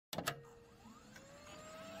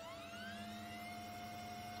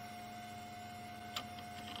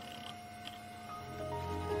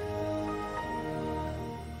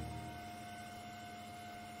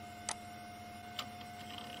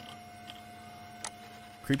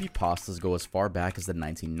Creepypastas go as far back as the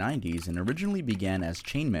 1990s and originally began as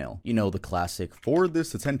chainmail. You know, the classic, forward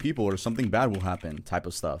this to 10 people or something bad will happen type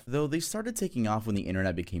of stuff. Though they started taking off when the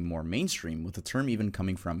internet became more mainstream, with the term even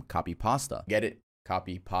coming from copypasta. Get it?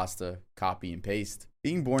 Copy, pasta, copy and paste.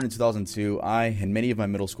 Being born in 2002, I and many of my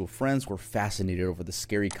middle school friends were fascinated over the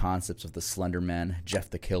scary concepts of the Slender Man, Jeff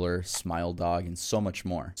the Killer, Smile Dog, and so much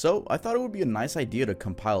more. So I thought it would be a nice idea to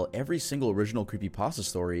compile every single original creepypasta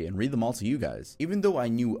story and read them all to you guys. Even though I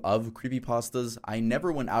knew of creepypastas, I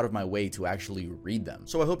never went out of my way to actually read them.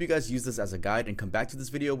 So I hope you guys use this as a guide and come back to this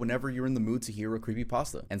video whenever you're in the mood to hear a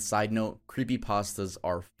creepypasta. And side note, creepypastas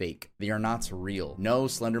are fake. They are not real. No,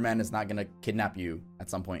 Slender Man is not gonna kidnap you at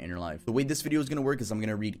some point in your life. The way this video is gonna work is I'm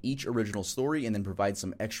gonna read each original story and then provide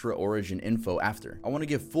some extra origin info after. I want to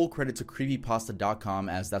give full credit to CreepyPasta.com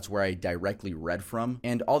as that's where I directly read from,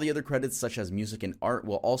 and all the other credits such as music and art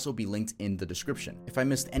will also be linked in the description. If I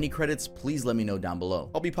missed any credits, please let me know down below.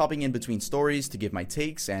 I'll be popping in between stories to give my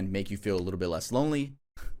takes and make you feel a little bit less lonely.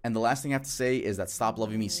 And the last thing I have to say is that Stop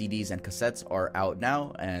Loving Me CDs and cassettes are out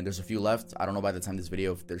now, and there's a few left. I don't know by the time this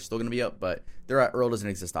video if they're still going to be up, but they're at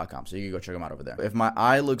earldoesn'texist.com, so you can go check them out over there. If my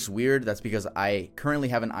eye looks weird, that's because I currently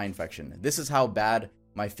have an eye infection. This is how bad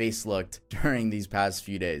my face looked during these past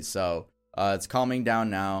few days, so it's calming down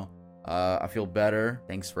now. I feel better.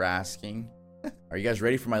 Thanks for asking. Are you guys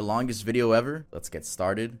ready for my longest video ever? Let's get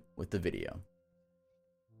started with the video.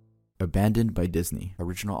 Abandoned by Disney.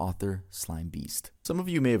 Original author, Slime Beast. Some of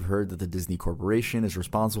you may have heard that the Disney Corporation is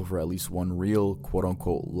responsible for at least one real,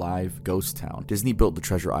 quote-unquote, live ghost town. Disney built the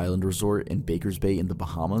Treasure Island Resort in Baker's Bay in the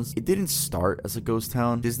Bahamas. It didn't start as a ghost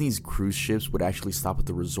town. Disney's cruise ships would actually stop at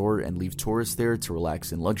the resort and leave tourists there to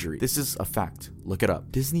relax in luxury. This is a fact. Look it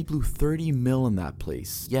up. Disney blew $30 million in that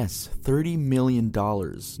place. Yes, $30 million.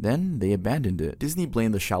 Then they abandoned it. Disney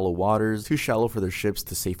blamed the shallow waters, too shallow for their ships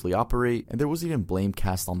to safely operate, and there was even blame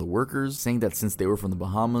cast on the workers, saying that since they were from the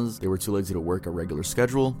Bahamas, they were too lazy to work a regular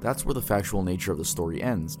schedule. That's where the factual nature of the story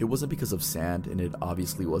ends. It wasn't because of sand, and it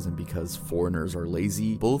obviously wasn't because foreigners are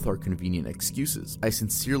lazy. Both are convenient excuses. I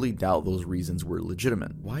sincerely doubt those reasons were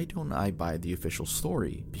legitimate. Why don't I buy the official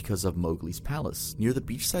story? Because of Mowgli's Palace. Near the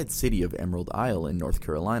beachside city of Emerald Isle in North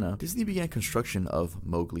Carolina, Disney began construction of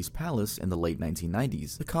Mowgli's Palace in the late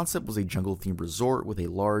 1990s. The concept was a jungle-themed resort with a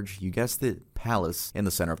large, you guessed it, palace in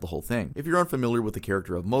the center of the whole thing. If you're unfamiliar with the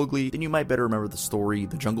character of Mowgli, then you might better remember the story,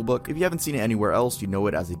 The Jungle Book. If you haven't seen it anywhere else, you know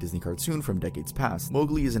it as a Disney cartoon from decades past.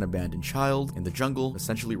 Mowgli is an abandoned child in the jungle,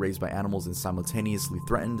 essentially raised by animals and simultaneously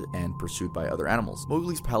threatened and pursued by other animals.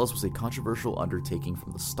 Mowgli's Palace was a controversial undertaking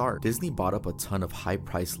from the start. Disney bought up a ton of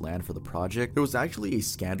high-priced land for the project. There was actually a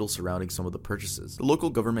scandal surrounding some of the purchases. The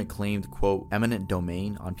local government claimed, quote, eminent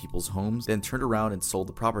domain on people's homes, then turned around and sold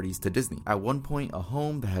the properties to Disney. At one point, a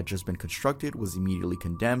home that had just been constructed was immediately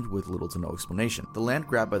condemned with little to no explanation. The land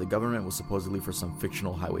grabbed by the government was supposedly for some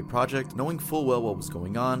fictional highway project. Knowing full well what was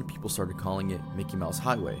going on, people started calling it Mickey Mouse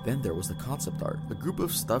Highway. Then there was the concept art. A group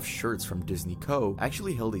of stuffed shirts from Disney Co.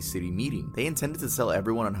 actually held a city meeting. They intended to sell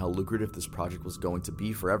everyone on how lucrative this project was going to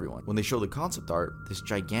be for everyone. When they showed the concept art, this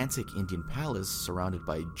gigantic Indian palace surrounded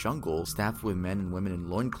by jungle, staffed with men and women in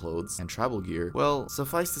loincloths and travel gear, well,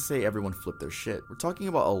 suffice to say everyone flipped their shit. We're talking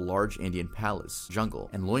about a large Indian palace, jungle,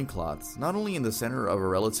 and loincloths, not only in the center of a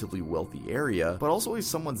relatively wealthy area, but also a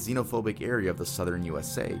somewhat xenophobic area of the southern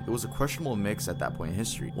USA. It was a questionable mix at that point in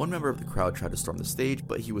history. One member of the crowd tried to storm the stage,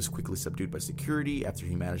 but he was quickly subdued by security after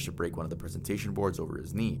he managed to break one of the presentation boards over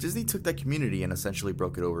his knee. Disney took that community and essentially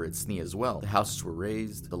broke it over its knee as well. The houses were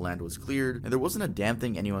razed, the land was cleared, and there wasn't a damn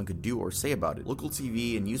thing anyone could do or say about it. Local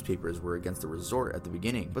TV and newspapers were against the resort at the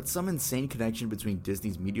beginning, but some insane connection between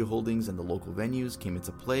Disney's media holdings and the local venues came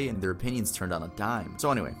into play, and their opinions turned on a dime.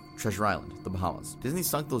 So anyway, Treasure Island, the Bahamas. Disney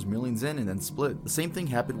sunk those millions in and then split. The same thing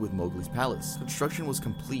happened with Mowgli's Palace. Construction was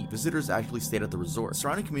complete. Visitors actually stayed at the resort.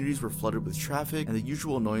 Surrounding communities were flooded with traffic and the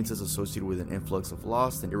usual annoyances associated with an influx of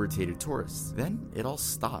lost and irritated tourists. Then it all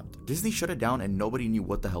stopped. Disney shut it down and nobody knew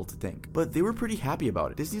what the hell to think. But they were pretty happy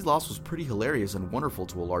about it. Disney's loss was pretty hilarious and wonderful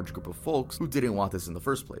to a large group of folks who didn't want this in the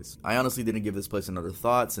first place. I honestly didn't give this place another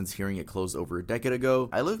thought since hearing it closed over a decade ago.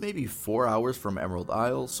 I live maybe 4 hours from Emerald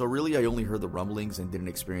Isle, so really I only heard the rumblings and didn't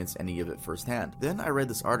experience any of it firsthand. Then I read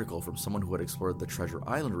this article from someone who had explored the Treasure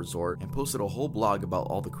Island Resort and posted a whole blog about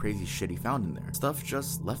all the crazy shit he found in there. Stuff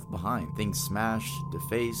just left behind. Things smashed,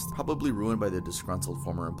 defaced, probably ruined by the disgruntled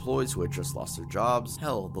former employees who had just lost their jobs.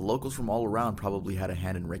 Hell, the locals from all around probably had a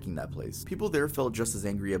hand in wrecking that place. People there felt just as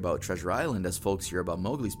angry about Treasure Island as folks here about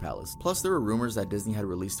Mowgli's Palace. Plus, there were rumors that Disney had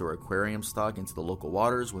released their aquarium stock into the local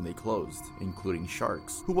waters when they closed, including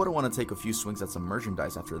sharks. Who wouldn't want to take a few swings at some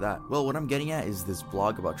merchandise after that? Well, what I'm getting at is this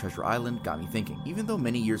blog about Treasure Island Island got me thinking. Even though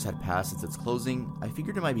many years had passed since its closing, I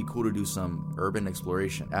figured it might be cool to do some urban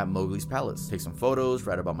exploration at Mowgli's Palace, take some photos,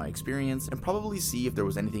 write about my experience, and probably see if there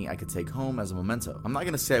was anything I could take home as a memento. I'm not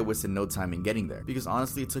gonna say I wasted no time in getting there, because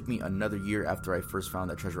honestly it took me another year after I first found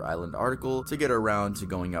that Treasure Island article to get around to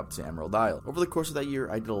going up to Emerald Isle. Over the course of that year,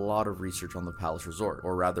 I did a lot of research on the Palace Resort,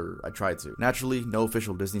 or rather, I tried to. Naturally, no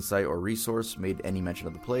official Disney site or resource made any mention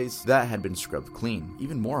of the place. That had been scrubbed clean.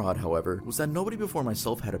 Even more odd, however, was that nobody before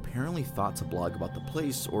myself had apparently thought to blog about the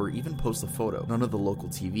place or even post a photo. None of the local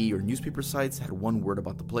TV or newspaper sites had one word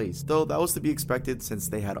about the place, though that was to be expected since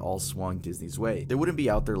they had all swung Disney's way. They wouldn't be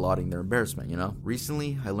out there lauding their embarrassment, you know?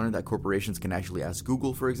 Recently, I learned that corporations can actually ask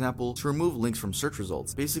Google, for example, to remove links from search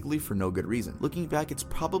results, basically for no good reason. Looking back, it's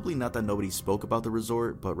probably not that nobody spoke about the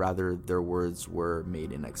resort, but rather their words were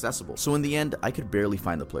made inaccessible. So in the end, I could barely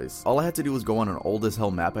find the place. All I had to do was go on an old as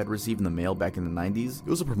hell map I'd received in the mail back in the 90s. It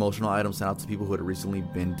was a promotional item sent out to people who had recently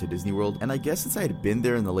been to Disney World, and I guess since I had been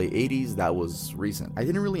there in the late 80s, that was recent. I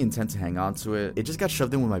didn't really intend to hang on to it. It just got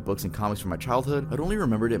shoved in with my books and comics from my childhood. I'd only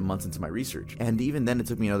remembered it months into my research, and even then it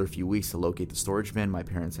took me another few weeks to locate the storage bin my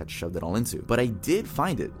parents had shoved it all into. But I did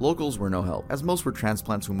find it. Locals were no help, as most were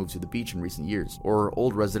transplants who moved to the beach in recent years, or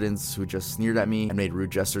old residents who just sneered at me and made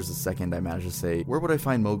rude gestures the second I managed to say, "Where would I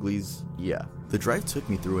find Mowgli's?" Yeah. The drive took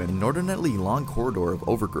me through an inordinately long corridor of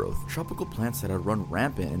overgrowth. Tropical plants that had run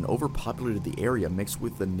rampant and overpopulated the area mixed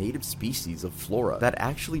with the native species of flora that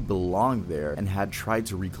actually belonged there and had tried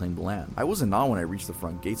to reclaim the land. I was in awe when I reached the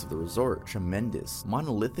front gates of the resort. Tremendous,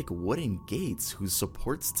 monolithic wooden gates whose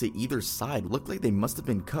supports to either side looked like they must have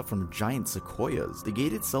been cut from giant sequoias. The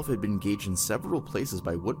gate itself had been engaged in several places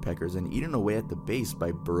by woodpeckers and eaten away at the base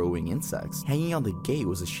by burrowing insects. Hanging on the gate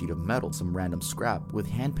was a sheet of metal, some random scrap, with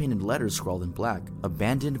hand-painted letters scrawled in black.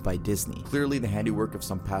 Abandoned by Disney. Clearly the handiwork of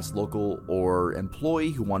some past local or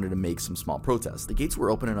employee who wanted to make some small protest. The gates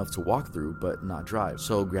were open enough to walk through, but not drive.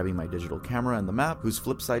 So grabbing my digital camera and the map, whose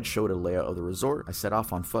flip side showed a layout of the resort, I set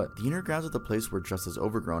off on foot. The inner grounds of the place were just as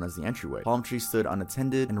overgrown as the entryway. Palm trees stood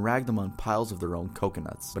unattended and ragged among piles of their own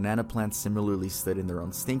coconuts. Banana plants similarly stood in their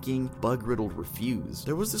own stinking, bug-riddled refuse.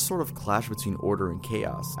 There was this sort of clash between order and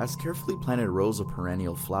chaos, as carefully planted rows of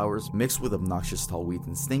perennial flowers mixed with obnoxious tall weeds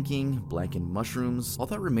and stinking, blackened mushrooms. All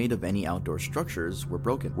that remained of any outdoor structures were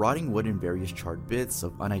broken, rotting wood and various charred bits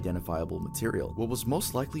of unidentifiable material. What was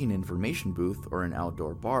most likely an information booth or an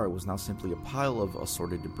outdoor bar was now simply a pile of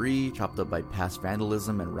assorted debris, chopped up by past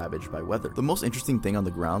vandalism and ravaged by weather. The most interesting thing on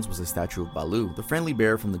the grounds was a statue of Baloo, the friendly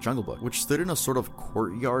bear from the Jungle Book, which stood in a sort of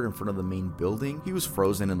courtyard in front of the main building. He was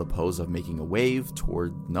frozen in the pose of making a wave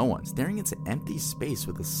toward no one, staring into empty space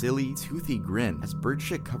with a silly, toothy grin as bird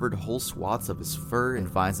shit covered whole swaths of his fur and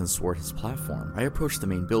vines and sword his platform. I approached the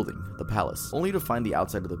main building, the palace, only to find the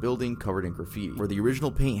outside of the building covered in graffiti, where the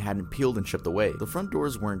original paint hadn't peeled and chipped away. The front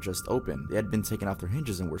doors weren't just open, they had been taken off their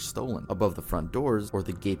hinges and were stolen. Above the front doors, or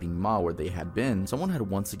the gaping maw where they had been, someone had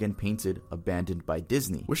once again painted "Abandoned by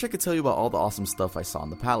Disney." Wish I could tell you about all the awesome stuff I saw in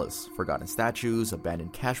the palace. Forgotten statues,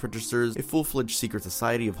 abandoned cash registers, a full-fledged secret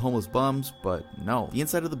society of homeless bums, but no. The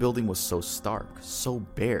inside of the building was so stark, so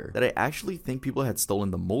bare, that I actually think people had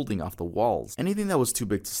stolen the molding off the walls. Anything that was too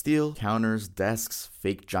big to steal, counters, desks,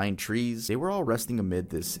 fake giant trees, they were all resting amid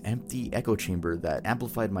this empty echo chamber that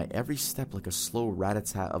amplified my every step like a slow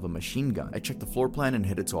rat-a-tat of a machine gun. I checked the floor plan and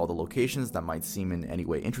headed to all the locations that might seem in any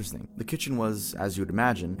way interesting. The kitchen was, as you would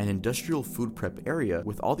imagine, an industrial food prep area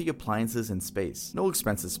with all the appliances in space. No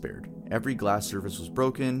expenses spared. Every glass surface was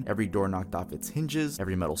broken, every door knocked off its hinges,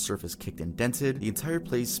 every metal surface kicked and dented. The entire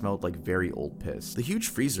place smelled like very old piss. The huge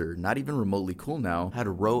freezer, not even remotely cool now, had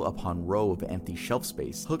row upon row of empty shelf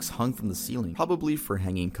space. Hooks hung from the ceiling, probably for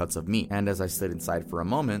hanging cuts of meat, and as I stood inside for a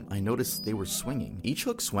moment, I noticed they were swinging. Each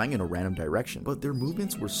hook swung in a random direction, but their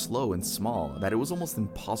movements were slow and small that it was almost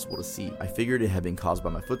impossible to see. I figured it had been caused by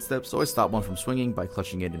my footsteps, so I stopped one from swinging by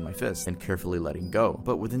clutching it in my fist and carefully letting go.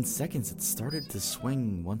 But within seconds, it started to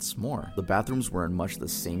swing once more. The bathrooms were in much the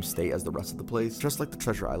same state as the rest of the place. Just like the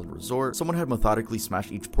Treasure Island Resort, someone had methodically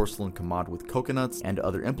smashed each porcelain commode with coconuts and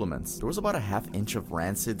other implements. There was about a half-inch of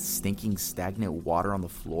rancid, stinking, stagnant water on the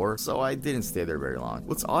floor, so I didn't stay there very long.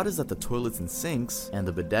 What's odd is that the toilets and sinks, and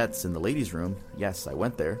the bidets in the ladies' room, yes, I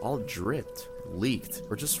went there, all dripped, leaked,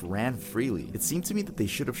 or just ran freely. It seemed to me that they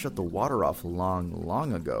should have shut the water off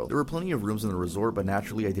long ago. There were plenty of rooms in the resort, but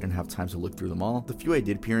naturally I didn't have time to look through them all. The few I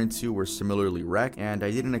did peer into were similarly wrecked, and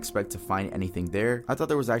I didn't expect to find anything there. I thought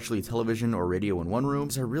there was actually a television or radio in one room,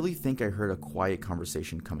 because I really think I heard a quiet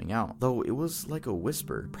conversation coming out, though it was like a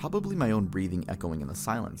whisper, probably my own breathing echoing in the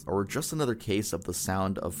silence, or just another case of the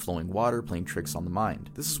sound of flowing water playing tricks on the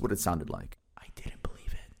mind. This is what it sounded like. I didn't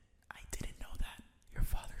believe it. I didn't know that. Your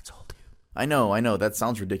father told you. I know, that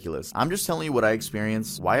sounds ridiculous. I'm just telling you what I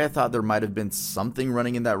experienced, why I thought there might have been something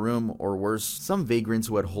running in that room, or worse, some vagrants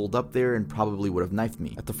who had holed up there and probably would have knifed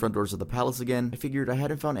me. At the front doors of the palace again, I figured I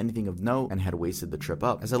hadn't found anything of note and had wasted the trip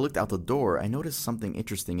up. As I looked out the door, I noticed something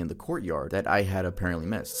interesting in the courtyard that I had apparently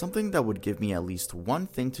missed. Something that would give me at least one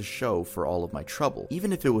thing to show for all of my trouble,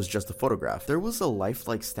 even if it was just a photograph. There was a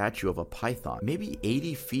lifelike statue of a python, maybe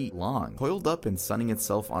 80 feet long, coiled up and sunning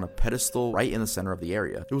itself on a pedestal right in the center of the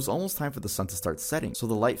area. It was almost time for the sun to start setting, so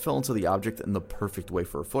the light fell into the object in the perfect way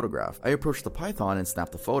for a photograph. I approached the python and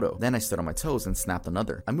snapped a photo. Then I stood on my toes and snapped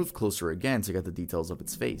another. I moved closer again to get the details of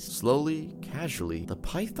its face. Slowly, casually, the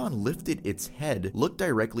python lifted its head, looked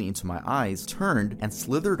directly into my eyes, turned, and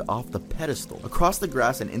slithered off the pedestal, across the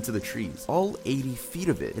grass and into the trees. All 80 feet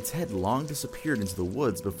of it. Its head long disappeared into the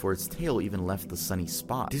woods before its tail even left the sunny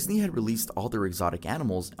spot. Disney had released all their exotic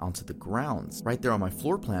animals onto the grounds. Right there on my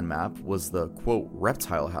floor plan map was the, quote,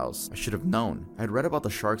 reptile house. I should have known. I had read about the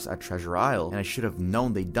sharks at Treasure Isle, and I should have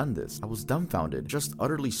known they'd done this. I was dumbfounded, just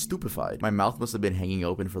utterly stupefied. My mouth must have been hanging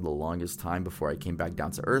open for the longest time before I came back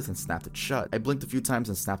down to earth and snapped it shut. I blinked a few times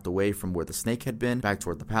and snapped away from where the snake had been, back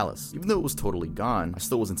toward the palace. Even though it was totally gone, I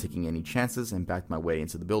still wasn't taking any chances and backed my way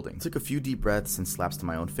into the building. I took a few deep breaths and slaps to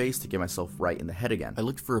my own face to get myself right in the head again. I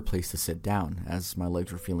looked for a place to sit down, as my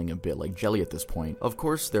legs were feeling a bit like jelly at this point. Of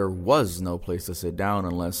course, there was no place to sit down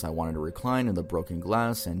unless I wanted to recline in the broken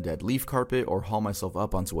glass and dead leaf carpet or haul myself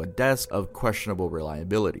up onto a desk of questionable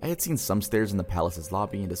reliability. I had seen some stairs in the palace's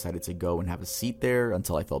lobby and decided to go and have a seat there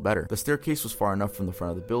until I felt better. The staircase was far enough from the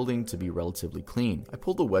front of the building to be relatively clean. I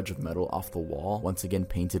pulled a wedge of metal off the wall, once again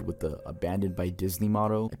painted with the "Abandoned by Disney"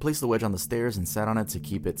 motto. I placed the wedge on the stairs and sat on it to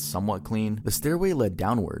keep it somewhat clean. The stairway led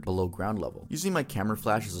downward, below ground level. Using my camera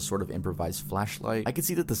flash as a sort of improvised flashlight, I could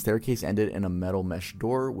see that the staircase ended in a metal mesh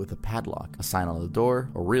door with a padlock. A sign on the door,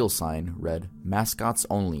 a real sign, read, "Mascots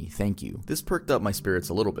only, thank you." This perked up my spirits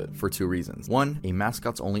a little bit, for two reasons. One, a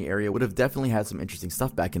mascots only area would have definitely had some interesting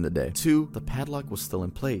stuff back in the day. Two, the padlock was still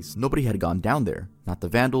in place. Nobody had gone down there. Not the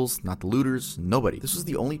vandals, not the looters, nobody. This was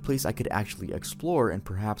the only place I could actually explore and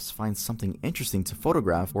perhaps find something interesting to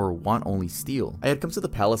photograph or want only steal. I had come to the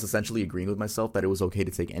palace essentially agreeing with myself that it was okay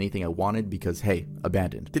to take anything I wanted because, hey,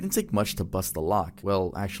 abandoned. Didn't take much to bust the lock.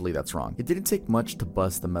 Well, actually that's wrong. It didn't take much to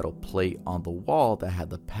bust the metal plate on the wall that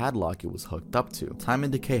had the padlock it was hooked up to. Time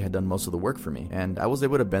and decay had done most of the work for me, and I was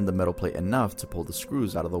able to bend the metal plate enough to pull the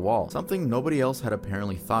screws out of the wall. Something nobody else had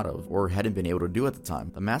apparently thought of or hadn't been able to do at the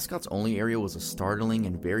time. The mascots only area was a startling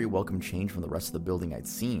and very welcome change from the rest of the building I'd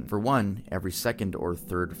seen. For one, every second or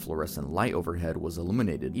third fluorescent light overhead was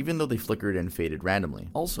illuminated, even though they flickered and faded randomly.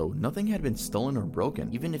 Also, nothing had been stolen or broken,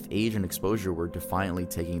 even if age and exposure were defiantly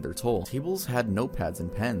taking their toll. Tables had notepads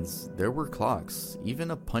and pens. There were clocks,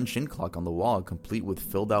 even a punch-in clock on the wall complete with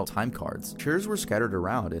filled-out time cards. Chairs were scattered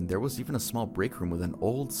around, and there was even a small break room with an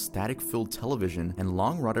old, static-filled television and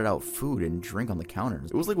long rotted-out food and drink on the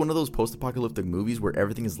counters. It was like one of those post-apocalyptic movies where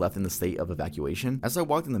everything is left in the state of evacuation. As I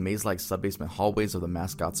walked in the maze-like sub-basement hallways of the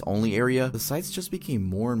mascots only area, the sights just became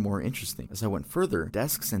more and more interesting. As I went further,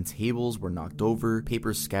 desks and tables were knocked over,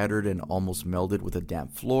 papers scattered and almost melded with a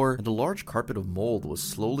damp floor, and a large carpet of mold was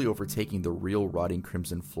slowly overtaking the real rotting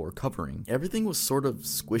crimson floor covering. Everything was sort of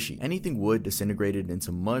squishy. Anything wood disintegrated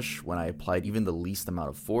into mush when I applied even the least amount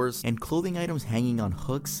of force, and clothing items hanging on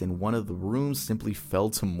hooks in one of the rooms simply fell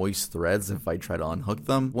to moist threads if I tried to unhook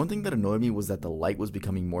them. One thing that annoyed me was that the light was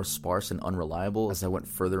becoming more sparse and unreliable as I went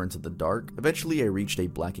further into the dark. Eventually I reached a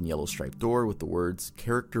black and yellow striped door with the words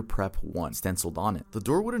 "Character Prep 1" stenciled on it. The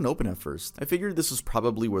door wouldn't open at first. I figured this was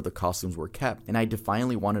probably where the costumes were kept, and I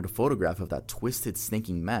defiantly wanted a photograph of that twisted,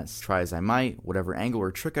 stinking mess. Try as I might, whatever angle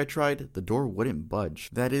or trick I tried, the door wouldn't budge.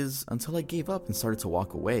 That is, until I gave up and started to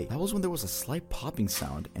walk away. That was when there was a slight popping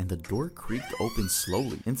sound, and the door creaked open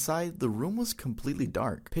slowly. Inside, the room was completely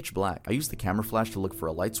dark, pitch black. I used the camera flash to look for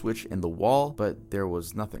a light switch in the wall, but there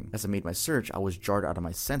was nothing. As I made my search, I was jarred out of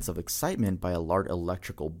my sense of excitement by a large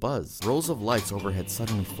electrical buzz. Rows of lights overhead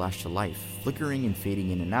suddenly flashed to life, flickering and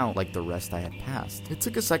fading in and out like the rest I had passed. It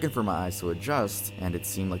took a second for my eyes to adjust, and it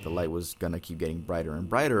seemed like the light was gonna keep getting brighter and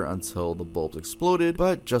brighter until the bulbs exploded,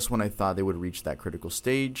 but just when I thought they would reach that critical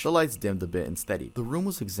stage, the lights dimmed a bit and steadied. The room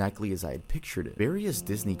was exactly as I had pictured it. Various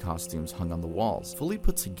Disney costumes hung on the walls, fully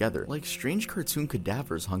put together, like strange cartoon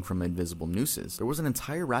cadavers hung from invisible nooses. There was an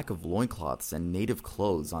entire rack of loincloths and native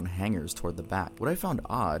clothes on hangers toward the back. What I found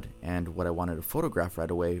odd, and what I wanted to photograph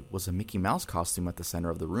right away, was a Mickey Mouse costume at the center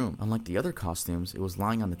of the room. Unlike the other costumes, it was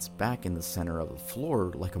lying on its back in the center of the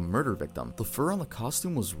floor like a murder victim. The fur on the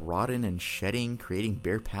costume was rotten and shedding, creating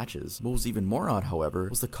bare patches. What was even more odd, however,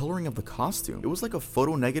 was the coloring of the costume. It was like a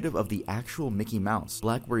photo negative of the actual Mickey Mouse.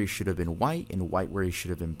 Black where he should have been white, and white where he should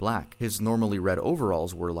have been black. His normally red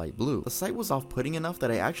overalls were light blue. The sight was off-putting enough that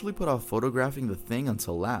I actually put off photographing the thing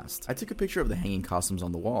until last. I took a picture of the hanging costumes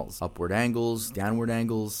on the walls. Upward angles, downward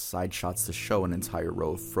angles, side shots to show an entire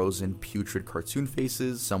row of frozen, putrid cartoon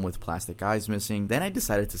faces, some with plastic eyes missing. Then I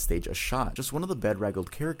decided to stage a shot, just one of the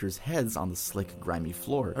bedraggled characters' heads on the slick, grimy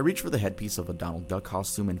floor. I reached for the headpiece of a Donald Duck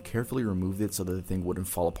costume and carefully removed it so that the thing wouldn't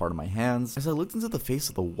fall apart in my hands. As I looked into the face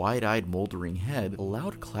of the wide-eyed, moldering head, a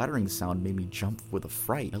loud clattering sound made me jump with a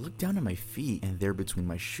fright. I looked down at my feet, and there between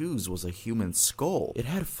my shoes was a human skull. It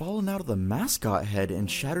had fallen out of the mascot head and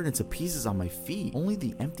shattered into pieces on my feet. Only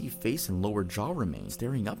the empty face and lower jaw remained,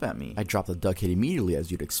 staring up at me. I dropped the duck head immediately,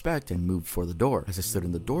 as you'd expect, and moved for the door. As I stood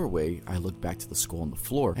in the doorway, I looked back to the skull on the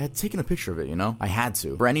floor. I had taken a picture of it, you know? I had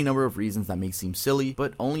to. For any number of reasons that may seem silly,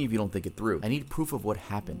 but only if you don't think it through. I need proof of what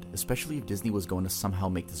happened, especially if Disney was going to somehow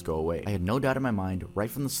make this go away. I had no doubt in my mind, right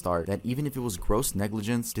from the start, that even if it was gross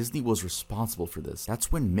negligence, Disney was responsible for this.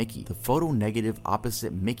 That's when Mickey, the photo-negative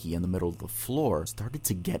opposite Mickey in the middle of the floor, started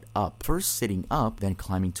to get up. First sitting up, then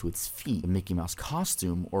climbing to its feet. The Mickey Mouse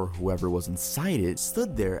costume, or whoever was inside it,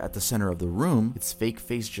 stood there at the center of the room, its fake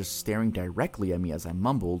face just staring directly at me as I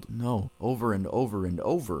mumbled, "No," over and over and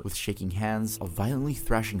over. With shaking hands, a violently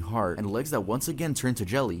thrashing heart, and legs that once again turned to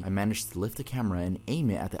jelly, I managed to lift the camera and aim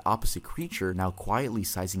it at the opposite creature, now quietly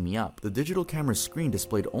sizing me up. The digital camera screen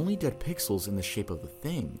displayed only dead pixels in the shape of the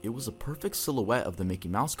thing. It was a perfect silhouette of the Mickey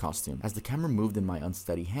Mouse costume. As the camera moved in my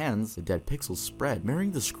unsteady hands, the dead pixels spread,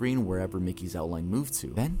 mirroring the screen wherever Mickey's outline moved to.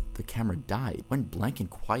 Then, the camera died, went blank and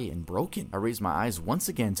quiet and broken. I raised my eyes once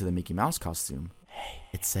again to the Mickey Mouse costume. "Hey,"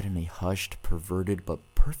 it said in a hushed, perverted, but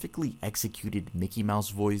perfectly executed Mickey Mouse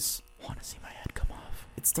voice. "Wanna see my head come off?"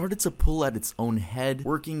 It started to pull at its own head,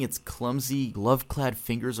 working its clumsy, glove-clad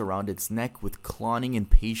fingers around its neck with clawing,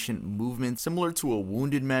 impatient movements, similar to a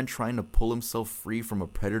wounded man trying to pull himself free from a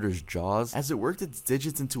predator's jaws. As it worked its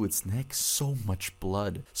digits into its neck, so much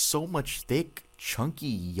blood, so much thick, chunky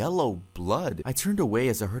yellow blood. I turned away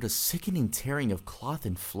as I heard a sickening tearing of cloth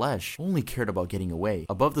and flesh. Only cared about getting away.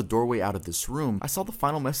 Above the doorway out of this room, I saw the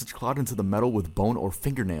final message clawed into the metal with bone or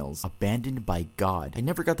fingernails. "Abandoned by God." I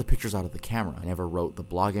never got the pictures out of the camera. I never wrote the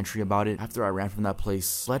blog entry about it. After I ran from that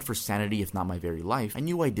place, fled for sanity if not my very life, I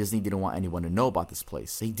knew why Disney didn't want anyone to know about this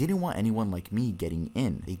place. They didn't want anyone like me getting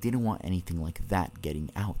in. They didn't want anything like that getting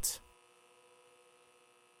out.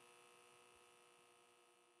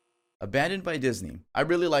 Abandoned by Disney. I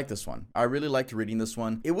really like this one. I really liked reading this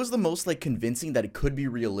one. It was the most convincing that it could be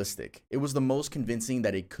realistic. It was the most convincing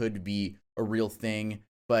that it could be a real thing.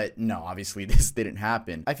 But no, obviously this didn't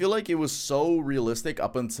happen. I feel like it was so realistic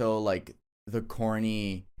up until the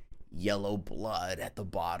corny yellow blood at the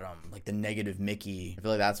bottom, the negative Mickey. I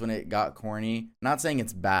feel like that's when it got corny. Not saying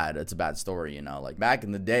it's bad. It's a bad story, you know. Back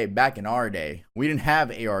in the day, back in our day, we didn't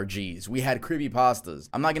have ARGs. We had CreepyPastas.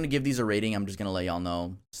 I'm not going to give these a rating. I'm just going to let y'all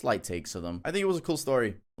know slight takes of them. I think it was a cool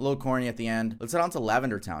story. A little corny at the end. Let's head on to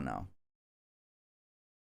Lavender Town now.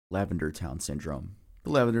 Lavender Town Syndrome. The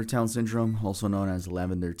Lavender Town Syndrome, also known as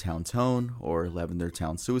Lavender Town Tone or Lavender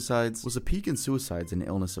Town Suicides, was a peak in suicides and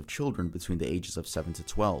illness of children between the ages of 7 to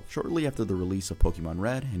 12, shortly after the release of Pokemon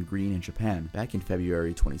Red and Green in Japan, back in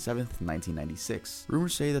February 27, 1996.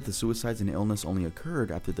 Rumors say that the suicides and illness only occurred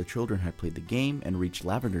after the children had played the game and reached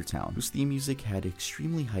Lavender Town, whose theme music had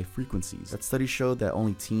extremely high frequencies that studies showed that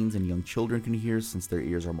only teens and young children can hear since their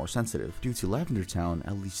ears are more sensitive. Due to Lavender Town,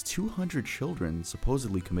 at least 200 children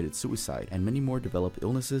supposedly committed suicide, and many more developed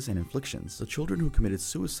illnesses and afflictions. The children who committed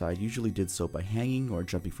suicide usually did so by hanging or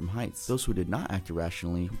jumping from heights. Those who did not act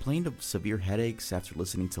irrationally complained of severe headaches after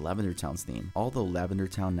listening to Lavender Town's theme. Although Lavender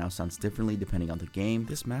Town now sounds differently depending on the game,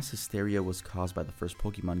 this mass hysteria was caused by the first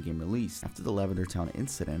Pokemon game released. After the Lavender Town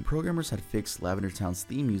incident, programmers had fixed Lavender Town's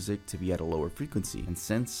theme music to be at a lower frequency, and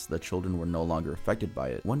since the children were no longer affected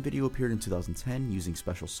by it, one video appeared in 2010 using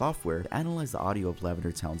special software to analyze the audio of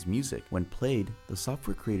Lavender Town's music. When played, the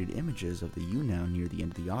software created images of the U-Noun near the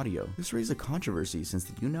end of the audio. This raised a controversy since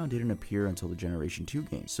the U-Noun didn't appear until the Generation 2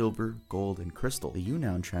 games, Silver, Gold, and Crystal. The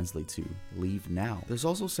U-Noun translates to leave now. There's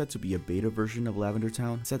also said to be a beta version of Lavender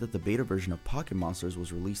Town. It said that the beta version of Pocket Monsters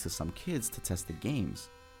was released to some kids to test the games.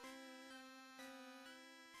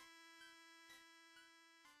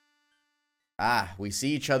 We see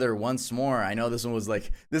each other once more. I know this one was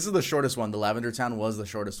this is the shortest one. The Lavender Town was the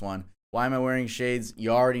shortest one. Why am I wearing shades?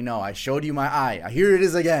 You already know. I showed you my eye. Here it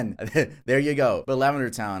is again. There you go. But Lavender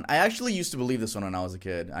Town. I actually used to believe this one when I was a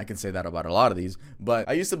kid. I can say that about a lot of these. But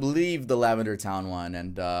I used to believe the Lavender Town one.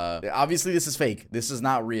 And obviously this is fake. This is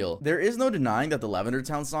not real. There is no denying that the Lavender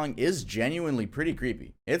Town song is genuinely pretty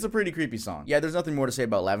creepy. It's a pretty creepy song. Yeah, there's nothing more to say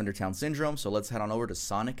about Lavender Town Syndrome. So let's head on over to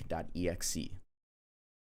Sonic.exe.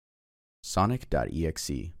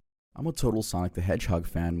 Sonic.exe. I'm a total Sonic the Hedgehog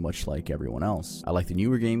fan, much like everyone else. I like the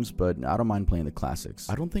newer games, but I don't mind playing the classics.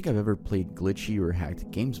 I don't think I've ever played glitchy or hacked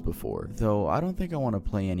games before, though I don't think I want to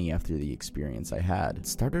play any after the experience I had. It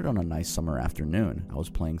started on a nice summer afternoon. I was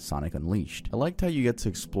playing Sonic Unleashed. I liked how you get to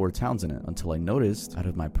explore towns in it, until I noticed, out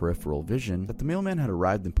of my peripheral vision, that the mailman had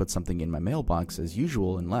arrived and put something in my mailbox as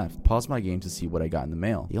usual and left. Paused my game to see what I got in the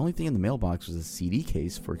mail. The only thing in the mailbox was a CD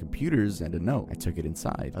case for computers and a note. I took it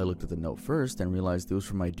inside. I looked at the note first and realized it was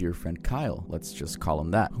from my dear friend Kyle, let's just call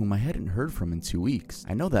him that, whom I hadn't heard from in 2 weeks.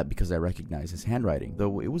 I know that because I recognize his handwriting,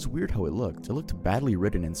 though it was weird how it looked. It looked badly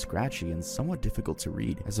written and scratchy and somewhat difficult to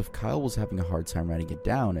read, as if Kyle was having a hard time writing it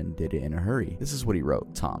down and did it in a hurry. This is what he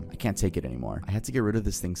wrote. Tom, I can't take it anymore. I had to get rid of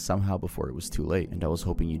this thing somehow before it was too late, and I was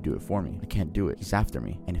hoping you'd do it for me. I can't do it. He's after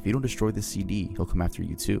me, and if you don't destroy this CD, he'll come after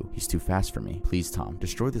you too. He's too fast for me. Please, Tom,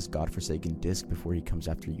 destroy this godforsaken disc before he comes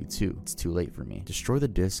after you too. It's too late for me. Destroy the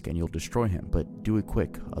disc and you'll destroy him, but do it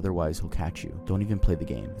quick, otherwise he'll catch you. Don't even play the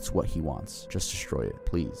game. It's what he wants. Just destroy it.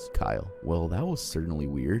 Please, Kyle. Well, that was certainly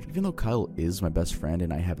weird. Even though Kyle is my best friend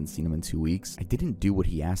and I haven't seen him in 2 weeks, I didn't do what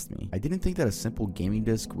he asked me. I didn't think that a simple gaming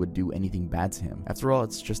disc would do anything bad to him. After all,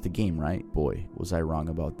 it's just a game, right? Boy, was I wrong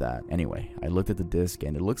about that. Anyway, I looked at the disc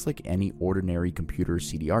and it looks like any ordinary computer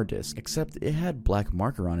CDR disc, except it had black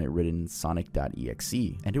marker on it written Sonic.exe,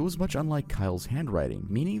 and it was much unlike Kyle's handwriting,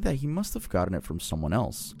 meaning that he must have gotten it from someone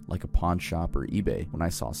else, like a pawn shop or eBay. When I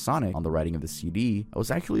saw Sonic on the writing of the CD, I was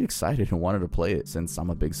actually excited and wanted to play it since I'm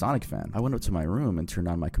a big Sonic fan. I went up to my room and turned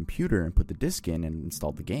on my computer and put the disc in and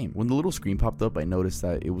installed the game. When the little screen popped up, I noticed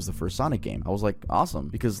that it was the first Sonic game. I was like, awesome,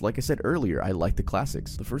 because like I said earlier, I like the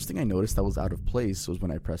classics. The first thing I noticed that was out of place was when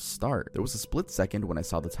I pressed start. There was a split second when I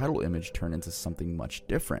saw the title image turn into something much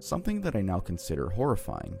different, something that I now consider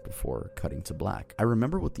horrifying, before cutting to black. I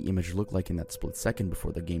remember what the image looked like in that split second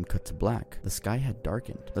before the game cut to black. The sky had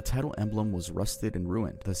darkened. The title emblem was rusted and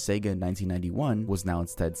ruined. The Sega 1991 was now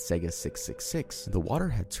instead Sega 666. The water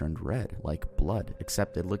had turned red, like blood,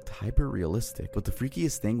 except it looked hyper-realistic. But the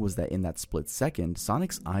freakiest thing was that in that split second,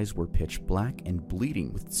 Sonic's eyes were pitch black and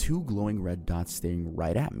bleeding, with 2 glowing red dots staring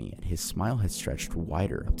right at me, and his smile had stretched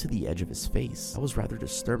wider, up to the edge of his face. I was rather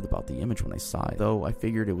disturbed about the image when I saw it, though I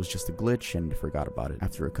figured it was just a glitch and forgot about it.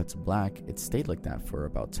 After it cut to black, it stayed like that for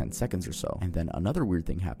about 10 seconds or so, and then another weird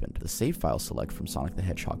thing happened. The save file select from Sonic the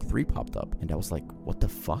Hedgehog 3 popped up, and I was like, what the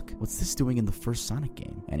fuck? What's this doing in the first Sonic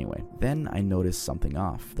game? Anyway, then I noticed something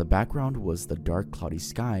off. The background was the dark cloudy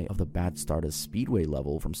sky of the Bad Stardust Speedway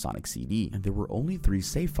level from Sonic CD, and there were only 3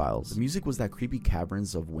 save files. The music was that creepy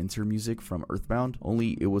Caverns of Winter music from Earthbound,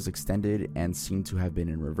 only it was extended and seemed to have been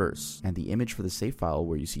in reverse. And the image for the save file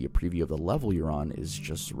where you see a preview of the level you're on is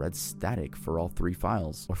just red static for all 3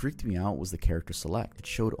 files. What freaked me out was the character select. It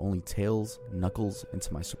showed only Tails, Knuckles, and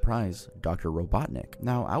to my surprise, Dr. Robotnik.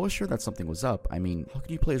 Now, I was sure that something was up. I mean, how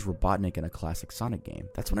can you play as Robotnik in a classic Sonic game?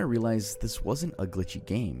 That's when I realized this wasn't a glitchy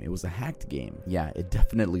game, it was a hacked game. Yeah, it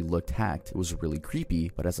definitely looked hacked. It was really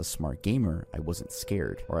creepy, but as a smart gamer, I wasn't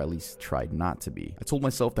scared, or at least tried not to be. I told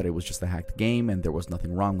myself that it was just a hacked game and there was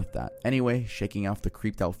nothing wrong with that. Anyway, shaking off the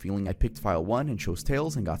creeped out feeling, I picked file 1 and chose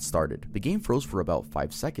Tails and got started. The game froze for about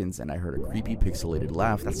 5 seconds and I heard a creepy pixelated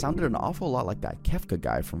laugh that sounded an awful lot like that Kefka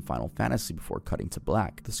guy from Final Fantasy before cutting to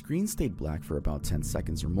black. The screen stayed black for about 10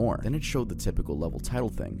 seconds or more. Then it showed the typical level title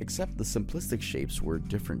thing, except the simplistic shapes were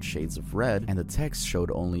different shades of red and the text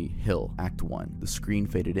showed only Hill, Act 1. The screen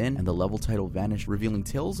faded in and the level title vanished, revealing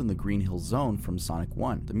Tails in the Green Hill Zone from Sonic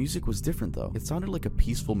 1. The music was different though. It sounded like a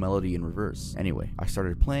peaceful melody in reverse. Anyway, I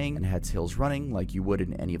started playing and had Tails running like you would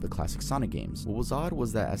in any of the classic Sonic games. What was odd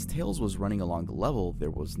was that as Tails was running along the level,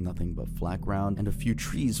 there was nothing but flat ground and a few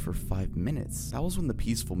trees for 5 minutes. That was when the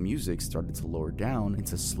peaceful music started to lower down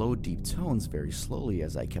into slow, deep tones very slowly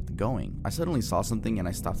as I kept going. I suddenly saw something and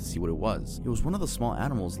I stopped to see what it was. It was one of the small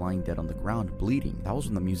animals lying dead on the ground, bleeding. That was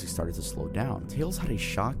when the music started to slow down. Tails had a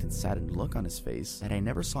shocked and saddened look on his face that I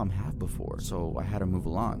never saw him have before, so I had to move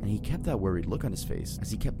along, and he kept that worried look on his face.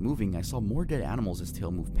 As he kept moving, I saw more dead animals as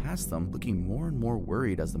Tails moved past them, looking more and more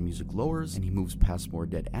worried as the music lowers and he moves past more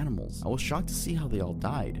dead animals. I was shocked to see how they all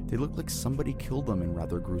died. They looked like somebody killed them in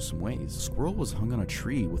rather gruesome ways. A squirrel was hung on a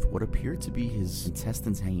tree with what appeared to be his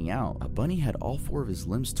intestines hanging out. A bunny had all 4 of his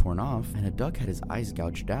limbs torn off, and a duck had his eyes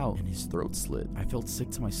gouged out and his throat slit. I felt sick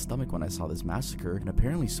to my stomach when I saw this massacre, and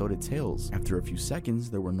apparently so did Tails. After a few seconds,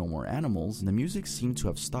 there were no more animals, and the music seemed to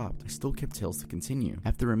have stopped. I still kept Tails to continue.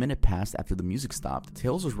 After a minute passed after the music stopped,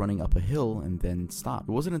 Tails was running up a hill and then stopped.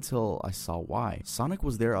 It wasn't until I saw why. Sonic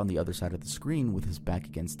was there on the other side of the screen with his back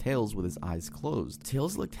against Tails with his eyes closed.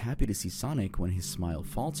 Tails looked happy to see Sonic when his smile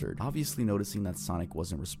faltered, obviously noticing that Sonic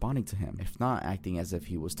wasn't responding to him, if not acting as if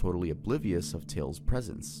he was totally oblivious of Tails'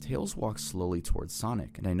 presence. Tails walked slowly towards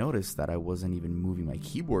Sonic, and I noticed that I wasn't even moving my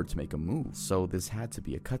keyboard to make a move, so this had to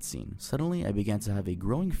be a cutscene. Suddenly, I began to have a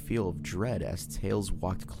growing feel of dread as Tails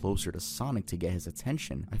walked closer to Sonic to get his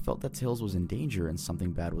attention. I felt that Tails was in danger and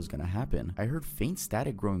something bad was gonna happen. I heard faint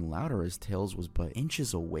static growing louder as Tails was but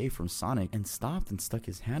inches away from Sonic and stopped and stuck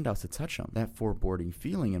his hand out to touch him. That foreboding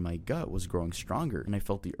feeling in my gut was growing stronger, and I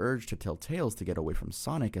felt the urge to tell Tails to get away from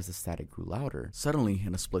Sonic as the static grew louder. Suddenly,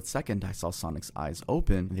 in a split second, I saw Sonic's eyes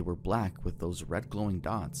open, and they were black with those red glowing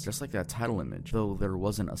dots, just like that title image, though there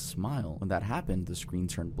wasn't a smile. When that happened, the screen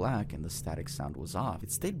turned black and the static sound was off.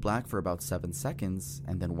 It stayed black for about 7 seconds,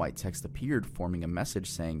 and then white text appeared forming a message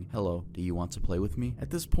saying, "Hello, do you want to play with me?" At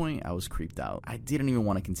this point, I was creeped out. I didn't even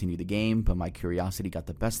want to continue the game, but my curiosity got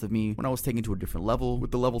the best of me when I was taken to a different level,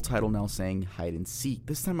 with the level title now saying Hide and Seek.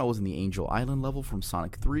 This time I was in the Angel Island level from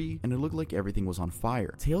Sonic 3, and it looked like everything was on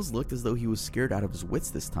fire. Tails looked as though he was scared out of his wits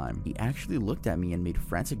this time. He actually looked at me and made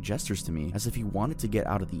frantic gestures to me, as if he wanted to get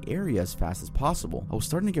out of the area as fast as possible. I was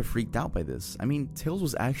starting to get freaked out by this. I mean, Tails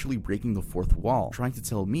was actually breaking the fourth wall, trying to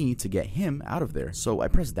tell me to get him out of there. So I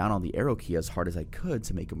pressed down on the arrow key as hard as I could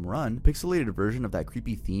to make him run. A pixelated version of that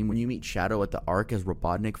creepy theme when you meet Shadow at the Ark as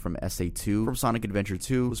Robotnik from SA2 from Sonic Adventure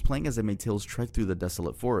 2 was playing as I made Tails trek through the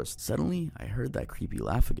desolate forest. Suddenly, I heard that creepy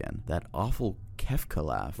laugh again. That awful Kefka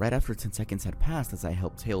laugh right after 10 seconds had passed as I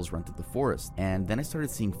helped Tails run through the forest, and then I started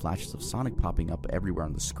seeing flashes of Sonic popping up everywhere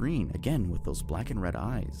on the screen, again with those black and red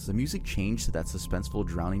eyes. The music changed to that suspenseful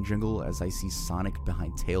drowning jingle as I see Sonic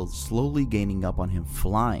behind Tails slowly gaining up on him,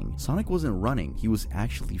 flying. Sonic wasn't running, he was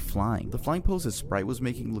actually flying. The flying pose his sprite was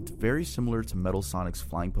making looked very similar to Metal Sonic's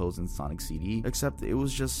flying pose in Sonic CD, except it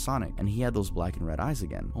was just Sonic, and he had those black and red eyes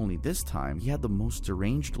again. Only this time, he had the most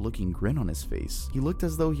deranged looking grin on his face. He looked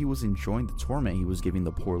as though he was enjoying the torment he was giving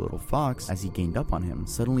the poor little fox as he gained up on him.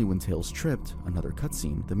 Suddenly, when Tails tripped, another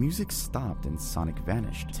cutscene, the music stopped and Sonic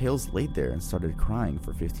vanished. Tails laid there and started crying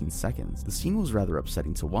for 15 seconds. The scene was rather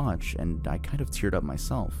upsetting to watch, and I kind of teared up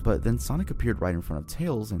myself. But then Sonic appeared right in front of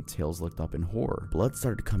Tails, and Tails looked up in horror. Blood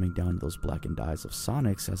started coming down those blackened eyes of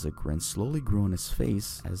Sonic's as a grin slowly grew on his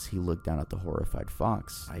face as he looked down at the horrified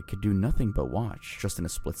fox. I could do nothing but watch. Just in a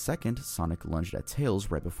split second, Sonic lunged at Tails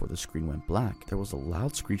right before the screen went black. There was a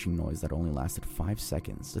loud screeching noise that only lasted 5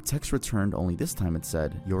 seconds. The text returned, only this time it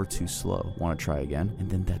said, "You're too slow. Wanna try again?" And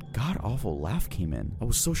then that god-awful laugh came in. I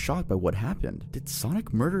was so shocked by what happened. Did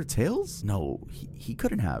Sonic murder Tails? No, he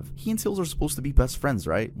couldn't have. He and Tails are supposed to be best friends,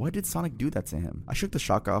 right? Why did Sonic do that to him? I shook the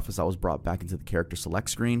shock off as I was brought back into the character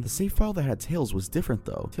select screen. The save file that had Tails was different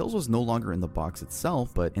though. Tails was no longer in the box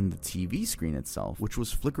itself, but in the TV screen itself, which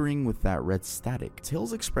was flickering with that red static.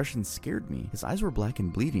 Tails' expression scared me. His eyes were black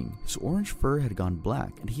and bleeding. His orange fur had gone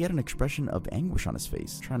black, and he had an expression of anguish on his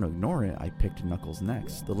face. Trying to ignore it, I picked Knuckles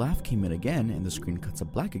next. The laugh came in again, and the screen cut to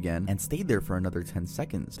black again, and stayed there for another 10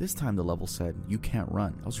 seconds. This time the level said, "You can't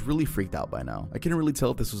run." I was really freaked out by now. I couldn't really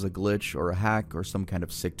tell if this was a glitch, or a hack, or some kind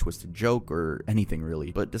of sick twisted joke, or anything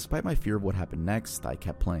really. But despite my fear of what happened next, I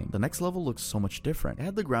kept playing. The next level looked so much different. It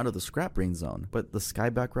had the ground of the Scrap Brain Zone, but the sky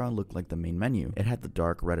background looked like the main menu. It had the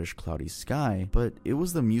dark reddish cloudy sky, but it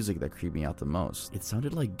was the music that creeped me out the most. It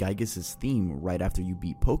sounded like Gygas' theme right after you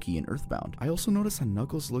beat Pokey in Earthbound. I also noticed that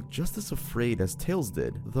Knuckles looked just as afraid as Tails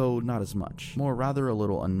did, though not as much. More rather a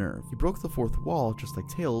little unnerved. He broke the fourth wall just like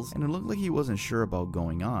Tails, and it looked like he wasn't sure about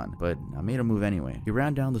going on, but I made a move anyway. He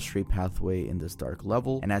ran down the straight pathway in this dark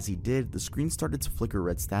level, and as he did, the screen started to flicker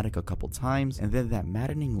red static a couple times, and then that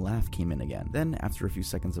maddening laugh came in again. Then, after a few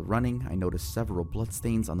seconds of running, I noticed several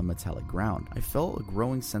bloodstains on the metallic ground. I felt a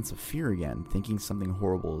growing sense of fear again, thinking something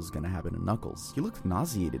horrible was gonna happen to Knuckles. He looked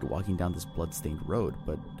nauseated walking down this bloodstained road,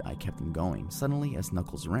 but I kept him going. Suddenly, as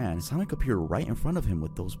Knuckles ran, Sonic appeared right in front of him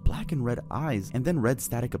with those black and red eyes, and then red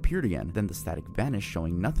static appeared again. Then the static vanished,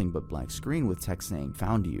 showing nothing but black screen with text saying,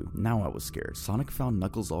 "Found you." Now I was scared. Sonic found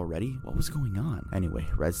Knuckles already? What was going on? Anyway,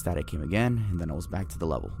 red static came again, and then I was back to the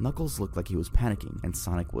level. Knuckles looked like he was panicking, and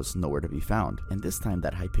Sonic was nowhere to be found. And this time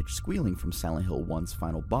that high-pitched squealing from Silent Hill 1's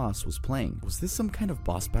final boss was playing. Was this some kind of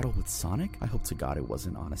boss battle with Sonic? I hope to God it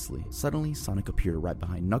wasn't, honestly. Suddenly, Sonic appeared right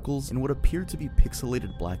behind Knuckles in what appeared to be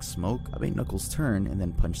pixelated black smoke. I made Knuckles turn and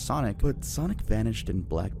then punch Sonic, but Sonic vanished in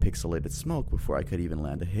black pixelated smoke before I could even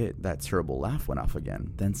land a hit. That terrible laugh went off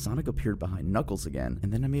again. Then Sonic Sonic appeared behind Knuckles again,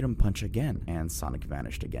 and then I made him punch again, and Sonic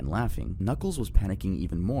vanished again laughing. Knuckles was panicking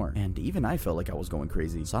even more, and even I felt like I was going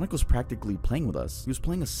crazy. Sonic was practically playing with us. He was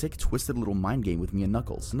playing a sick, twisted little mind game with me and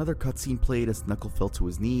Knuckles. Another cutscene played as Knuckles fell to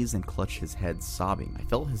his knees and clutched his head, sobbing. I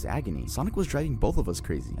felt his agony. Sonic was driving both of us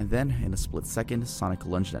crazy. And then, in a split second, Sonic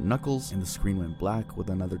lunged at Knuckles, and the screen went black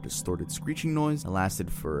with another distorted screeching noise that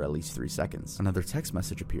lasted for at least 3 seconds. Another text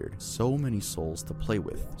message appeared. So many souls to play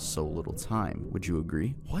with, so little time. Would you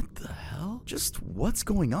agree? What the hell? Just what's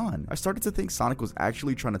going on? I started to think Sonic was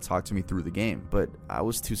actually trying to talk to me through the game, but I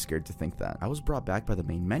was too scared to think that. I was brought back by the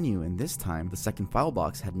main menu, and this time, the second file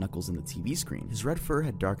box had Knuckles in the TV screen. His red fur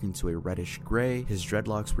had darkened to a reddish gray, his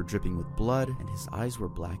dreadlocks were dripping with blood, and his eyes were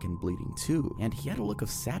black and bleeding too, and he had a look of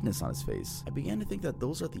sadness on his face. I began to think that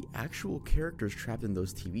those are the actual characters trapped in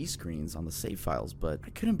those TV screens on the save files, but I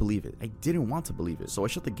couldn't believe it. I didn't want to believe it, so I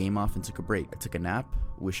shut the game off and took a break. I took a nap,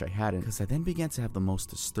 wish I hadn't, because I then began to have the most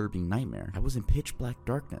disturbing nightmare. I was in pitch black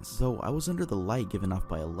darkness, though I was under the light given off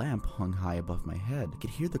by a lamp hung high above my head. I could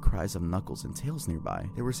hear the cries of Knuckles and Tails nearby.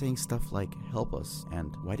 They were saying stuff like, "Help us,"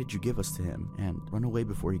 and "Why did you give us to him?" and "Run away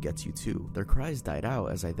before he gets you too." Their cries died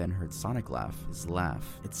out as I then heard Sonic laugh. His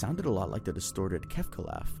laugh. It sounded a lot like the distorted Kefka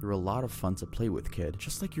laugh. They were a lot of fun to play with, kid.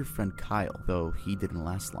 Just like your friend Kyle, though he didn't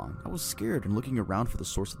last long. I was scared and looking around for the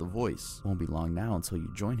source of the voice. Won't be long now until you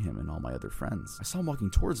join him and all my other friends. I saw him walking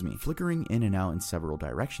towards me, flickering in and out in several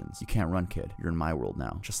directions. You can't run, kid. You're in my world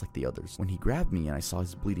now, just like the others. When he grabbed me and I saw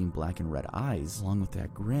his bleeding black and red eyes, along with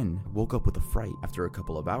that grin, I woke up with a fright. After a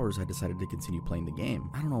couple of hours, I decided to continue playing the game.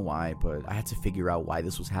 I don't know why, but I had to figure out why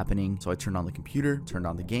this was happening, so I turned on the computer, turned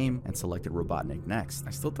on the game, and selected Robotnik next.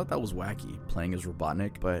 I still thought that was wacky, playing as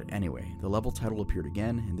Robotnik, but anyway, the level title appeared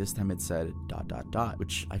again, and this time it said ...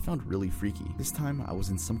 which I found really freaky. This time, I was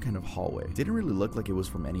in some kind of hallway. It didn't really look like it was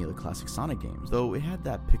from any of the classic Sonic games, though it had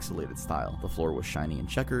that pixelated style. The floor was shiny and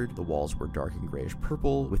checkered, the walls were dark and grayish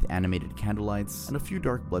purple, with animated candlelights, and a few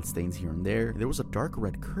dark bloodstains here and there. There was a dark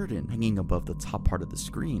red curtain hanging above the top part of the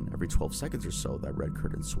screen. Every 12 seconds or so, that red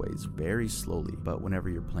curtain sways very slowly, but whenever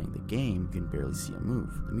you're playing the game, you can barely see it move.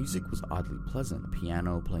 The music was oddly pleasant, a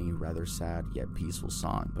piano playing a rather sad yet peaceful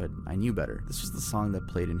song, but I knew better. This was the song that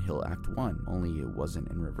played in Hill Act 1, only it wasn't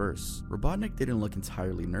in reverse. Robotnik didn't look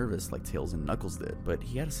entirely nervous like Tails and Knuckles did, but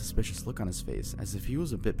he had a suspicious look on his face, as if he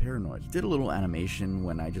was a bit paranoid. He did a little animation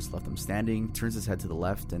when I just left him standing, turns his head to the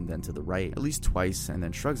left and then to the right, at least twice, and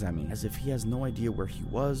then shrugs at me, as if he has no idea where he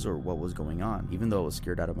was or what was going on. Even though I was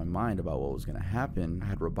scared out of my mind about what was gonna happen, I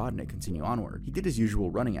had Robotnik continue onward. He did his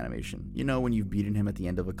usual running animation. You know, when you've beaten him at the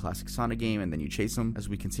end of a classic Sonic game and then you chase him, as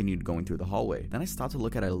we continued going through the hallway. Then I stopped to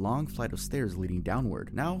look at a long flight of stairs leading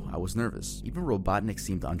downward. Now, I was nervous. Even Robotnik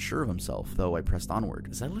seemed unsure of himself, though I pressed onward.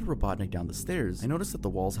 As I led Robotnik down the stairs, I noticed that the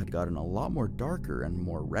walls had gotten a lot more darker and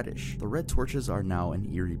more reddish. The red torches are now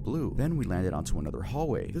an eerie blue. Then we landed onto another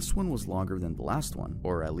hallway. This one was longer than the last one,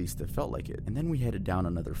 or at least it felt like it. And then we headed down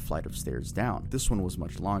another flight of stairs down. This one was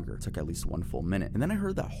much longer, took at least one full minute. And then I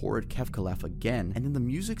heard that horrid Kefka laugh again, and then the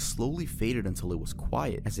music slowly faded until it was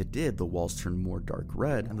quiet. As it did, the walls turned more dark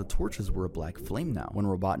red, and the torches were a black flame now. When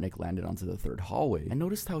Robotnik landed onto the third hallway, I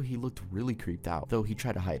noticed how he looked really creeped out, though he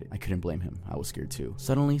tried to hide it. I couldn't blame him. I was scared too.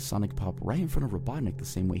 Suddenly, Sonic popped right in front of Robotnik the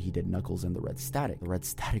same way he did Knuckles and the red static. The red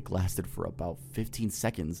static lasted for about 15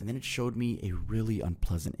 seconds, and then it showed me a really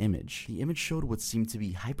unpleasant image. The image showed what seemed to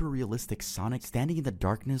be hyper-realistic Sonic standing in the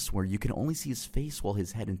darkness where you can only see his face while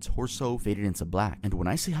his head and torso faded into black. And when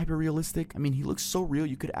I say hyper-realistic, I mean he looks so real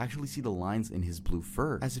you could actually see the lines in his blue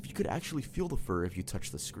fur, as if you could actually feel the fur if you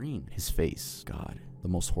touched the screen. His face, God, the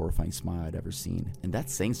most horrifying smile I'd ever seen. And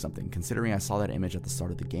that's saying something, considering I saw that image at the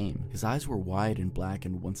start of the game. His eyes were wide and black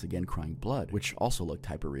and once again crying blood, which also looked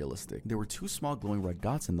hyper-realistic. There were two small glowing red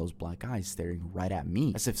dots in those black eyes staring right at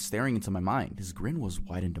me, as if staring into my mind. His grin was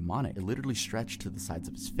wide and demonic. It literally stretched to the sides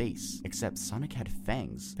of his face, except Sonic had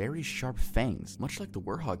fangs, very sharp fangs, much like the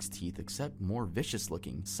Werehog's teeth, except more vicious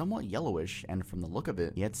looking, somewhat yellowish, and from the look of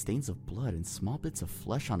it, he had stains of blood and small bits of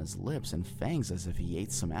flesh on his lips and fangs as if he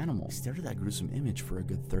ate some animal. I stared at that gruesome image for a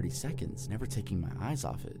good 30 seconds, never taking my eyes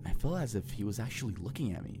off it. I felt as if he was actually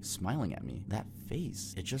looking at me, smiling at me. That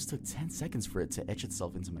face, it just took 10 seconds for it to etch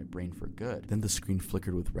itself into my brain for good. Then the screen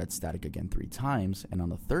flickered with red static again 3 times, and on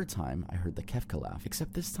the third time, I heard the Kefka laugh,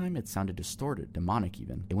 except this time it sounded distorted, demonic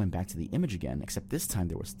even. It went back to the image again, except this time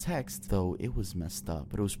there was text, though it was messed up,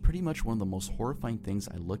 but it was pretty much one of the most horrifying things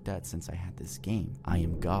I looked at since I had this game. I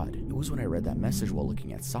am God. It was when I read that message while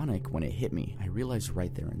looking at Sonic when it hit me. I realized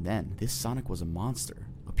right there and then, this Sonic was a monster.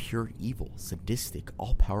 A pure evil, sadistic,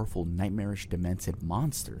 all-powerful, nightmarish, demented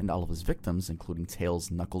monster, and all of his victims, including Tails,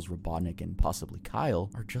 Knuckles, Robotnik, and possibly Kyle,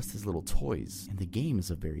 are just his little toys, and the game is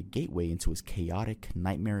a very gateway into his chaotic,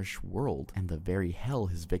 nightmarish world and the very hell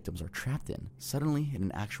his victims are trapped in. Suddenly, in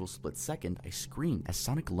an actual split second, I screamed as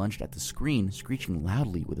Sonic lunged at the screen, screeching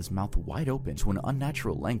loudly with his mouth wide open to an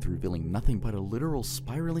unnatural length, revealing nothing but a literal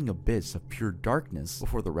spiraling abyss of pure darkness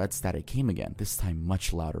before the red static came again, this time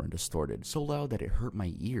much louder and distorted, so loud that it hurt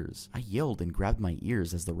my ears. I yelled and grabbed my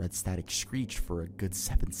ears as the red static screeched for a good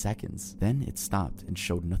 7 seconds. Then it stopped and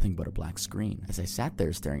showed nothing but a black screen. As I sat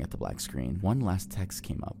there staring at the black screen, one last text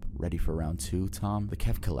came up. "Ready for round 2, Tom?" The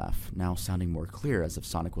Kefka laugh, now sounding more clear as if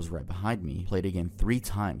Sonic was right behind me, played again 3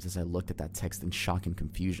 times as I looked at that text in shock and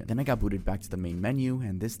confusion. Then I got booted back to the main menu,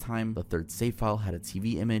 and this time the third save file had a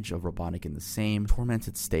TV image of Robotnik in the same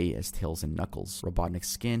tormented state as Tails and Knuckles. Robotnik's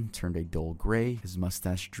skin turned a dull gray, his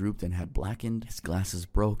mustache drooped and had blackened, his glasses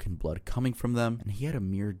broke and blood coming from them, and he had a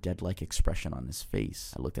mere dead-like expression on his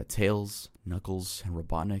face. I looked at Tails, Knuckles, and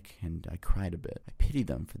Robotnik, and I cried a bit. I pitied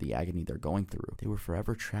them for the agony they're going through. They were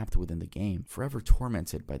forever trapped within the game, forever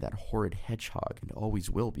tormented by that horrid hedgehog, and always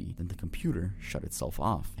will be. Then the computer shut itself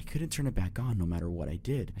off. I couldn't turn it back on no matter what I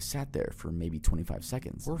did. I sat there for maybe 25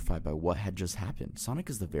 seconds, horrified by what had just happened. Sonic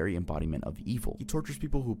is the very embodiment of evil. He tortures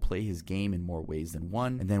people who play his game in more ways than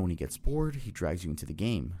one, and then when he gets bored, he drags you into the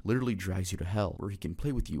game. Literally drags you to hell, where he can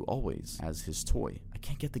play with you always, as his toy. I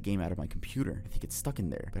can't get the game out of my computer. I think it's stuck in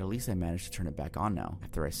there, but at least I managed to turn it back on now.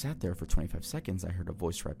 After I sat there for 25 seconds, I heard a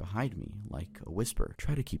voice right behind me, like a whisper.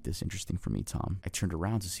 "Try to keep this interesting for me, Tom." I turned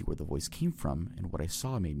around to see where the voice came from, and what I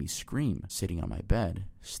saw made me scream. Sitting on my bed,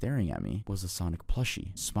 staring at me, was a Sonic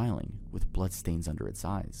plushie, smiling, with bloodstains under its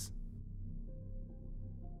eyes.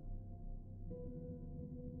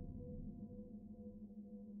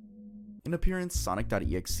 In appearance,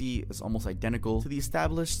 Sonic.exe is almost identical to the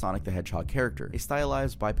established Sonic the Hedgehog character, a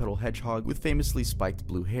stylized bipedal hedgehog with famously spiked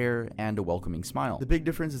blue hair and a welcoming smile. The big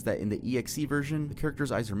difference is that in the EXE version, the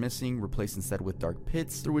character's eyes are missing, replaced instead with dark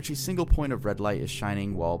pits through which a single point of red light is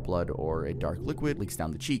shining while blood or a dark liquid leaks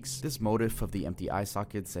down the cheeks. This motif of the empty eye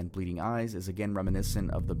sockets and bleeding eyes is again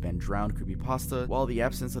reminiscent of the Ben Drowned creepypasta, while the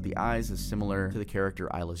absence of the eyes is similar to the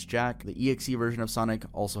character Eyeless Jack. The EXE version of Sonic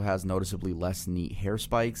also has noticeably less neat hair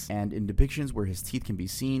spikes, and in depictions where his teeth can be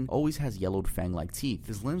seen, always has yellowed fang-like teeth.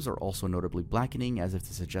 His limbs are also notably blackening, as if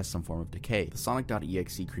to suggest some form of decay. The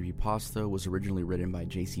Sonic.exe creepypasta was originally written by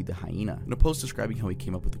JC the Hyena. In a post describing how he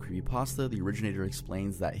came up with the creepypasta, the originator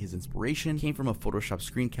explains that his inspiration came from a Photoshop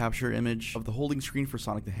screen capture image of the holding screen for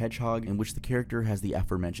Sonic the Hedgehog, in which the character has the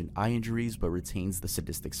aforementioned eye injuries but retains the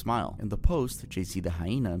sadistic smile. In the post, JC the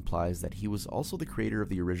Hyena implies that he was also the creator of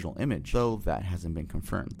the original image, though that hasn't been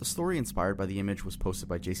confirmed. The story inspired by the image was posted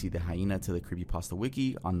by JC the Hyena to the creepypasta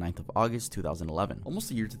wiki on 9th of August 2011. Almost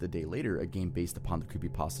a year to the day later, a game based upon the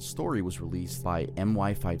creepypasta story was released by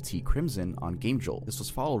MY5T Crimson on GameJolt. This was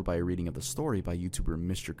followed by a reading of the story by YouTuber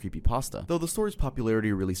Mr. Creepypasta, though the story's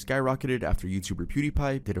popularity really skyrocketed after YouTuber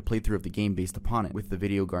PewDiePie did a playthrough of the game based upon it, with the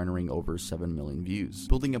video garnering over 7 million views.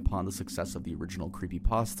 Building upon the success of the original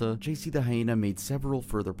creepypasta, JC the Hyena made several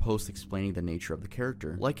further posts explaining the nature of the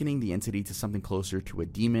character, likening the entity to something closer to a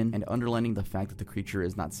demon, and underlining the fact that the creature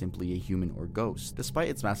is not simply a human or ghost. Despite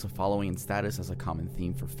its massive following and status as a common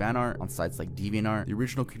theme for fan art on sites like DeviantArt, the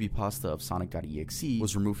original creepypasta of Sonic.exe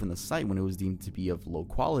was removed from the site when it was deemed to be of low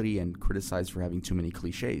quality and criticized for having too many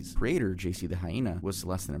cliches. Creator JC the Hyena was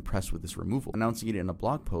less than impressed with this removal, announcing it in a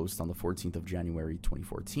blog post on the 14th of January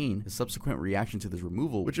 2014. His subsequent reaction to this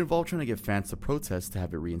removal, which involved trying to get fans to protest to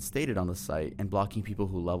have it reinstated on the site and blocking people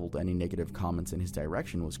who leveled any negative comments in his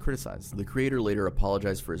direction, was criticized. The creator later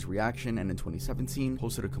apologized for his reaction and in 2017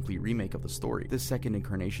 posted a complete remake of the story. This second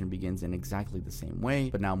incarnation begins in exactly the same way,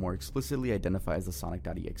 but now more explicitly identifies the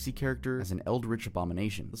Sonic.exe character as an eldritch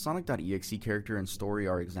abomination. The Sonic.exe character and story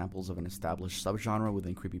are examples of an established subgenre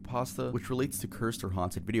within creepypasta, which relates to cursed or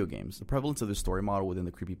haunted video games. The prevalence of this story model within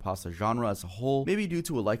the creepypasta genre as a whole may be due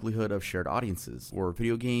to a likelihood of shared audiences for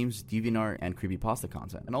video games, DeviantArt, and creepypasta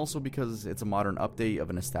content, and also because it's a modern update of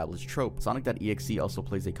an established trope. Sonic.exe also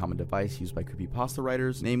plays a common device used by creepypasta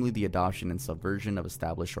writers, namely the adoption and subversion of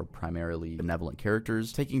established or primarily benevolent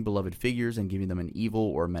characters, taking beloved figures and giving them an evil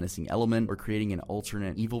or menacing element, or creating an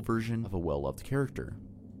alternate evil version of a well-loved character.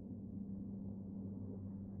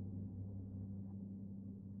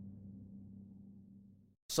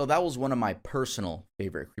 So that was one of my personal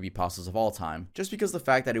favorite creepypastas of all time, just because the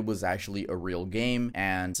fact that it was actually a real game,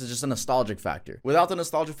 and it's just a nostalgic factor. Without the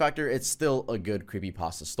nostalgia factor, it's still a good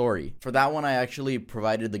creepypasta story. For that one, I actually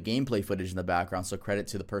provided the gameplay footage in the background, so credit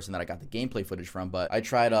to the person that I got the gameplay footage from, but I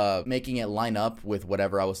tried making it line up with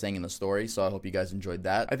whatever I was saying in the story, so I hope you guys enjoyed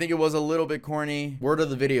that. I think it was a little bit corny. Word of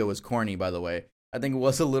the video was corny, by the way. I think it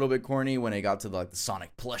was a little bit corny when it got to the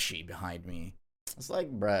Sonic plushie behind me. It's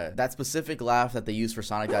like, bruh, that specific laugh that they used for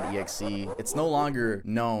Sonic.exe, it's no longer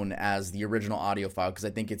known as the original audio file, because I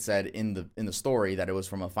think it said in the story that it was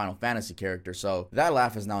from a Final Fantasy character, so that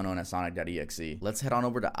laugh is now known as Sonic.exe. Let's head on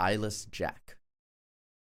over to Eyeless Jack.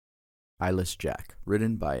 Eyeless Jack,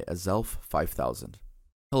 written by Azelf5000.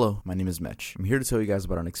 Hello, my name is Mitch. I'm here to tell you guys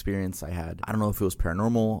about an experience I had. I don't know if it was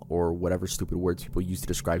paranormal or whatever stupid words people use to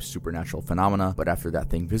describe supernatural phenomena, but after that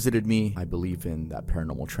thing visited me, I believe in that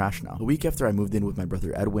paranormal trash now. A week after I moved in with my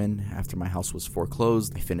brother Edwin, after my house was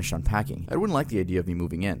foreclosed, I finished unpacking. Edwin liked the idea of me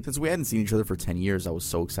moving in. Since we hadn't seen each other for 10 years, I was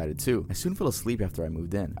so excited too. I soon fell asleep after I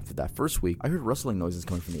moved in. After that first week, I heard rustling noises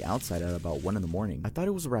coming from the outside at about 1 in the morning. I thought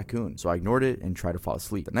it was a raccoon, so I ignored it and tried to fall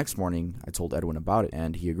asleep. The next morning, I told Edwin about it,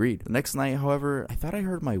 and he agreed. The next night, however, I thought I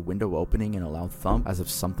heard my window opening in a loud thump as if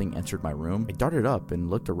something entered my room. I darted up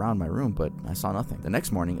and looked around my room, but I saw nothing. The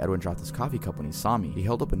next morning, Edwin dropped his coffee cup when he saw me. He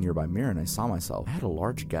held up a nearby mirror and I saw myself. I had a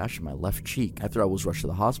large gash in my left cheek. After I was rushed to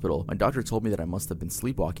the hospital, my doctor told me that I must have been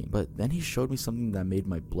sleepwalking, but then he showed me something that made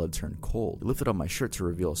my blood turn cold. He lifted up my shirt to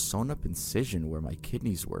reveal a sewn up incision where my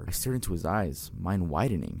kidneys were. I stared into his eyes, mine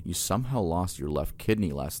widening. You somehow lost your left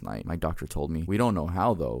kidney last night, my doctor told me. We don't know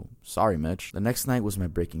how though. Sorry, Mitch. The next night was my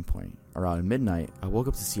breaking point. Around midnight, I woke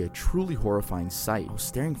up to see a truly horrifying sight. I was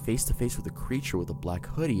staring face to face with a creature with a black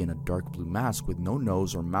hoodie and a dark blue mask with no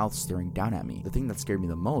nose or mouth staring down at me. The thing that scared me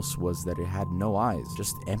the most was that it had no eyes,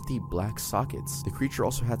 just empty black sockets. The creature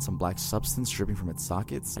also had some black substance dripping from its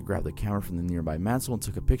sockets. I grabbed the camera from the nearby mantle and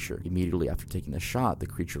took a picture. Immediately after taking the shot, the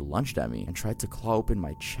creature lunged at me and tried to claw open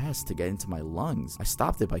my chest to get into my lungs. I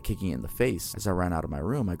stopped it by kicking it in the face. As I ran out of my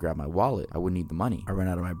room, I grabbed my wallet. I would need the money. I ran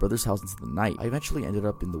out of my brother's house into the night. I eventually ended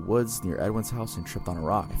up in the woods near Edwin's house and tripped on a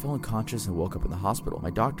rock. I fell unconscious and woke up in the hospital. My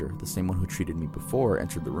doctor, the same one who treated me before,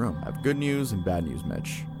 entered the room. I have good news and bad news,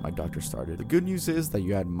 Mitch. My doctor started. The good news is that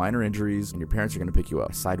you had minor injuries and your parents are going to pick you up.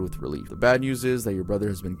 I sighed with relief. The bad news is that your brother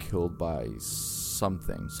has been killed by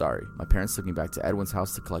something. Sorry. My parents took me back to Edwin's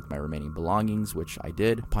house to collect my remaining belongings, which I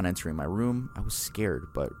did. Upon entering my room, I was scared,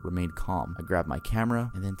 but remained calm. I grabbed my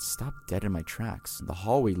camera and then stopped dead in my tracks. In the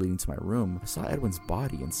hallway leading to my room, I saw Edwin's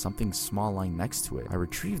body and something small lying next to it. I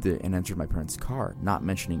retrieved it and entered my parents' car, not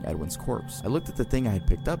mentioning Edwin's corpse. I looked at the thing I had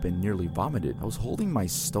picked up and nearly vomited. I was holding my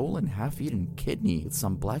stolen half-eaten kidney with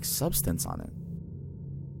some black substance on it.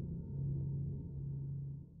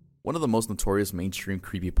 One of the most notorious mainstream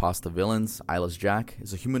creepypasta villains, Eyeless Jack,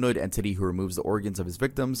 is a humanoid entity who removes the organs of his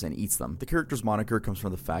victims and eats them. The character's moniker comes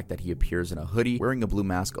from the fact that he appears in a hoodie, wearing a blue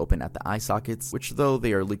mask open at the eye sockets, which though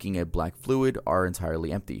they are leaking a black fluid, are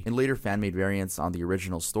entirely empty. In later fan-made variants on the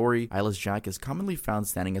original story, Eyeless Jack is commonly found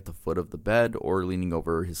standing at the foot of the bed or leaning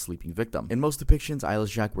over his sleeping victim. In most depictions,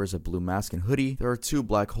 Eyeless Jack wears a blue mask and hoodie. There are 2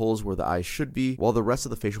 black holes where the eyes should be, while the rest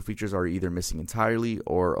of the facial features are either missing entirely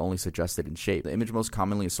or only suggested in shape. The image most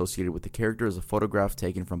commonly associated with the character is a photograph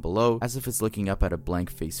taken from below, as if it's looking up at a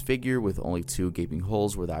blank-faced figure with only 2 gaping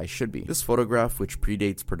holes where the eyes should be. This photograph, which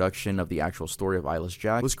predates production of the actual story of Eyeless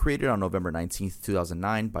Jack, was created on November 19th,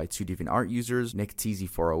 2009 by 2 DeviantArt users,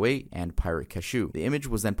 NickTZ408 and Pirate Cashew. The image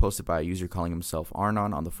was then posted by a user calling himself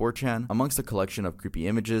Arnon on the 4chan, amongst a collection of creepy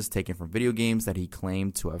images taken from video games that he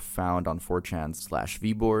claimed to have found on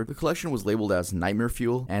 4chan/vboard. The collection was labeled as Nightmare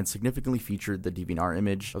Fuel and significantly featured the DeviantArt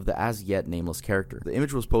image of the as-yet nameless character. The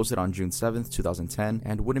image was posted on June 7th, 2010,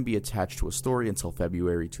 and wouldn't be attached to a story until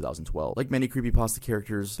February 2012. Like many creepypasta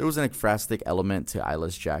characters, there was an ekphrastic element to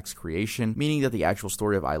Eyeless Jack's creation, meaning that the actual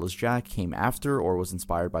story of Eyeless Jack came after or was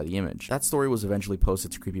inspired by the image. That story was eventually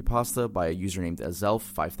posted to CreepyPasta by a user named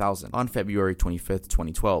Azelf5000 on February 25th,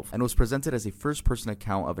 2012, and was presented as a first-person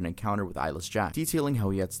account of an encounter with Eyeless Jack, detailing how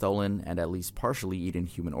he had stolen and at least partially eaten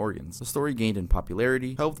human organs. The story gained in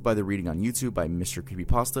popularity, helped by the reading on YouTube by Mr.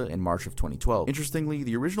 CreepyPasta in March of 2012. Interestingly,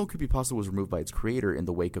 the original creepypasta was removed by its creator in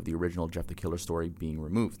the wake of the original Jeff the Killer story being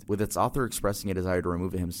removed, with its author expressing a desire to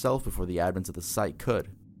remove it himself before the admins of the site could.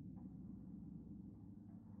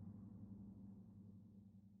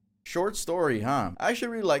 Short story, huh? I actually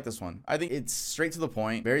really like this one. I think it's straight to the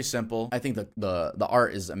point, very simple. I think the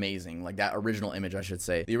art is amazing, like that original image, I should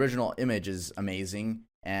say. The original image is amazing,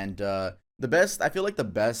 and I feel like the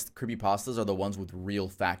best creepypastas are the ones with real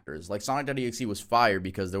factors. Like Sonic.exe was fire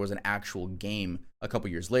because there was an actual game a couple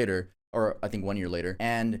years later, or I think 1 year later.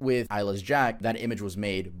 And with Isla's Jack, that image was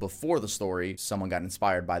made before the story. Someone got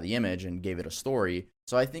inspired by the image and gave it a story.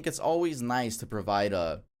 So I think it's always nice to provide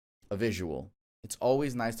a visual. It's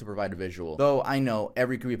always nice to provide a visual. Though I know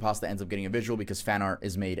every creepypasta ends up getting a visual because fan art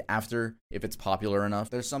is made after, if it's popular enough.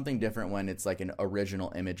 There's something different when it's like an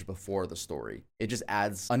original image before the story. It just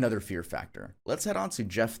adds another fear factor. Let's head on to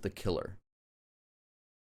Jeff the Killer.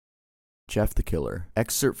 Jeff the Killer.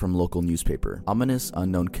 Excerpt from local newspaper. Ominous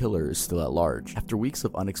unknown killer is still at large. After weeks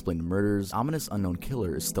of unexplained murders, ominous unknown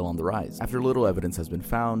killer is still on the rise. After little evidence has been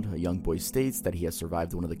found, a young boy states that he has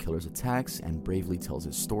survived one of the killer's attacks and bravely tells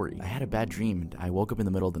his story. I had a bad dream and I woke up in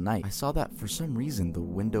the middle of the night. I saw that for some reason the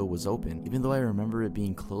window was open, even though I remember it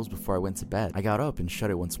being closed before I went to bed. I got up and shut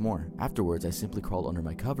it once more. Afterwards, I simply crawled under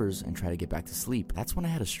my covers and tried to get back to sleep. That's when I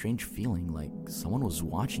had a strange feeling like someone was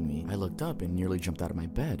watching me. I looked up and nearly jumped out of my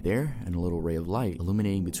bed. There, in a little ray of light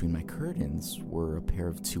illuminating between my curtains, were a pair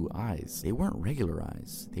of two eyes. They weren't regular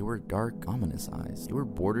eyes. They were dark, ominous eyes. They were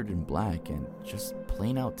bordered in black and just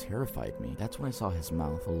plain out terrified me. That's when I saw his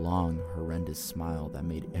mouth, a long, horrendous smile that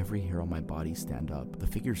made every hair on my body stand up. The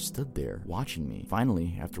figure stood there, watching me.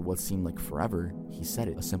 Finally, after what seemed like forever, he said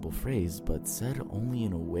it. A simple phrase, but said only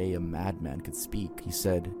in a way a madman could speak. He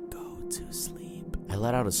said, "Go to sleep." I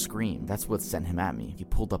let out a scream. That's what sent him at me. He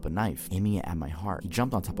pulled up a knife, aiming it at my heart. He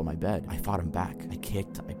jumped on top of my bed. I fought him back. I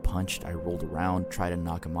kicked, I punched, I rolled around, tried to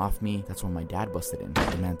knock him off me. That's when my dad busted in.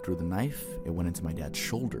 The man threw the knife. It went into my dad's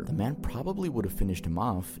shoulder. The man probably would have finished him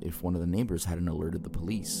off if one of the neighbors hadn't alerted the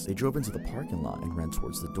police. They drove into the parking lot and ran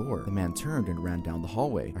towards the door. The man turned and ran down the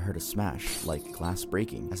hallway. I heard a smash, like glass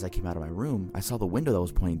breaking. As I came out of my room, I saw the window that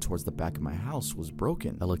was pointing towards the back of my house was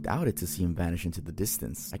broken. I looked out it to see him vanish into the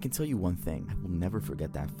distance. I can tell you one thing. I will never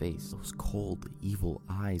forget that face. Those cold, evil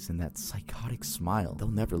eyes and that psychotic smile. They'll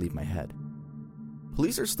never leave my head.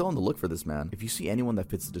 Police are still on the look for this man. If you see anyone that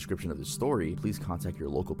fits the description of this story, please contact your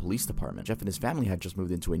local police department. Jeff and his family had just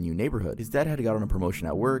moved into a new neighborhood. His dad had gotten a promotion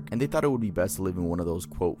at work, and they thought it would be best to live in one of those,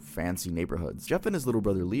 quote, fancy neighborhoods. Jeff and his little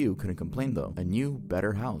brother Leo couldn't complain though. A new,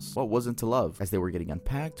 better house. What wasn't to love? As they were getting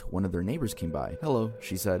unpacked, one of their neighbors came by. "Hello,"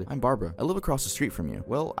 she said. "I'm Barbara. I live across the street from you."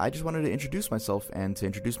 "Well, I just wanted to introduce myself and to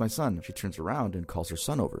introduce my son." She turns around and calls her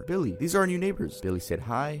son over. "Billy, these are our new neighbors." Billy said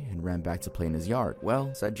hi and ran back to play in his yard.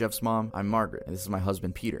 "Well," said Jeff's mom, "I'm Margaret, and this is my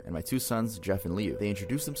husband Peter, and my two sons, Jeff and Leo." They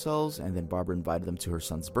introduced themselves, and then Barbara invited them to her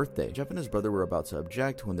son's birthday. Jeff and his brother were about to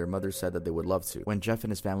object when their mother said that they would love to. When Jeff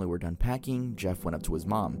and his family were done packing, Jeff went up to his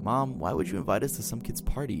mom. "Mom, why would you invite us to some kid's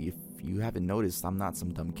party if you haven't noticed I'm not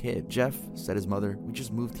some dumb kid?" "Jeff," said his mother, "we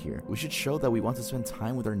just moved here. We should show that we want to spend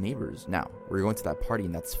time with our neighbors. Now, we're going to that party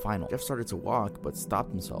and that's final." Jeff started to walk, but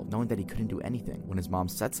stopped himself, knowing that he couldn't do anything. When his mom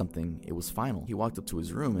said something, it was final. He walked up to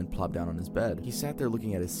his room and plopped down on his bed. He sat there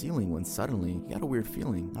looking at his ceiling when suddenly he got a weird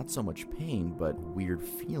feeling. Not so much pain, but a weird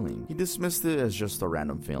feeling. He dismissed it as just a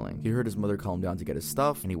random feeling. He heard his mother call him down to get his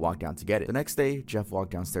stuff, and he walked down to get it. The next day, Jeff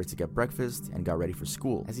walked downstairs to get breakfast and got ready for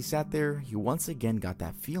school. As he sat there, he once again got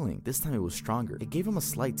that feeling. This time it was stronger. It gave him a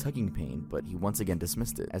slight tugging pain, but he once again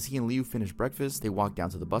dismissed it. As he and Liu finished breakfast, they walked down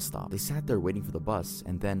to the bus stop. They sat there waiting for the bus,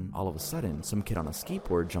 and then, all of a sudden, some kid on a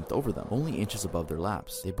skateboard jumped over them, only inches above their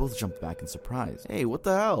laps. They both jumped back in surprise. "Hey, what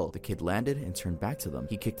the hell?" The kid landed and turned back to them.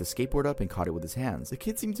 He kicked the skateboard up and caught it with his hands. The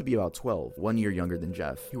kid seemed to be about 12, 1 year younger than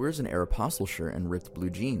Jeff. He wears an Aeropostale shirt and ripped blue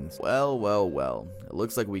jeans. Well. It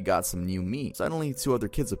looks like we got some new meat. Suddenly, two other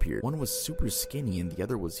kids appeared. One was super skinny and the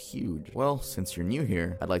other was huge. "Well, since you're new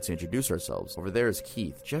here, I'd like to introduce ourselves. Over there is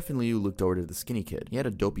Keith." Jeff and Liu looked over to the skinny kid. He had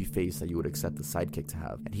a dopey face that you would accept the sidekick to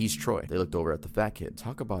have. "And he's Troy." They looked over at the fat kid.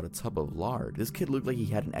 Talk about a tub of lard. This kid looked like he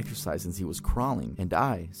hadn't exercised since he was crawling. "And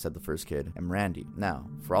I," said the first kid, "am Randy. Now,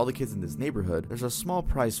 for all the kids in this neighborhood, there's a small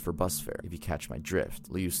price for bus fare, if you catch my drift."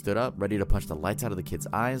 Liu stood up, ready to punch the lights out of the kid's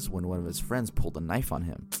eyes when one of his friends pulled a knife on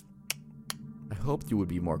him. "I hoped you would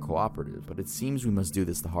be more cooperative, but it seems we must do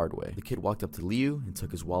this the hard way." The kid walked up to Liu and took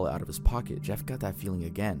his wallet out of his pocket. Jeff got that feeling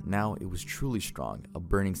again. Now it was truly strong, a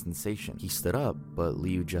burning sensation. He stood up, but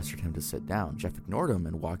Liu gestured him to sit down. Jeff ignored him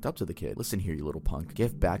and walked up to the kid. "Listen here, you little punk.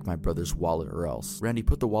 Give back my brother's wallet or else." Randy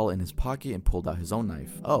put the wallet in his pocket and pulled out his own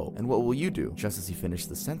knife. "Oh, and what will you do?" Just as he finished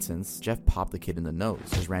the sentence, Jeff popped the kid in the nose.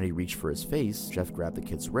 As Randy reached for his face, Jeff grabbed the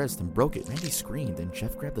kid's wrist and broke it. Randy screamed, and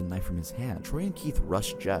Jeff grabbed the knife from his hand. Troy and Keith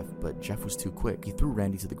rushed Jeff, but Jeff was too quick. quick. He threw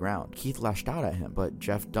Randy to the ground. Keith lashed out at him, but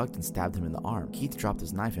Jeff ducked and stabbed him in the arm. Keith dropped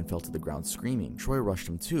his knife and fell to the ground screaming. Troy rushed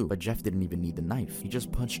him too, but Jeff didn't even need the knife. He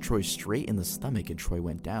just punched Troy straight in the stomach and Troy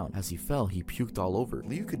went down. As he fell, he puked all over.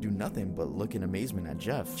 Liu could do nothing but look in amazement at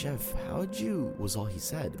Jeff. "Jeff, how'd you?" was all he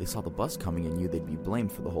said. They saw the bus coming and knew they'd be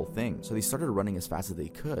blamed for the whole thing, so they started running as fast as they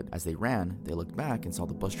could. As they ran, they looked back and saw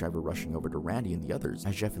the bus driver rushing over to Randy and the others.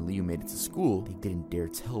 As Jeff and Liu made it to school, they didn't dare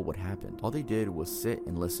tell what happened. All they did was sit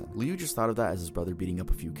and listen. Liu just thought of that as his brother beating up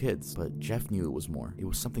a few kids, but Jeff knew it was more. It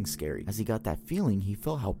was something scary. As he got that feeling, he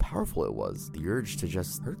felt how powerful it was, the urge to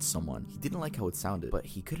just hurt someone. He didn't like how it sounded, but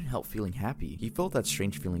he couldn't help feeling happy. He felt that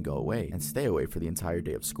strange feeling go away and stay away for the entire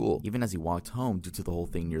day of school. Even as he walked home due to the whole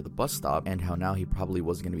thing near the bus stop and how now he probably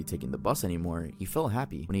wasn't going to be taking the bus anymore, he felt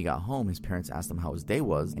happy. When he got home, his parents asked him how his day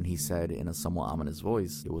was, and he said in a somewhat ominous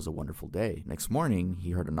voice, "It was a wonderful day." Next morning,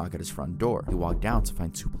 he heard a knock at his front door. He walked down to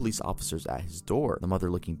find 2 police officers at his door, the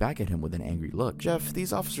mother looking back at him with an angry look. "Jeff,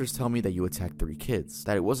 these officers tell me that you attacked 3 kids,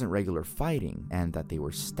 that it wasn't regular fighting, and that they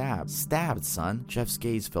were stabbed." "Stabbed, son?" Jeff's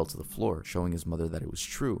gaze fell to the floor, showing his mother that it was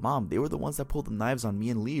true. "Mom, they were the ones that pulled the knives on me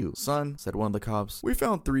and Liu." "Son," said one of the cops, "we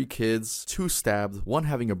found 3 kids, 2 stabbed, 1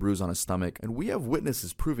 having a bruise on his stomach, and we have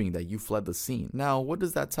witnesses proving that you fled the scene. Now, what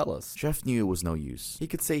does that tell us?" Jeff knew it was no use. He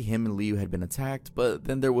could say him and Liu had been attacked, but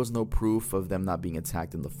then there was no proof of them not being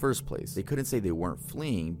attacked in the first place. They couldn't say they weren't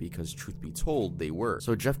fleeing because, truth be told, they were.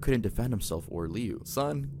 So Jeff couldn't defend himself or Liu.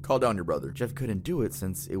 "Son, call down your brother." Jeff couldn't do it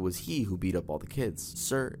since it was he who beat up all the kids.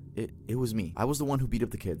 "Sir, it was me. I was the one who beat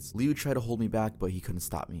up the kids. Liu tried to hold me back, but he couldn't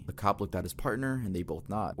stop me." The cop looked at his partner and they both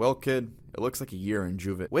nod. "Well, kid, it looks like a year in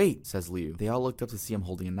juvenile." "Wait," says Liu. They all looked up to see him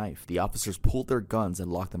holding a knife. The officers pulled their guns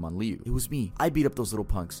and locked them on Liu. "It was me. I beat up those little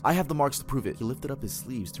punks. I have the marks to prove it." He lifted up his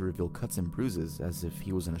sleeves to reveal cuts and bruises as if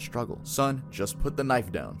he was in a struggle. "Son, just put the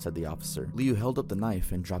knife down," said the officer. Liu held up the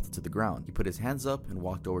knife and dropped it to the ground. He put his hands up and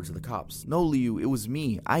walked over to the cops. "No, Liu, it was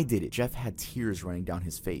me. I did it." Jeff had tears running down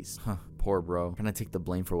his face. Poor bro. Can I take the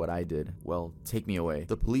blame for what I did? Well, take me away.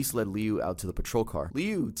 The police led Liu out to the patrol car.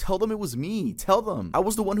 "Liu, tell them it was me. Tell them. I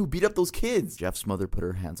was the one who beat up those kids." Jeff's mother put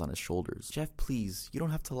her hands on his shoulders. "Jeff, please. You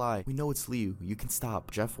don't have to lie. We know it's Liu. You can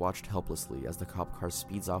stop." Jeff watched helplessly as the cop car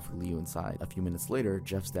speeds off with Liu inside. A few minutes later,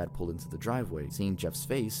 Jeff's dad pulled into the driveway. Seeing Jeff's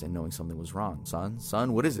face and knowing something was wrong.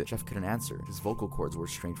 Son, what is it?" Jeff couldn't answer. His vocal cords were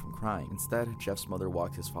strained from crying. Instead, Jeff's mother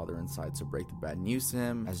walked his father inside to break the bad news to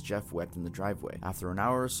him as Jeff wept in the driveway. After an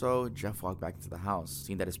hour or so, Jeff walked back into the house.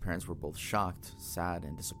 Seeing that his parents were both shocked, sad,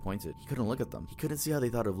 and disappointed, he couldn't look at them. He couldn't see how they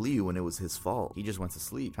thought of Liu when it was his fault. He just went to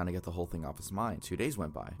sleep, trying to get the whole thing off his mind. 2 days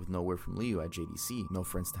went by, with no word from Liu at JDC, no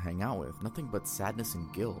friends to hang out with, nothing but sadness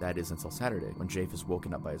and guilt. That is until Saturday, when Jeff is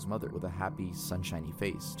woken up by his mother with a happy, sunshiny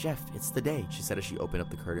face. "Jeff, it's the day," she said as she opened up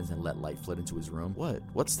the curtains and let light flood into his room.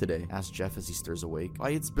 What's today?" asked Jeff as he stirs awake. "Why,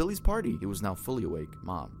 it's Billy's party." He was now fully awake.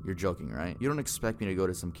 "Mom, you're joking, right? You don't expect me to go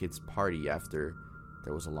to some kid's party after..."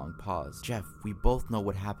 There was a long pause. "Jeff, we both know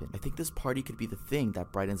what happened. I think this party could be the thing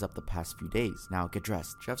that brightens up the past few days. Now get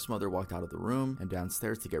dressed." Jeff's mother walked out of the room and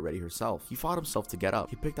downstairs to get ready herself. He fought himself to get up.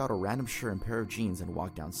 He picked out a random shirt and pair of jeans and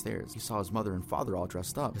walked downstairs. He saw his mother and father all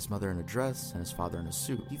dressed up, his mother in a dress and his father in a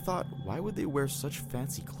suit. He thought, why would they wear such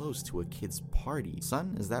fancy clothes to a kid's party?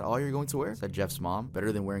 "Son, is that all you're going to wear?" said Jeff's mom.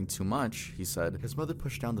 "Better than wearing too much," he said. His mother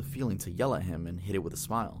pushed down the feeling to yell at him and hit it with a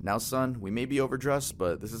smile. "Now, son, we may be overdressed,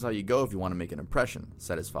 but this is how you go if you want to make an impression,"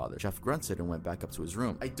 said his father. Jeff grunted and went back up to his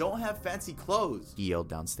room. "I don't have fancy clothes," he yelled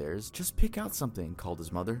downstairs. "Just pick out something," called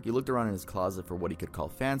his mother. He looked around in his closet for what he could call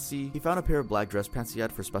fancy. He found a pair of black dress pants he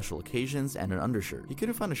had for special occasions and an undershirt. He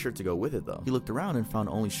couldn't find a shirt to go with it though. He looked around and found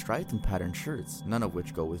only striped and patterned shirts, none of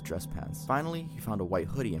which go with dress pants. Finally, he found a white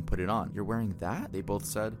hoodie and put it on. "You're wearing that?" they both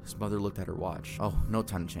said. His mother looked at her watch. "Oh, no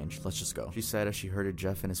time to change. Let's just go," she said as she herded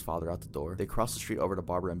Jeff and his father out the door. They crossed the street over to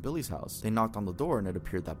Barbara and Billy's house. They knocked on the door and it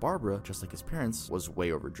appeared that Barbara, just like his parents, was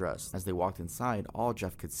way overdressed. As they walked inside, all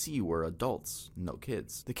Jeff could see were adults, no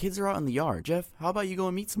kids. "The kids are out in the yard. Jeff, how about you go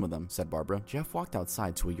and meet some of them?" said Barbara. Jeff walked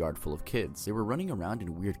outside to a yard full of kids. They were running around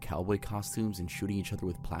in weird cowboy costumes and shooting each other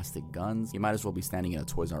with plastic guns. He might as well be standing in a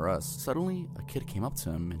Toys R Us. Suddenly, a kid came up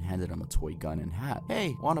to him and handed him a toy gun and hat.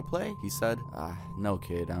 "Hey, wanna play?" he said. No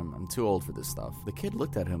kid, I'm too old for this stuff." The kid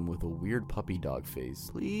looked at him with a weird puppy dog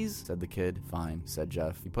face. "Please?" said the kid. "Fine," said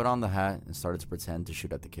Jeff. He put on the hat and started to pretend to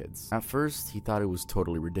shoot at the kids. At first, he thought it was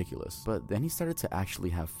totally ridiculous. But then he started to actually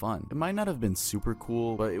have fun. It might not have been super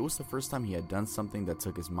cool, but it was the first time he had done something that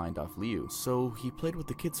took his mind off Liu. So he played with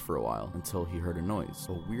the kids for a while until he heard a noise,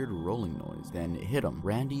 a weird rolling noise. Then it hit him.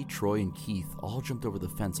 Randy, Troy, and Keith all jumped over the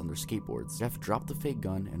fence on their skateboards. Jeff dropped the fake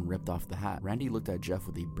gun and ripped off the hat. Randy looked at Jeff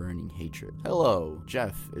with a burning hatred. "Hello,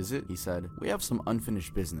 Jeff, is it?" he said. "We have some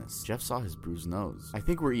unfinished business." Jeff saw his bruised nose. "I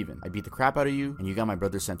think we're even. I beat the crap out of you, and you got my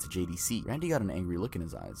brother sent to JDC. Randy got an angry look in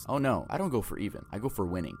his eyes. "Oh no, I don't go for even. I go for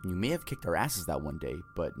winning. You may have kicked our asses that one day,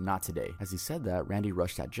 but not today." As he said that, Randy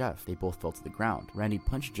rushed at Jeff. They both fell to the ground. Randy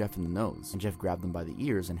punched Jeff in the nose, and Jeff grabbed him by the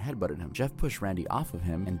ears and headbutted him. Jeff pushed Randy off of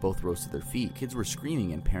him, and both rose to their feet. Kids were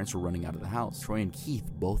screaming, and parents were running out of the house. Troy and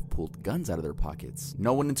Keith both pulled guns out of their pockets.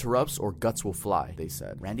 "No one interrupts or guts will fly," they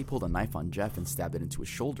said. Randy pulled a knife on Jeff and stabbed it into his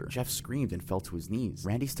shoulder. Jeff screamed and fell to his knees.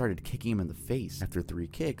 Randy started kicking him in the face. After 3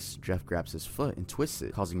 kicks, Jeff grabs his foot and twists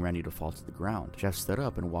it, causing Randy to fall to the ground. Jeff stood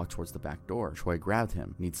up and walked towards the back door. Troy grabbed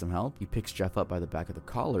him. "Need some help?" He picks Jeff up by the back of the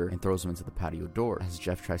collar and throws him into the patio door. As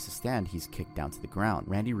Jeff tries to stand, he's kicked down to the ground.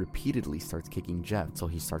 Randy repeatedly starts kicking Jeff until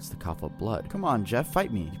he starts to cough up blood. "Come on, Jeff,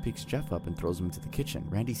 fight me." He picks Jeff up and throws him into the kitchen.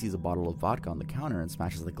 Randy sees a bottle of vodka on the counter and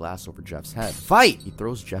smashes the glass over Jeff's head. "Fight!" He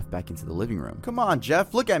throws Jeff back into the living room. "Come on,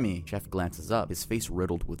 Jeff, look at me." Jeff glances up, his face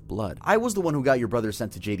riddled with blood. "I was the one who got your brother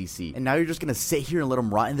sent to JDC, and now you're just gonna sit here and let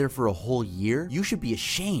him rot in there for a whole year? You should be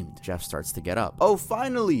ashamed." Jeff starts to get up. "Oh,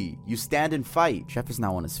 finally! You stand and fight." Jeff is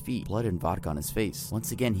now on his feet, blood and vodka on his face.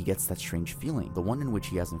 Once again, he gets that strange feeling, the one in which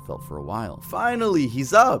he hasn't felt for a while. "Finally,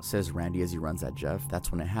 he's up," says Randy as he runs at Jeff.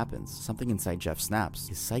 That's when it happens. Something inside Jeff snaps.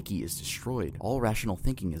 His psyche is destroyed. All rational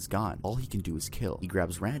thinking is gone. All he can do is kill. He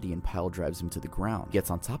grabs Randy and pile drives him to the ground. He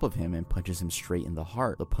gets on top of him and punches him straight in the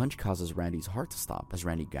heart. The punch causes Randy's heart to stop as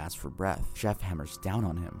Randy gasps for breath. Jeff hammers down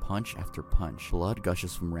on him, punch after punch. Blood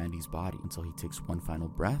gushes from Randy's body until he takes one final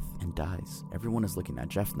breath and dies. Everyone is looking at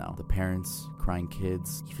Jeff now. The parents, crying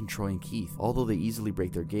kids, even Troy and Keith. Although they easily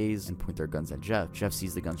break their gaze and point their guns at Jeff, Jeff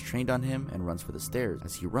sees the guns trained on him and runs for the stairs.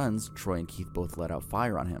 As he runs, Troy and Keith both let out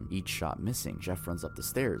fire on him, each shot missing. Jeff runs up the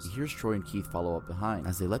stairs. He hears Troy and Keith follow up behind.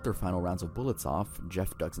 As they let their final rounds of bullets off,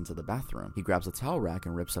 Jeff ducks into the bathroom. He grabs a towel rack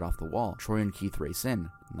and rips it off the wall. Troy and Keith race in,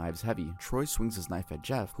 knives heavy. Troy swings his knife at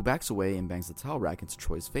Jeff, who backs away and bangs the towel rack into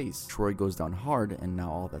Troy's face. Troy goes down hard, and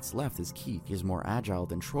now all that's left is Keith. He is more agile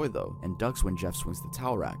than Troy though, and ducks when Jeff swings the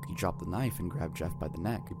towel rack. He dropped the knife and grabbed Jeff by the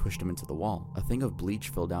neck. He pushed him into the wall. A thing of bleach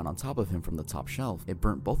fell down on top of him from the top shelf. It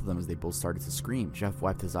burnt both of them as they both started to scream. Jeff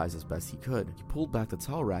wiped his eyes as best he could. He pulled back the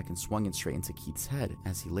towel rack and swung it straight into Keith's head.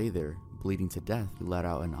 As he lay there, bleeding to death, he let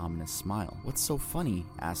out an ominous smile. "What's so funny?"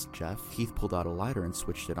 asked Jeff. Keith pulled out a lighter and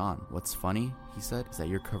switched it on. "What's funny," he said, "is that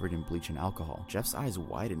you're covered in bleach and alcohol." Jeff's eyes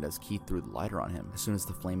widened as Keith threw the lighter on him. As soon as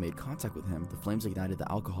the flame made contact with him, the flames ignited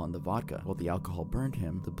the alcohol in the vodka. While the alcohol burned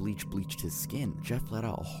him, the bleach bleached his skin. Jeff let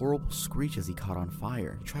out a horrible screech as he caught on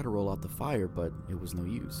fire. He tried to roll out the fire, but it was no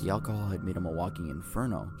use. The alcohol had made him a walking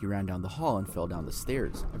inferno. He ran down the hall and fell down the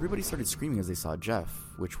stairs. Everybody started screaming as they saw Jeff,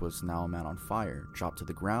 which was now a man on fire, dropped to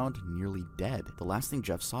the ground, nearly dead. The last thing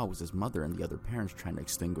Jeff saw was his mother and the other parents trying to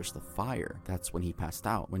extinguish the fire. That's when he passed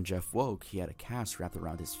out. When Jeff woke, he had a cast wrapped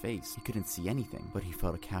around his face. He couldn't see anything, but he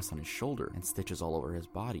felt a cast on his shoulder and stitches all over his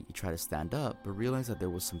body. He tried to stand up, but realized that there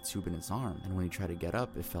was some tube in his arm, and when he tried to get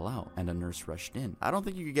up, it fell out, and a nurse rushed in. "I don't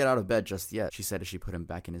think you could get out of bed just yet," she said as she put him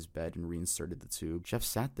back in his bed and reinserted the tube. Jeff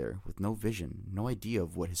sat there with no vision, no idea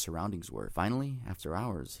of what his surroundings were. Finally, after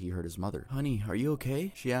hours, he heard his mother. "Honey, are you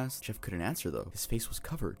okay?" she asked. Jeff couldn't answer though. His face was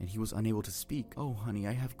covered, and he was unable to speak. "Oh, honey,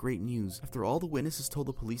 I have great news. After all the witnesses told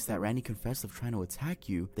the police that Randy confessed of trying to attack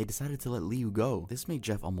you, they decided to let Liu go." This made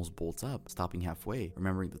Jeff almost bolt up, stopping halfway,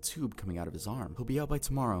 remembering the tube coming out of his arm. "He'll be out by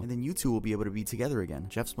tomorrow, and then you two will be able to be together again."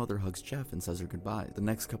 Jeff's mother hugs Jeff and says her goodbye. The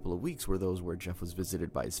next couple of weeks were those where Jeff was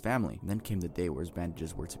visited by his family, and then came the day where his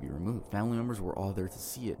bandages were to be removed. Family members were all there to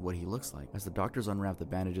see what he looks like. As the doctors unwrapped the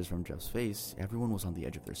bandages from Jeff's face, everyone was on the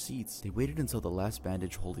edge of their seats. They waited until the last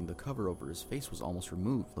bandage holding the cover over his face was almost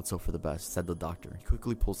removed. "Let's hope for the best," said the doctor. He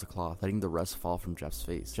quickly pulls the cloth, letting the rest fall from Jeff's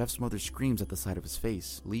face. Jeff's mother screams at the sight of his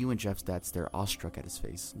face. Liu and Jeff's dad stare awestruck at his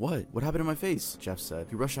face. What happened to my face?" Jeff said.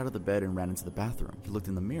 He rushed out of the bed and ran into the bathroom. He looked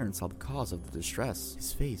in the mirror and saw the cause of the distress.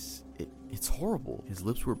 His face. It's horrible. His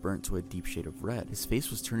lips were burnt to a deep shade of red. His face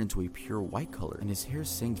was turned into a pure white color, and his hair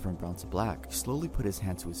singed from brown to black. He slowly put his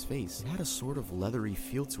hand to his face. It had a sort of leathery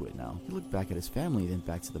feel to it now. He looked back at his family, then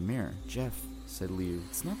back to the mirror. "Jeff," said Liu.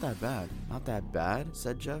 "It's not that bad." "Not that bad?"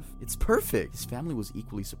 said Jeff. "It's perfect." His family was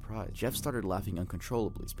equally surprised. Jeff started laughing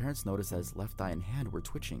uncontrollably. His parents noticed that his left eye and hand were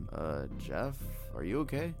twitching. Jeff, are you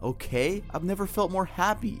okay?" "Okay? I've never felt more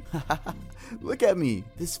happy." "Look at me.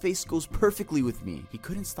 This face goes perfectly with me." He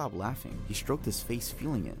couldn't stop laughing laughing. He stroked his face,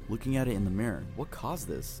 feeling it, looking at it in the mirror. What caused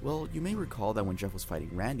this? Well, you may recall that when Jeff was fighting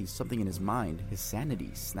Randy, something in his mind, his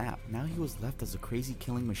sanity, snapped. Now he was left as a crazy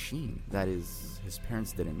killing machine. That is, his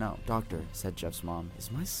parents didn't know. Doctor, said Jeff's mom,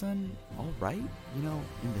 is my son alright? You know,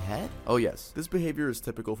 in the head? Oh yes, this behavior is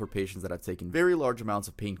typical for patients that have taken very large amounts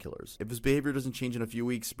of painkillers. If his behavior doesn't change in a few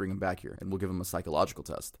weeks, bring him back here, and we'll give him a psychological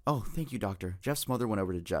test. Oh, thank you, doctor. Jeff's mother went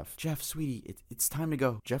over to Jeff. Jeff, sweetie, it's time to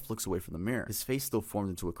go. Jeff looks away from the mirror. His face still formed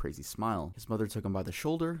into a crazy smile. His mother took him by the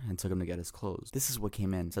shoulder and took him to get his clothes. This is what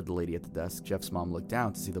came in, said the lady at the desk. Jeff's mom looked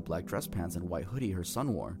down to see the black dress pants and white hoodie her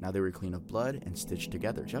son wore. Now they were clean of blood and stitched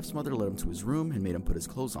together. Jeff's mother led him to his room and made him put his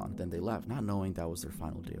clothes on. Then they left, not knowing that was their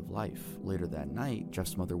final day of life. Later that night,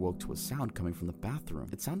 Jeff's mother woke to a sound coming from the bathroom.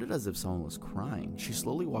 It sounded as if someone was crying. She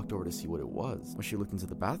slowly walked over to see what it was. When she looked into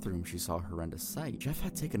the bathroom, she saw a horrendous sight. Jeff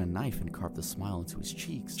had taken a knife and carved a smile into his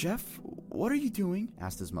cheeks. Jeff, what are you doing?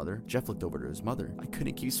 Asked his mother. Jeff looked over to his mother. I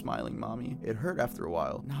couldn't keep smiling, Mommy. It hurt after a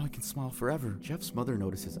while. Now I can smile forever. Jeff's mother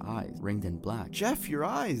noticed his eyes, ringed in black. Jeff, your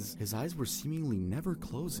eyes! His eyes were seemingly never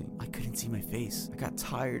closing. I couldn't see my face. I got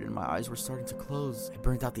tired and my eyes were starting to close. I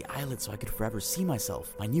burned out the eyelid so I could forever see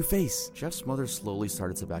myself. My new face. Jeff's mother slowly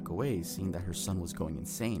started to back away, seeing that her son was going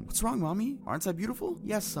insane. What's wrong, Mommy? Aren't I beautiful?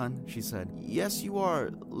 Yes, son, she said. Yes, you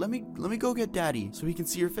are. Let me go get Daddy so he can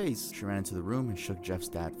see your face. She ran into the room and shook Jeff's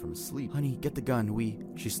dad from his sleep. Honey, get the gun.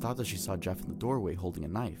 She stopped as she saw Jeff in the doorway holding a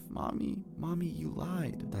knife. Mommy, you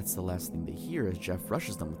lied. That's the last thing they hear as Jeff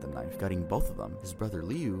rushes them with the knife, gutting both of them. His brother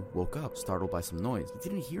Liu woke up, startled by some noise. He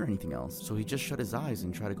didn't hear anything else, so he just shut his eyes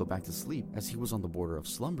and tried to go back to sleep. As he was on the border of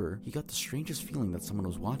slumber, he got the strangest feeling that someone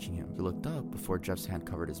was watching him. He looked up before Jeff's hand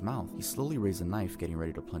covered his mouth. He slowly raised a knife, getting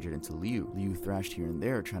ready to plunge it into Liu. Liu thrashed here and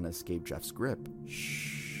there, trying to escape Jeff's grip.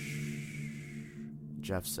 Shh.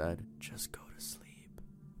 Jeff said, just go to sleep.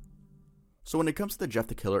 So when it comes to the Jeff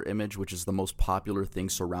the Killer image, which is the most popular thing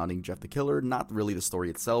surrounding Jeff the Killer, not really the story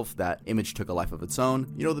itself, that image took a life of its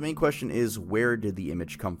own. You know, the main question is, where did the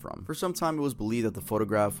image come from? For some time, it was believed that the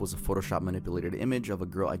photograph was a Photoshop manipulated image of a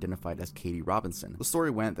girl identified as Katie Robinson. The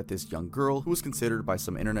story went that this young girl, who was considered by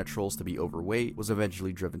some internet trolls to be overweight, was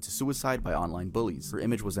eventually driven to suicide by online bullies. Her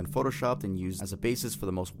image was then photoshopped and used as a basis for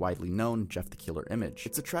the most widely known Jeff the Killer image.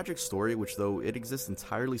 It's a tragic story, which though it exists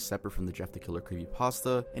entirely separate from the Jeff the Killer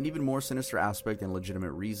creepypasta, and even more sinister aspect and legitimate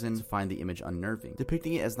reason to find the image unnerving,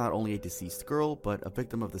 depicting it as not only a deceased girl, but a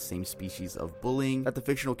victim of the same species of bullying that the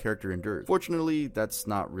fictional character endured. Fortunately, that's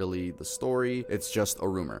not really the story, it's just a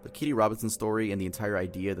rumor. The Katie Robinson story and the entire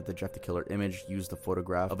idea that the Jeff the Killer image used a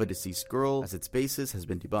photograph of a deceased girl as its basis has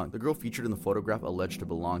been debunked. The girl featured in the photograph alleged to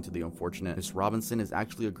belong to the unfortunate Miss Robinson is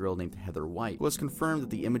actually a girl named Heather White, who has confirmed that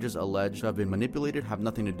the images alleged to have been manipulated have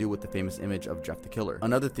nothing to do with the famous image of Jeff the Killer.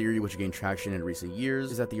 Another theory which gained traction in recent years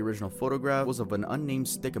is that the original photograph was of an unnamed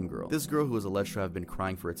Stickum girl. This girl, who was alleged to have been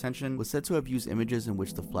crying for attention, was said to have used images in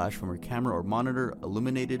which the flash from her camera or monitor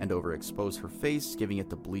illuminated and overexposed her face, giving it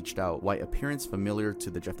the bleached out white appearance familiar to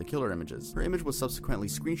the Jeff the Killer images. Her image was subsequently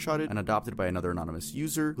screenshotted and adopted by another anonymous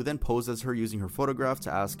user, who then posed as her using her photograph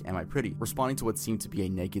to ask, "Am I pretty?" Responding to what seemed to be a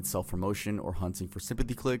naked self-promotion or hunting for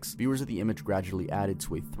sympathy clicks, viewers of the image gradually added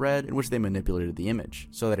to a thread in which they manipulated the image,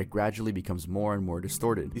 so that it gradually becomes more and more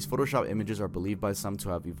distorted. These Photoshop images are believed by some to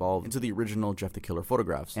have evolved into the original Jeff the Killer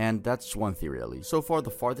photographs, and that's one theory at least. So far,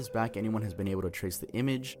 the farthest back anyone has been able to trace the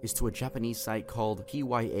image is to a Japanese site called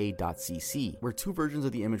pya.cc, where two versions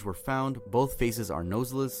of the image were found. Both faces are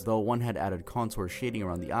noseless, though one had added contour shading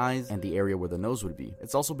around the eyes and the area where the nose would be.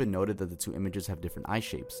 It's also been noted that the two images have different eye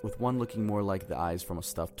shapes, with one looking more like the eyes from a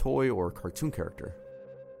stuffed toy or cartoon character.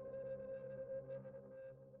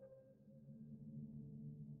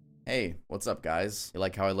 Hey, what's up guys? You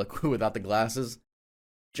like how I look without the glasses?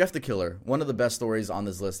 Jeff the Killer, one of the best stories on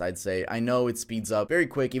this list, I'd say. I know it speeds up very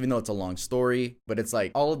quick, even though it's a long story, but it's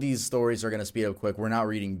like all of these stories are going to speed up quick. We're not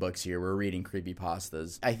reading books here, we're reading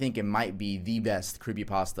creepypastas. I think it might be the best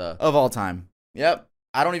creepypasta of all time. Yep,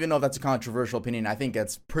 I don't even know if that's a controversial opinion. I think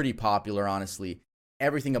that's pretty popular, honestly.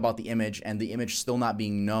 Everything about the image and the image still not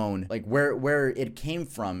being known, like where it came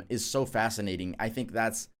from, is so fascinating. I think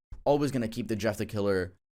that's always going to keep the Jeff the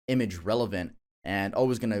Killer image relevant and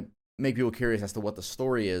always going to make people curious as to what the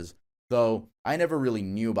story is, though I never really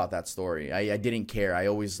knew about that story. I didn't care. I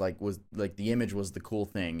always was the image was the cool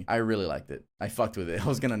thing. I really liked it. I fucked with it. I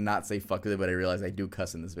was gonna not say fuck with it, but I realized I do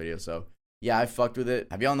cuss in this video, so yeah, I fucked with it.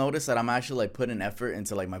 Have y'all noticed that I'm actually like putting effort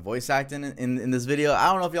into like my voice acting in this video?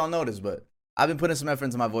 I don't know if y'all noticed, but I've been putting some effort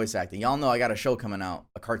into my voice acting. Y'all know I got a show coming out,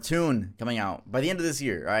 a cartoon coming out by the end of this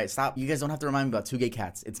year. All right, stop. You guys don't have to remind me about Two Gay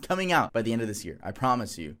Cats. It's coming out by the end of this year. I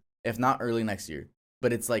promise you. If not early next year.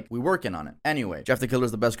 But it's like, we're working on it. Anyway, Jeff the Killer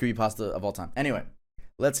is the best creepypasta of all time. Anyway,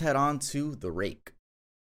 let's head on to The Rake.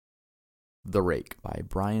 The Rake by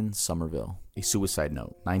Brian Somerville. A Suicide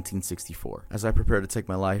Note, 1964. As I prepare to take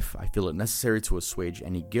my life, I feel it necessary to assuage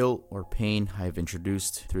any guilt or pain I have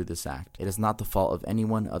introduced through this act. It is not the fault of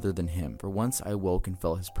anyone other than him, for once I awoke and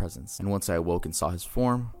felt his presence, and once I awoke and saw his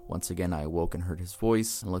form, once again I awoke and heard his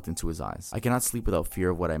voice and looked into his eyes. I cannot sleep without fear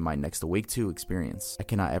of what I might next awake to experience. I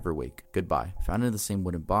cannot ever wake. Goodbye. Found in the same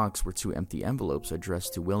wooden box were 2 empty envelopes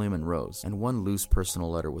addressed to William and Rose, and 1 loose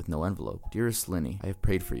personal letter with no envelope. Dearest Linny, I have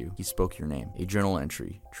prayed for you. He spoke your name. A journal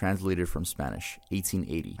entry, translated from Spanish,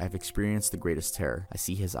 1880. I have experienced the greatest terror. I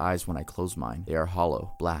see his eyes when I close mine. They are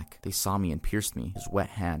hollow, black. They saw me and pierced me. His wet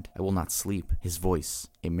hand. I will not sleep. His voice.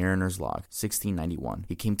 A Mariner's Log, 1691.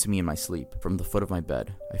 He came to me in my sleep. From the foot of my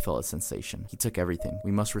bed, I felt a sensation. He took everything.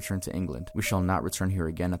 We must return to England. We shall not return here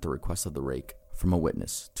again at the request of the Rake. From a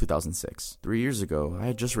Witness, 2006. 3 years ago, I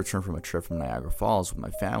had just returned from a trip from Niagara Falls with my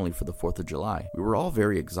family for the 4th of July. We were all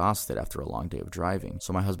very exhausted after a long day of driving,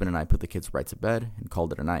 so my husband and I put the kids right to bed and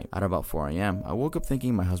called it a night. At about 4 a.m., I woke up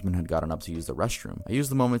thinking my husband had gotten up to use the restroom. I used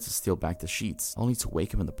the moment to steal back the sheets, only to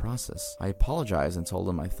wake him in the process. I apologized and told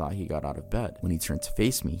him I thought he got out of bed. When he turned to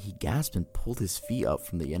face me, he gasped and pulled his feet up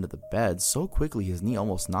from the end of the bed so quickly his knee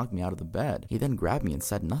almost knocked me out of the bed. He then grabbed me and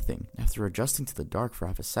said nothing. After adjusting to the dark for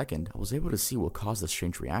half a second, I was able to see what caused the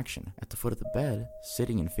strange reaction. At the foot of the bed,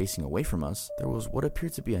 sitting and facing away from us, there was what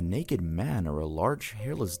appeared to be a naked man or a large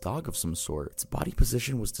hairless dog of some sort. Its body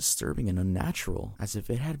position was disturbing and unnatural, as if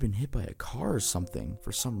it had been hit by a car or something.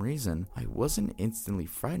 For some reason, I wasn't instantly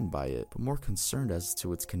frightened by it, but more concerned as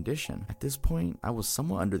to its condition. At this point, I was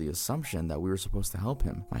somewhat under the assumption that we were supposed to help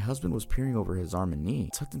him. My husband was peering over his arm and knee,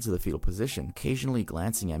 tucked into the fetal position, occasionally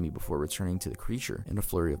glancing at me before returning to the creature. In a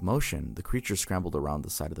flurry of motion, the creature scrambled around the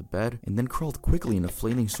side of the bed and then crawled quickly in a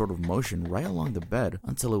flailing sort of motion right along the bed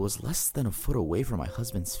until it was less than a foot away from my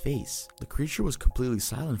husband's face. The creature was completely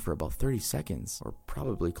silent for about 30 seconds, or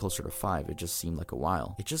probably closer to 5, it just seemed like a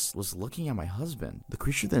while. It just was looking at my husband. The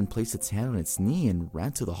creature then placed its hand on its knee and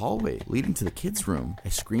ran to the hallway, leading to the kids' room. I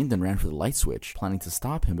screamed and ran for the light switch, planning to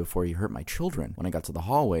stop him before he hurt my children. When I got to the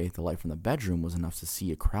hallway, the light from the bedroom was enough to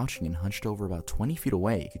see it crouching and hunched over about 20 feet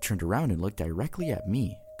away. He turned around and looked directly at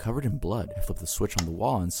me. Covered in blood, I flipped the switch on the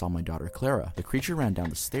wall and saw my daughter Clara. The creature ran down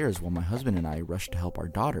the stairs while my husband and I rushed to help our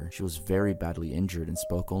daughter. She was very badly injured and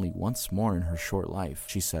spoke only once more in her short life.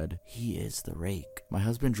 She said, "He is the Rake." My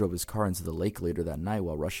husband drove his car into the lake later that night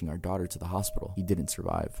while rushing our daughter to the hospital. He didn't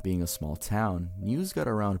survive. Being a small town, news got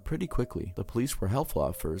around pretty quickly. The police were helpful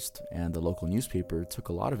at first, and the local newspaper took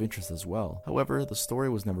a lot of interest as well. However, the story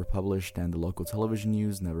was never published and the local television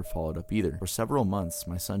news never followed up either. For several months,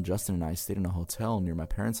 my son Justin and I stayed in a hotel near my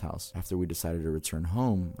parents' house. After we decided to return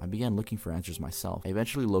home, I began looking for answers myself. I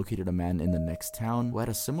eventually located a man in the next town who had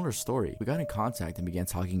a similar story. We got in contact and began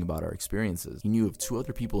talking about our experiences. He knew of 2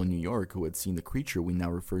 other people in New York who had seen the creature we now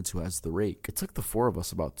refer to as the Rake. It took the 4 of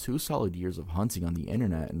us about 2 solid years of hunting on the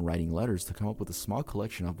internet and writing letters to come up with a small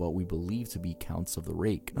collection of what we believe to be accounts of the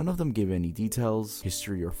Rake. None of them gave any details,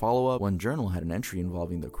 history, or follow-up. One journal had an entry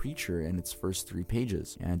involving the creature in its first 3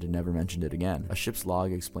 pages, and it never mentioned it again. A ship's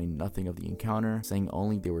log explained nothing of the encounter, saying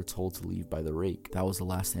only they were told to leave by the Rake. That was the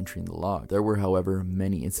last entry in the log. There were, however,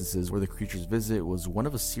 many instances where the creature's visit was one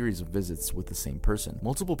of a series of visits with the same person.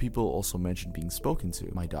 Multiple people also mentioned being spoken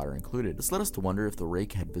to, my daughter included. This led us to wonder if the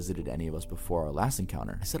Rake had visited any of us before our last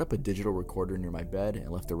encounter. I set up a digital recorder near my bed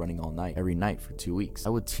and left it running all night, every night for 2 weeks. I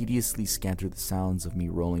would tediously scan through the sounds of me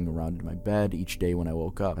rolling around in my bed each day when I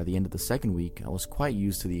woke up. By the end of the second week, I was quite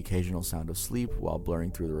used to the occasional sound of sleep while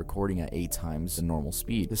blurring through the recording at 8 times the normal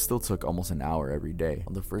speed. This still took almost an hour every day.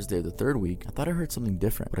 On the first day of the 3rd week, I thought I heard something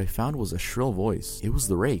different. What I found was a shrill voice. It was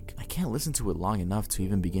the Rake. I can't listen to it long enough to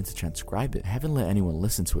even begin to transcribe it. I haven't let anyone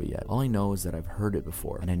listen to it yet. All I know is that I've heard it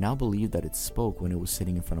before, and I now believe that it spoke when it was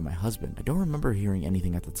sitting in front of my husband. I don't remember hearing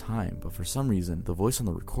anything at the time, but for some reason, the voice on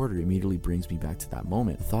the recorder immediately brings me back to that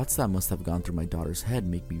moment. The thoughts that must have gone through my daughter's head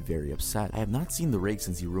make me very upset. I have not seen the Rake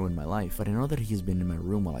since he ruined my life, but I know that he has been in my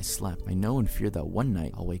room while I slept. I know and fear that one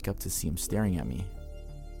night I'll wake up to see him staring at me.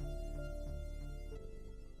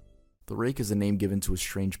 The Rake is a name given to a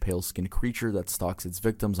strange pale-skinned creature that stalks its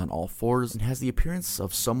victims on all 4s and has the appearance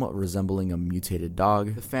of somewhat resembling a mutated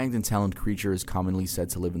dog. The fanged and taloned creature is commonly said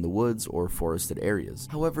to live in the woods or forested areas.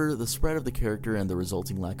 However, the spread of the character and the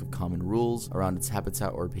resulting lack of common rules around its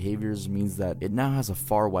habitat or behaviors means that it now has a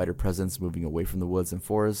far wider presence, moving away from the woods and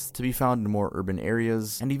forests to be found in more urban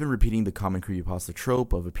areas, and even repeating the common creepypasta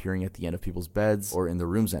trope of appearing at the end of people's beds or in their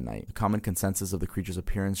rooms at night. The common consensus of the creature's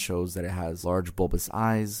appearance shows that it has large bulbous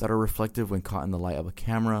eyes that are reflected reflective when caught in the light of a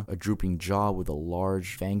camera, a drooping jaw with a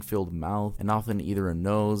large fang-filled mouth, and often either a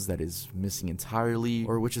nose that is missing entirely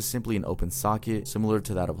or which is simply an open socket, similar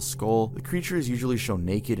to that of a skull. The creature is usually shown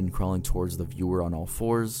naked and crawling towards the viewer on all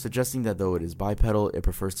fours, suggesting that though it is bipedal, it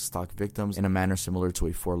prefers to stalk victims in a manner similar to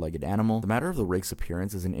a four-legged animal. The matter of the rake's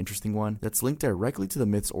appearance is an interesting one that's linked directly to the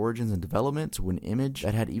myth's origins and development to an image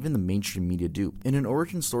that had even the mainstream media duped. In an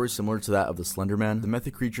origin story similar to that of the Slender Man, the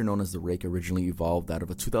mythic creature known as the rake originally evolved out of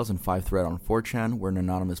a 2005 thread on 4chan where an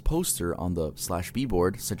anonymous poster on the /b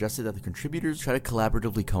board suggested that the contributors try to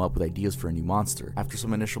collaboratively come up with ideas for a new monster. After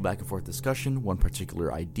some initial back and forth discussion, one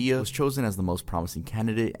particular idea was chosen as the most promising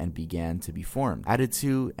candidate and began to be formed, added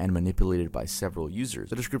to, and manipulated by several users.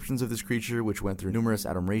 The descriptions of this creature, which went through numerous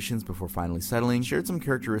adumbrations before finally settling, shared some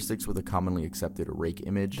characteristics with a commonly accepted rake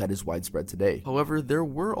image that is widespread today. However, there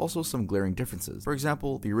were also some glaring differences. For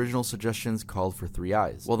example, the original suggestions called for 3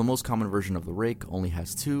 eyes, while the most common version of the rake only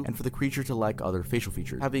has 2, and for the creature to lack other facial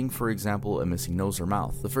features, having, for example, a missing nose or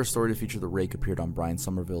mouth. The first story to feature the rake appeared on Brian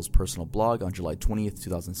Somerville's personal blog on July 20th,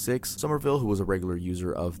 2006. Somerville, who was a regular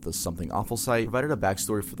user of the Something Awful site, provided a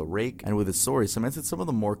backstory for the rake, and with its story cemented some of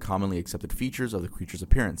the more commonly accepted features of the creature's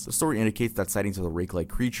appearance. The story indicates that sightings of the rake-like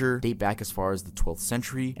creature date back as far as the 12th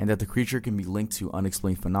century, and that the creature can be linked to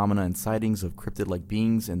unexplained phenomena and sightings of cryptid-like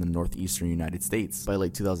beings in the northeastern United States. By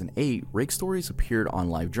late 2008, rake stories appeared on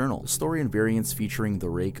LiveJournal. The story and variants featuring the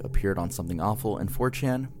rake appeared on Something Awful and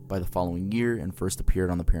 4chan by the following year and first appeared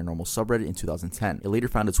on the paranormal subreddit in 2010. It later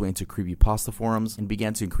found its way into CreepyPasta forums and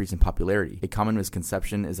began to increase in popularity. A common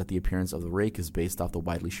misconception is that the appearance of the rake is based off the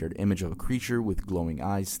widely shared image of a creature with glowing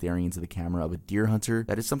eyes staring into the camera of a deer hunter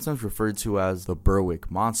that is sometimes referred to as the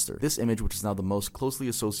Berwick monster. This image, which is now the most closely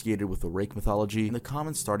associated with the rake mythology and the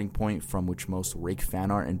common starting point from which most rake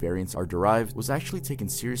fan art and variants are derived, was actually taken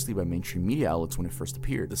seriously by mainstream media outlets when it first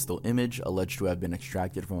appeared. The still image, alleged to have been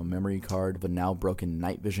extracted from a memory card of a now broken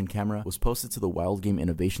night vision camera, was posted to the Wild Game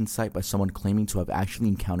Innovation site by someone claiming to have actually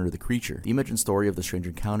encountered the creature. The image and story of the strange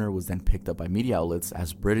encounter was then picked up by media outlets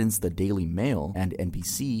as Britain's The Daily Mail and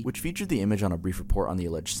NBC, which featured the image on a brief report on the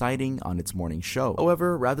alleged sighting on its morning show.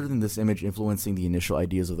 However, rather than this image influencing the initial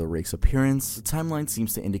ideas of the rake's appearance, the timeline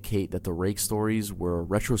seems to indicate that the rake stories were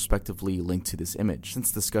retrospectively linked to this image,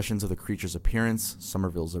 since discussions of the creature's appearance,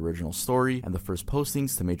 Somerville's original story, and the first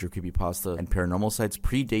postings to major creepypasta and paranormal sites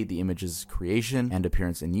predate the image's creation and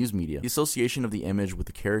appearance in news media. The association of the image with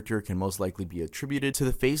the character can most likely be attributed to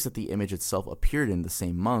the phase that the image itself appeared in the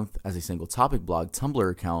same month as a single topic blog Tumblr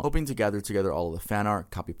account, hoping to gather together all of the fan art,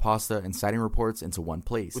 copypasta, and sighting reports into one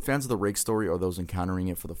place, with fans of the rake story or those encountering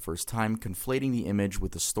it for the first time conflating the image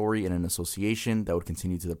with the story in an association that would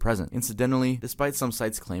continue to the present. Incidentally, despite some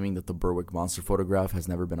sites claiming that the Berwick monster photograph has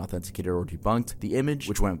never been authenticated or debunked, the image,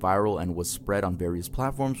 which went viral and was spread on various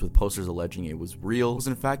platforms with posters alleging it was real, was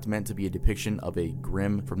in fact meant to be a depiction of a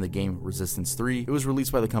Grim from the game Resistance 3. It was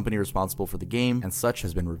released by the company responsible for the game, and such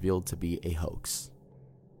has been revealed to be a hoax.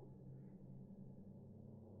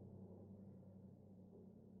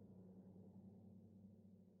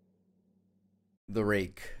 The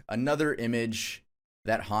rake, another image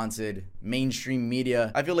that haunted mainstream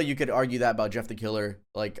media. I feel like you could argue that about Jeff the Killer.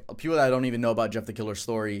 Like, people that don't even know about Jeff the Killer's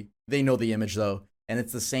story, they know the image though, and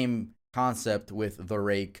it's the same concept with the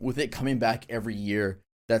rake, with it coming back every year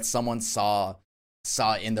that someone saw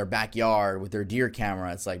in their backyard with their deer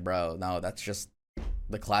camera. It's like, bro, no, that's just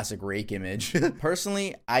the classic rake image.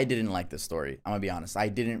 Personally, I didn't like this story. I'm gonna be honest. I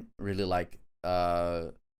didn't really like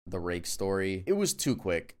the rake story. It was too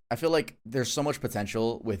quick. I feel like there's so much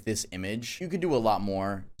potential with this image. You could do a lot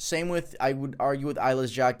more. Same with, I would argue with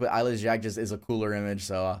Eyeless Jack, but Eyeless Jack just is a cooler image,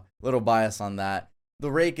 so a little bias on that.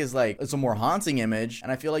 The rake is like, it's a more haunting image,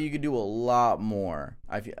 and I feel like you could do a lot more.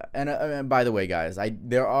 And by the way, guys,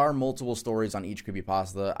 there are multiple stories on each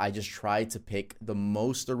creepypasta. I just tried to pick the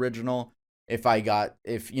most original.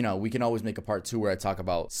 If you know, we can always make a part 2 where I talk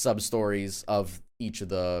about sub-stories of each of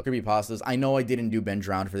the creepypastas. I know I didn't do Ben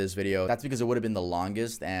Drowned for this video. That's because it would have been the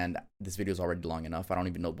longest, and this video is already long enough. I don't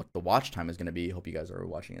even know what the watch time is going to be. Hope you guys are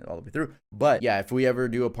watching it all the way through. But yeah, if we ever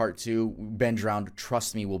do a part 2, Ben Drowned,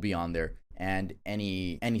 trust me, will be on there. And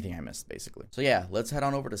anything I missed, basically. So yeah, let's head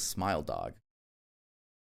on over to Smile Dog.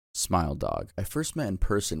 Smile Dog. I first met in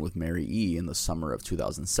person with Mary E. in the summer of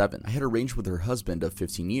 2007. I had arranged with her husband of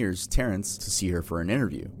 15 years, Terrence, to see her for an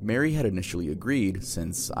interview. Mary had initially agreed,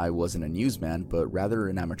 since I wasn't a newsman, but rather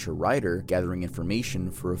an amateur writer gathering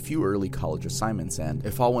information for a few early college assignments and,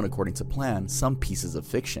 if all went according to plan, some pieces of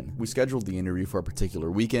fiction. We scheduled the interview for a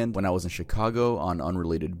particular weekend when I was in Chicago on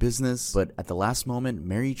unrelated business, but at the last moment,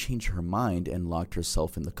 Mary changed her mind and locked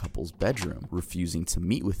herself in the couple's bedroom, refusing to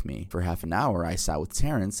meet with me. For half an hour, I sat with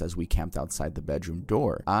Terrence us as we camped outside the bedroom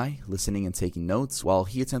door, I listening and taking notes while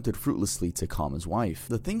he attempted fruitlessly to calm his wife.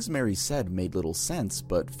 The things Mary said made little sense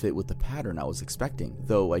but fit with the pattern I was expecting.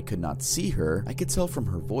 Though I could not see her, I could tell from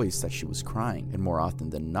her voice that she was crying, and more often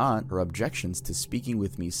than not, her objections to speaking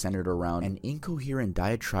with me centered around an incoherent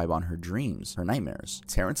diatribe on her dreams, her nightmares.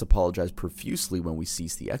 Terrence apologized profusely when we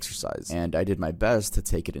ceased the exercise, and I did my best to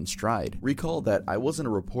take it in stride. Recall that I wasn't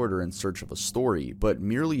a reporter in search of a story, but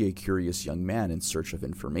merely a curious young man in search of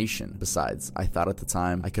information. Besides, I thought at the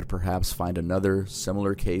time I could perhaps find another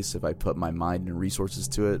similar case if I put my mind and resources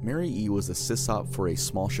to it. Mary E. was a sysop for a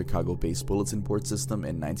small Chicago-based bulletin board system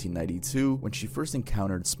in 1992 when she first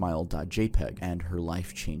encountered Smile.jpg, and her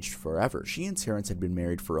life changed forever. She and Terrence had been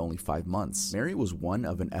married for only 5 months. Mary was one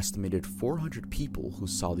of an estimated 400 people who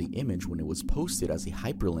saw the image when it was posted as a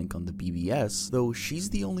hyperlink on the BBS, though she's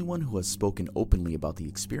the only one who has spoken openly about the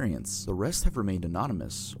experience. The rest have remained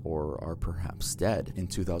anonymous, or are perhaps dead. In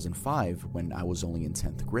 2005, when I was only in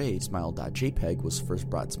 10th grade, Smile.jpg was first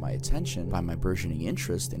brought to my attention by my burgeoning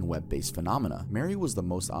interest in web-based phenomena. Mary was the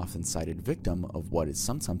most often cited victim of what is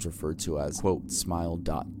sometimes referred to as, quote,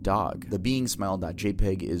 smile.dog. The being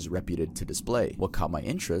Smile.jpg is reputed to display. What caught my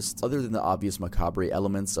interest, other than the obvious macabre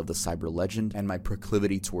elements of the cyber legend and my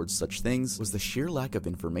proclivity towards such things, was the sheer lack of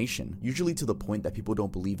information, usually to the point that people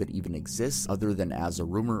don't believe it even exists other than as a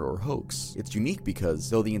rumor or hoax. It's unique because,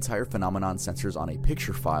 though the entire phenomenon centers on a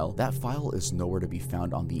picture file, that file is nowhere to be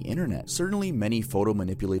found on the internet. Certainly many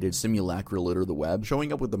photo-manipulated simulacra litter the web,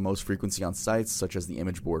 showing up with the most frequency on sites such as the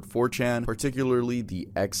image board 4chan, particularly the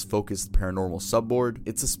X-focused paranormal subboard.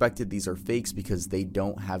 It's suspected these are fakes because they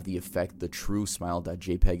don't have the effect the true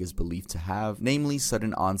Smile.jpg is believed to have, namely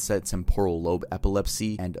sudden onset temporal lobe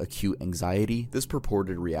epilepsy and acute anxiety. This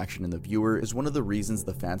purported reaction in the viewer is one of the reasons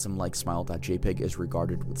the phantom-like Smile.jpg is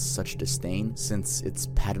regarded with such disdain, since it's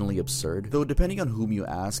patently absurd. Though depending on whom you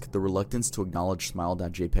ask, the reluctance to acknowledge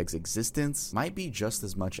Smile.jpg's existence might be just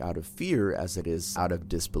as much out of fear as it is out of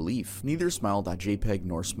disbelief. Neither Smile.jpg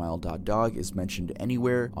nor Smile.dog is mentioned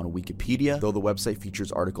anywhere on Wikipedia, though the website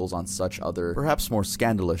features articles on such other, perhaps more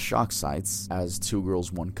scandalous shock sites as 2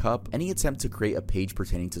 Girls 1 Cup. Any attempt to create a page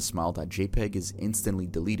pertaining to Smile.jpg is instantly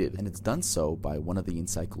deleted, and it's done so by one of the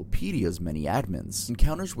encyclopedia's many admins.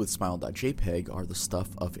 Encounters with Smile.jpg are the stuff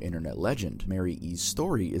of internet legend. Mary E.'s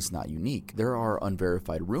story is not unique. There are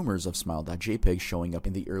unverified rumors of Smile.jpg showing up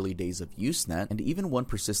in the early days of Usenet, and even one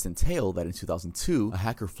persistent tale that in 2002, a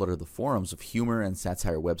hacker flooded the forums of humor and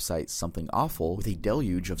satire website Something Awful with a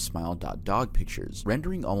deluge of Smile.dog pictures,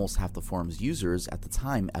 rendering almost half the forum's users at the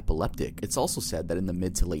time epileptic. It's also said that in the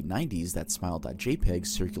mid to late 90s that Smile.jpg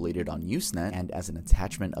circulated on Usenet and as an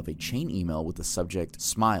attachment of a chain email with the subject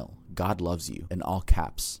 "Smile, God loves you," in all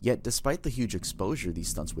caps. Yet despite the huge exposure these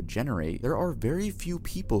stunts would generate, there are very few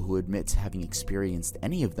people who admit to having experienced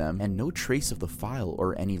any of them, and no trace of the file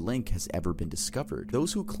or any link has ever been discovered.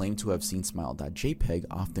 Those who claim to have seen Smile.jpg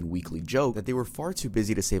often weakly joke that they were far too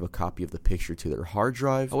busy to save a copy of the picture to their hard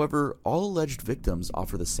drive. However, all alleged victims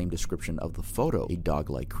offer the same description of the photo: a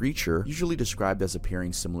dog-like creature, usually described as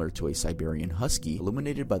appearing similar to a Siberian husky,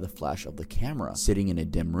 illuminated by the flash of the camera, sitting in a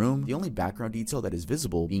dim room, the only background detail that is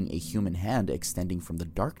visible being a human hand extending from the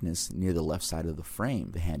darkness near the left side of the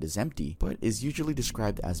frame. The hand is empty, but is usually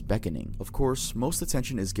described as beckoning. Of course, most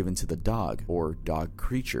attention is given to the dog, or dog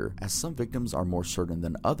creature, as some victims are more certain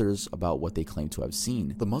than others about what they claim to have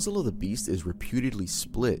seen. The muzzle of the beast is reputedly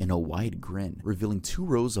split in a wide grin, revealing 2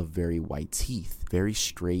 rows of very white teeth. Very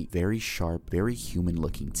straight, very sharp, very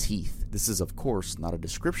human-looking teeth. This is, of course, not a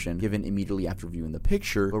description given immediately after viewing the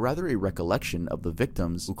picture, but rather a recollection of the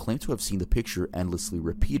victims who claim to have seen the picture endlessly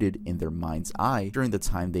repeated in their mind's eye during the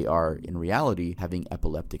time they are, in reality, having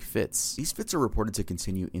epileptic fits. These fits are reported to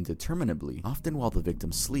continue indeterminably, often while the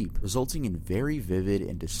victims sleep, resulting in very vivid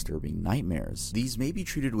and disturbing nightmares. These may be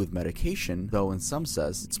treated with medication, though in some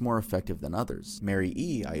says it's more effective than others. Mary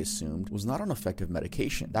E., I assumed, was not on effective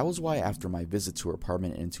medication. That was why after my visit to her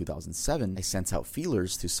apartment in 2007, I sent out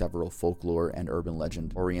feelers to several folklore and urban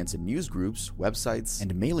legend-oriented news groups, websites,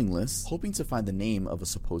 and mailing lists, hoping to find the name of a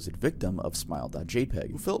supposed victim of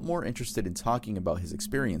Smile.jpg, who felt more interested in talking about his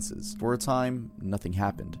experiences. For a time, nothing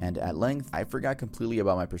happened, and at length, I forgot completely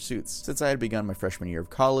about my pursuits, since I had begun my freshman year of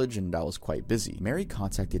college and I was quite busy. Mary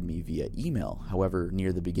contacted me via email, however,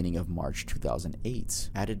 near the beginning of March 2008,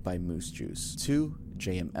 added by Moose Juice to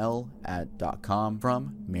jml@.com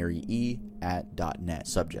from Mary E. at.net.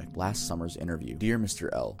 Subject: last summer's interview. Dear Mr.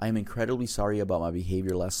 L, I am incredibly sorry about my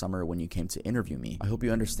behavior last summer when you came to interview me. I hope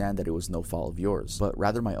you understand that it was no fault of yours, but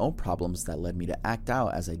rather my own problems that led me to act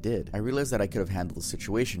out as I did. I realized that I could have handled the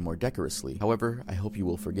situation more decorously. However, I hope you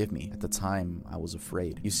will forgive me. At the time, I was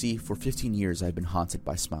afraid. You see, for 15 years I've been haunted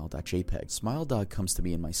by Smile.jpg. Smile.jpg comes to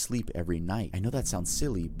me in my sleep every night. I know that sounds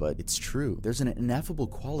silly, but it's true. There's an ineffable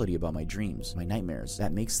quality about my dreams, my nightmares,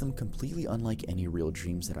 that makes them completely unlike any real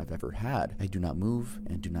dreams that I've ever had. I do not move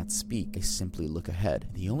and do not speak. I simply look ahead.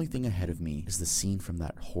 The only thing ahead of me is the scene from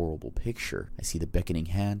that horrible picture. I see the beckoning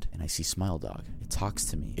hand and I see Smile Dog. It talks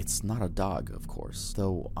to me. It's not a dog, of course,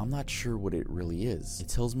 though I'm not sure what it really is. It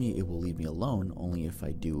tells me it will leave me alone only if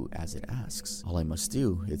I do as it asks. All I must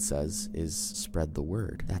do, it says, is spread the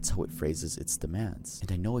word. That's how it phrases its demands,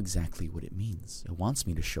 and I know exactly what it means. It wants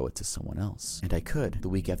me to show it to someone else, and I could. The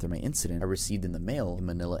week after my incident, I received in the mail a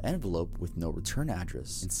manila envelope with no return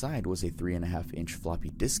address. Inside was a 3.5-inch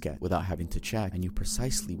floppy diskette. Without having to check, I knew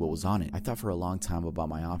precisely what was on it. I thought for a long time about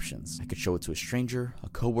my options. I could show it to a stranger, a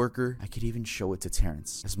coworker, I could even show it to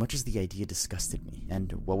Terrence. As much as the idea disgusted me.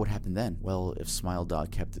 And what would happen then? Well, if Smile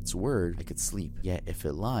Dog kept its word, I could sleep. Yet if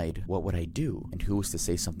it lied, what would I do? And who was to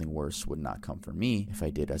say something worse would not come for me if I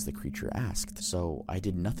did as the creature asked? So I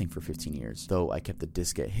did nothing for 15 years, though I kept the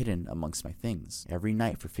diskette hidden amongst my things. Every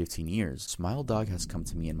night for 15 years, Smile Dog has come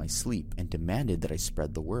to me in my sleep and demanded that I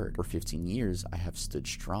spread the word. For 15 years, I have stood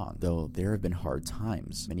strong, though there have been hard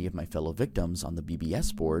times. Many of my fellow victims on the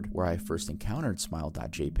BBS board, where I first encountered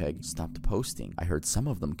Smile.jpg, stopped posting. I heard some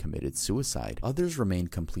of them committed suicide. Others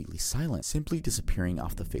remained completely silent, simply disappearing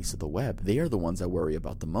off the face of the web. They are the ones I worry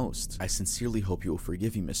about the most. I sincerely hope you will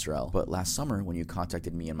forgive me, Mr. L, but last summer when you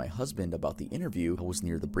contacted me and my husband about the interview, I was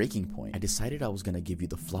near the breaking point. I decided I was going to give you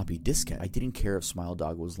the floppy diskette. I didn't care if Smile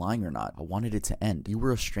Dog was lying or not. I wanted it to end. You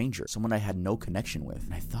were a stranger, someone I had no connection with,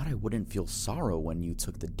 and I thought I wouldn't feel sorrow when you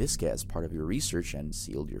took the diskette as part of your research and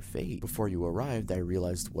sealed your fate. Before you arrived, I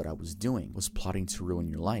realized what I was doing was plotting to ruin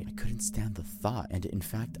your life. I couldn't stand the thought, and in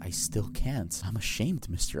fact, I still can't. I'm ashamed,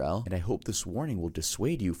 Mr. L, and I hope this warning will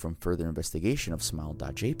dissuade you from further investigation of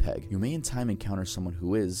Smile.jpg. You may in time encounter someone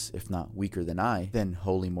who is, if not weaker than I, then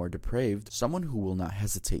wholly more depraved, someone who will not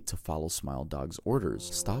hesitate to follow Smile Dog's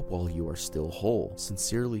orders. Stop while you are still whole.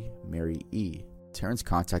 Sincerely, Mary E. Terrence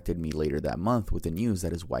contacted me later that month with the news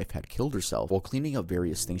that his wife had killed herself. While cleaning up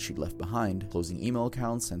various things she'd left behind, closing email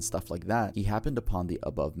accounts and stuff like that, he happened upon the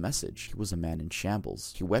above message. He was a man in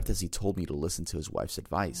shambles. He wept as he told me to listen to his wife's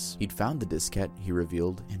advice. He'd found the diskette, he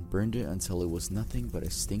revealed, and burned it until it was nothing but a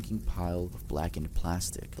stinking pile of blackened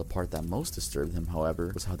plastic. The part that most disturbed him,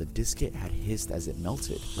 however, was how the diskette had hissed as it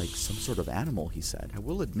melted, like some sort of animal, he said. I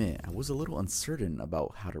will admit, I was a little uncertain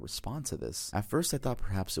about how to respond to this. At first, I thought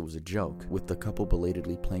perhaps it was a joke, with the couple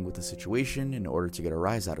belatedly playing with the situation in order to get a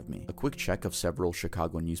rise out of me. A quick check of several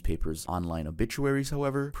Chicago newspapers' online obituaries,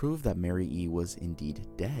 however, proved that Mary E. was indeed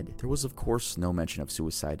dead. There was of course no mention of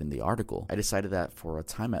suicide in the article. I decided that for a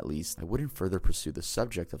time at least, I wouldn't further pursue the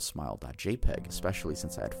subject of Smile.jpg, especially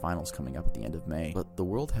since I had finals coming up at the end of May. But the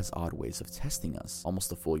world has odd ways of testing us.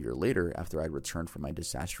 Almost a full year later, after I'd returned from my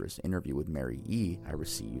disastrous interview with Mary E., I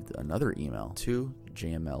received another email to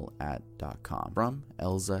jml@.com from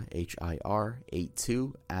Elza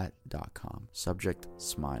HIR82@.com. Subject: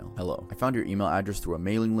 Smile. Hello. I found your email address through a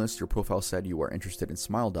mailing list. Your profile said you are interested in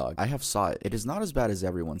Smile Dog. I have saw it. It is not as bad as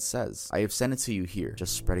everyone says. I have sent it to you here.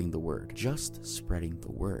 Just spreading the word. Just spreading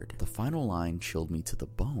the word. The final line chilled me to the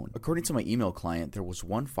bone. According to my email client, there was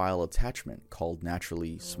one file attachment called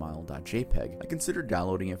naturally Smile.jpg. I considered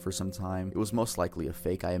downloading it for some time. It was most likely a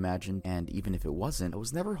fake, I imagined, and even if it wasn't, I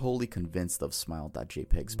was never wholly convinced of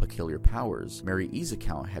Smile.jpg's peculiar powers. Mary E.'s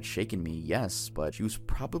account had shaken me, yes, but she was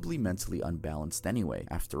probably mentally unbalanced anyway.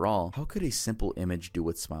 After all, how could a simple image do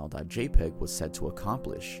what Smile.jpg was said to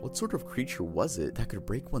accomplish? What sort of creature was it that could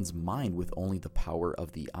break one's mind with only the power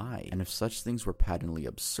of the eye? And if such things were patently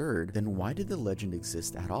absurd, then why did the legend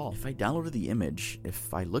exist at all? If I downloaded the image,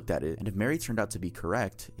 if I looked at it, and if Mary turned out to be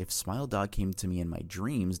correct, if Smile Dog came to me in my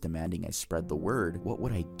dreams demanding I spread the word, what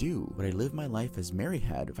would I do? Would I live my life as Mary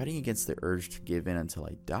had, fighting against the urge to give in until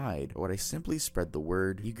I died? Or would I simply spread the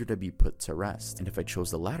word, eager to be put to rest? And if I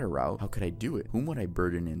chose the latter route, how could I do it? Whom would I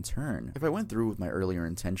burden in turn? If I went through with my earlier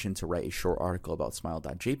intention to write a short article about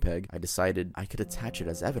Smile.jpg, I decided I could attach it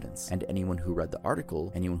as evidence, and anyone who read the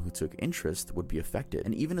article, anyone who took interest, would be affected.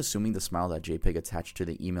 And even assuming the Smile.jpg attached to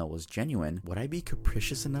the email was genuine, would I be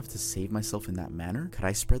capricious enough to save myself in that manner? Could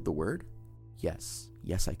I spread the word? Yes.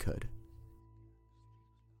 Yes, I could.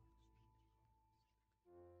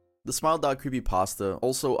 The Smile Dog creepypasta,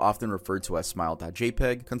 also often referred to as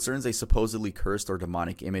smile.jpg, concerns a supposedly cursed or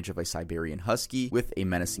demonic image of a Siberian husky with a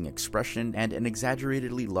menacing expression and an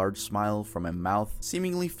exaggeratedly large smile from a mouth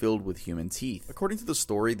seemingly filled with human teeth. According to the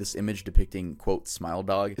story, this image depicting, quote, Smile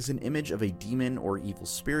Dog is an image of a demon or evil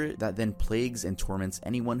spirit that then plagues and torments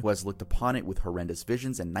anyone who has looked upon it with horrendous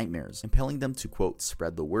visions and nightmares, impelling them to, quote,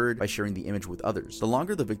 spread the word by sharing the image with others. The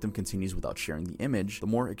longer the victim continues without sharing the image, the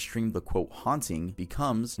more extreme the, quote, haunting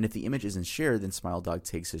becomes, and if the image isn't shared, then Smile Dog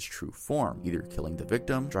takes his true form, either killing the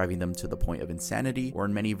victim, driving them to the point of insanity, or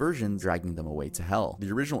in many versions, dragging them away to hell.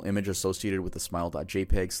 The original image associated with the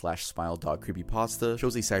smile.jpg/Smile Dog creepypasta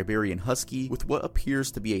shows a Siberian husky with what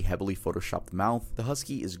appears to be a heavily photoshopped mouth. The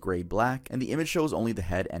husky is gray-black, and the image shows only the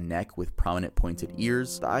head and neck with prominent pointed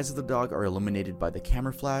ears. The eyes of the dog are illuminated by the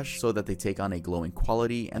camera flash so that they take on a glowing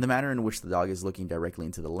quality, and the manner in which the dog is looking directly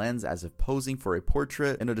into the lens as if posing for a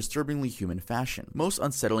portrait in a disturbingly human fashion. Most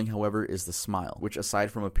unsettling, however, is the smile, which aside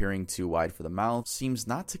from appearing too wide for the mouth, seems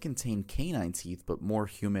not to contain canine teeth but more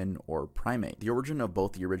human or primate. The origin of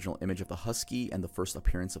both the original image of the husky and the first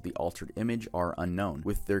appearance of the altered image are unknown,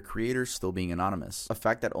 with their creators still being anonymous, a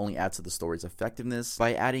fact that only adds to the story's effectiveness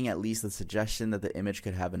by adding at least the suggestion that the image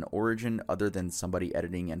could have an origin other than somebody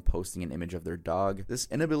editing and posting an image of their dog. This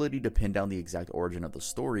inability to pin down the exact origin of the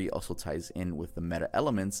story also ties in with the meta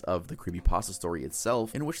elements of the creepypasta story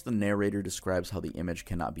itself, in which the narrator describes how the image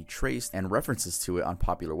cannot be traced, and references to it on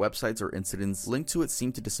popular websites or incidents linked to it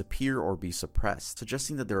seem to disappear or be suppressed,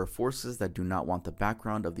 suggesting that there are forces that do not want the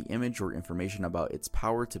background of the image or information about its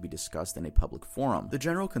power to be discussed in a public forum. The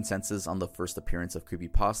general consensus on the first appearance of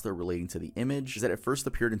creepypasta relating to the image is that it first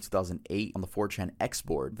appeared in 2008 on the 4chan X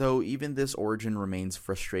board, though even this origin remains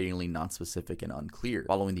frustratingly non-specific and unclear.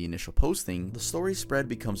 Following the initial posting, the story spread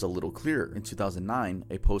becomes a little clearer. In 2009,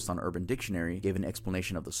 a post on Urban Dictionary gave an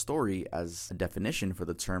explanation of the story as a definition for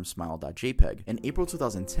the term smile.jpg. In April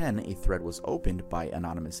 2010, a thread was opened by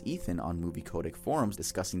anonymous Ethan on Movie Codec forums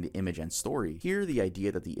discussing the image and story. Here, the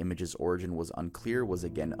idea that the image's origin was unclear was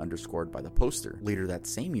again underscored by the poster. Later that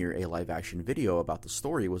same year, a live-action video about the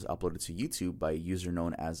story was uploaded to YouTube by a user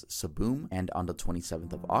known as Saboom, and on the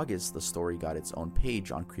 27th of August, the story got its own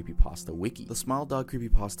page on Creepypasta Wiki. The Smile Dog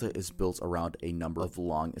creepypasta is built around a number of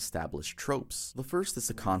long-established tropes. The first is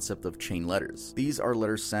the concept of chain letters. These are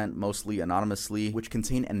letters sent mostly anonymously, which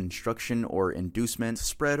contain an instruction or inducement to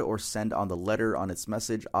spread or send on the letter on its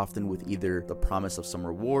message, often with either the promise of some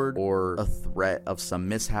reward or a threat of some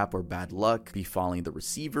mishap or bad luck befalling the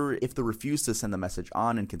receiver if they refuse to send the message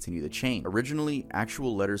on and continue the chain. Originally,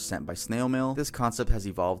 actual letters sent by snail mail, this concept has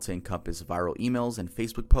evolved to encompass viral emails and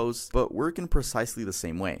Facebook posts, but work in precisely the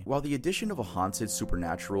same way. While the addition of a haunted,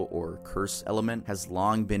 supernatural, or curse element has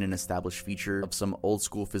long been an established feature of some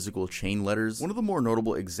old-school physical chain letters, one of the more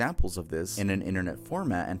notable examples of this in an internet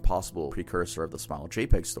format and possible precursor of the Smile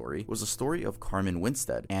JPEG story was the story of Carmen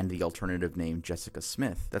Winstead and the alternative name Jessica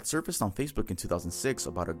Smith that surfaced on Facebook in 2006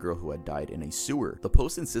 about a girl who had died in a sewer. The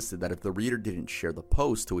post insisted that if the reader didn't share the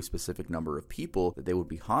post to a specific number of people, that they would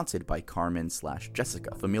be haunted by Carmen/Jessica,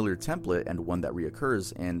 a familiar template and one that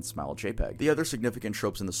reoccurs in Smile JPEG. The other significant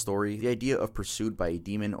tropes in the story, the idea of pursued by a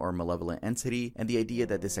demon or malevolent entity, and the idea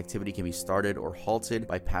that this activity can be started or halted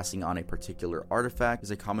by passing on a particular artifact,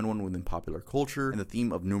 is a common one within popular culture, and the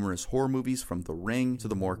theme of numerous horror movies from The Ring to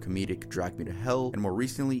the more comedic Drag Me to Hell, and more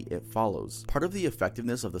recently, It Follows. Part of the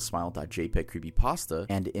effectiveness of the Smile.jpg creepypasta,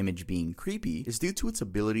 and image being creepy, is due to its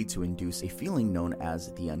ability to induce a feeling known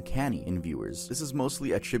as the uncanny in viewers. This is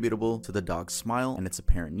mostly attributable to the dog's smile and its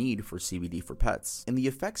apparent need for CBD for pets. In the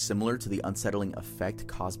effect similar to the unsettling effect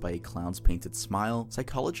caused by a clown's painted smile,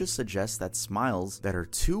 psychologists suggest that smiles that are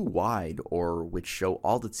too wide or which show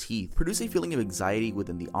all the teeth produce a feeling of anxiety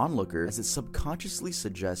within the onlooker, as it subconsciously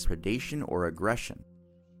suggests predation or aggression.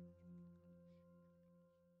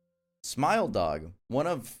 Smile Dog, one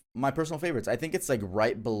of my personal favorites. I think it's like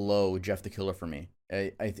right below Jeff the Killer for me.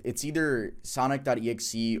 It's either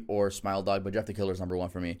Sonic.exe or Smile Dog, but Jeff the Killer is number one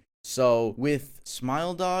for me. So with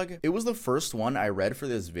Smile Dog, it was the first one I read for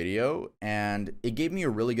this video, and it gave me a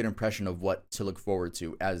really good impression of what to look forward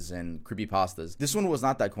to as in creepypastas. This one was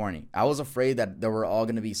not that corny. I was afraid that they were all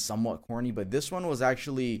going to be somewhat corny, but this one was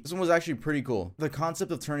actually pretty cool. The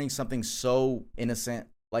concept of turning something so innocent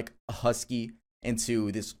like a husky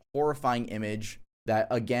into this horrifying image that,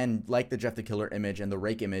 again, like the Jeff the Killer image and the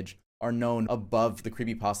Rake image, are known above the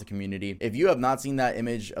creepypasta community. If you have not seen that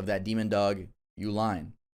image of that demon dog, you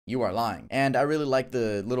lying. You are lying. And I really like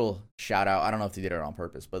the little shout out. I don't know if they did it on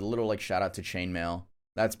purpose, but a little like shout out to Chainmail.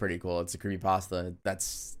 That's pretty cool. It's a creepypasta.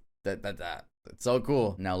 That's so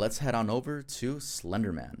cool. Now let's head on over to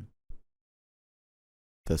Slenderman.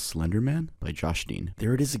 The Slender Man by Josh Dean.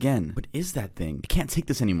 There it is again. What is that thing? I can't take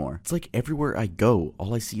this anymore. It's like everywhere I go,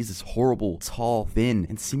 all I see is this horrible, tall, thin,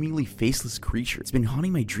 and seemingly faceless creature. It's been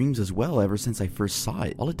haunting my dreams as well ever since I first saw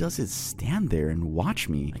it. All it does is stand there and watch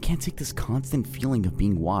me. I can't take this constant feeling of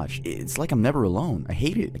being watched. It's like I'm never alone. I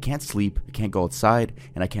hate it. I can't sleep, I can't go outside,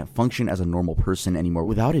 and I can't function as a normal person anymore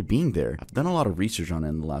without it being there. I've done a lot of research on it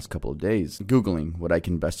in the last couple of days, Googling what I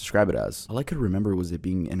can best describe it as. All I could remember was it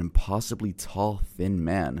being an impossibly tall, thin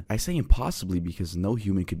man. I say impossibly because no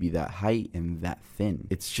human could be that height and that thin.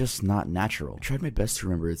 It's just not natural. I tried my best to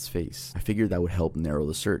remember its face. I figured that would help narrow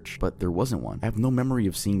the search, but there wasn't one. I have no memory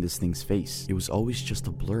of seeing this thing's face. It was always just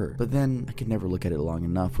a blur. But then, I could never look at it long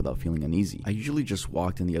enough without feeling uneasy. I usually just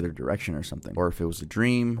walked in the other direction or something. Or if it was a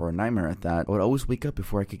dream, or a nightmare at that, I would always wake up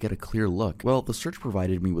before I could get a clear look. Well, the search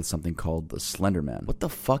provided me with something called the Slender Man. What the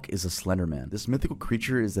fuck is a Slender Man? This mythical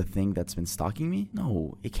creature is the thing that's been stalking me?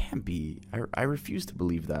 No, it can't be. I refuse to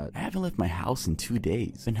believe that. I haven't left my house in 2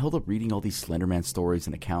 days. Been held up reading all these Slender Man stories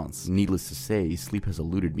and accounts. Needless to say, sleep has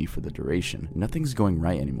eluded me for the duration. Nothing's going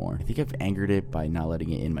right anymore. I think I've angered it by not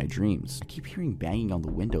letting it in my dreams. I keep hearing banging on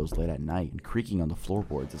the windows late at night and creaking on the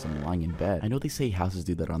floorboards as I'm lying in bed. I know they say houses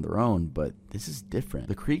do that on their own, but this is different.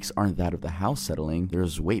 The creaks aren't that of the house settling.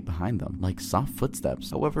 There's weight behind them, like soft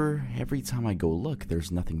footsteps. However, every time I go look,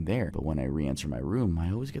 there's nothing there. But when I re-enter my room,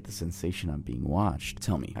 I always get the sensation I'm being watched.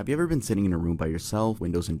 Tell me, have you ever been sitting in a room by yourself,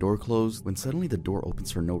 windows and door closed, when suddenly the door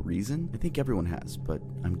opens for no reason? I think everyone has, but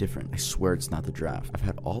I'm different. I swear it's not the draft. I've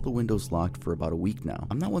had all the windows locked for about a week now.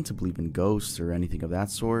 I'm not one to believe in ghosts or anything of that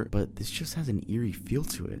sort, but this just has an eerie feel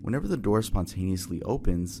to it. Whenever the door spontaneously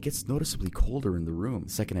opens, it gets noticeably colder in the room.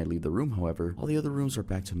 The second I leave the room, however, all the other rooms are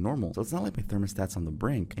back to normal, so it's not like my thermostat's on the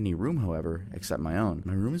brink. Any room, however, except my own.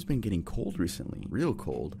 My room has been getting cold recently. Real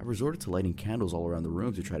cold. I've resorted to lighting candles all around the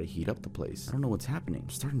room to try to heat up the place. I don't know what's happening. I'm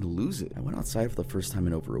starting to lose it. I went outside for the first time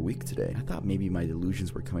in over a week today. I thought maybe my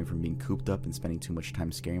delusions were coming from being cooped up and spending too much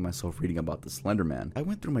time scaring myself reading about the Slender Man. I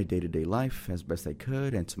went through my day-to-day life as best I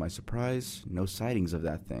could, and to my surprise, no sightings of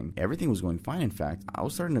that thing. Everything was going fine, in fact. I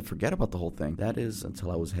was starting to forget about the whole thing. That is,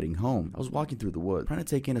 until I was heading home. I was walking through the woods, trying to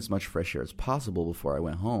take in as much fresh air as possible before I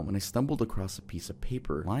went home, when I stumbled across a piece of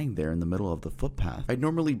paper lying there in the middle of the footpath. I'd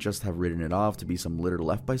normally just have written it off to be some litter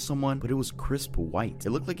left by someone, but it was crisp white.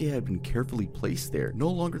 It looked like it had been carefully placed there, no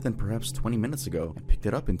longer than perhaps 20 minutes ago. I picked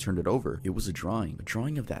it up and turned it over. It was a drawing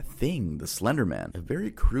of that thing, the Slender Man. A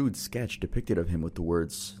very crude sketch depicted of him with the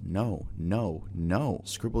words, "No, no, no,"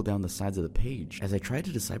 scribbled down the sides of the page. As I tried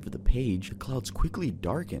to decipher the page, the clouds quickly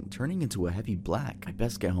darkened, turning into a heavy black. I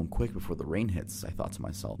best get home quick before the rain hits, I thought to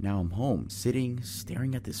myself. Now I'm home, sitting,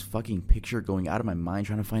 staring at this fucking picture, going out of my mind,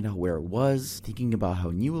 trying to find out where it was, thinking about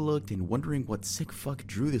how new it looked, and wondering what sick fuck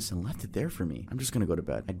drew this and left it there for me. I'm just gonna go to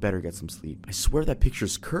bed. I'd better get some sleep. I swear that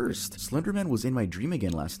picture's cursed. Slenderman was in my dream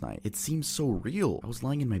again last night. It seemed so real. I was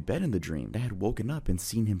lying in my bed in the dream. I had woken up and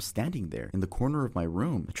seen him standing there in the corner of my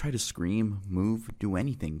room. I tried to scream, move, do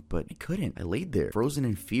anything, but I couldn't. I laid there, frozen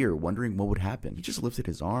in fear, wondering what would happen. He just lifted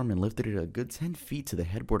his arm and lifted it a good 10 feet to the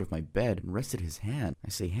headboard of my bed and rested his hand. I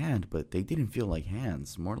say hand, but they didn't feel like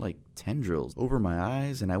hands, more like tendrils, over my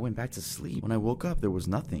eyes, and I went back to sleep. When I woke up, there was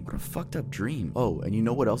nothing. What a fucked up dream. Oh, and you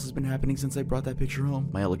know what else has been happening since I brought that picture home?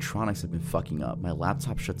 My electronics have been fucking up. My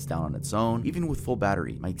laptop shuts down on its own, even with full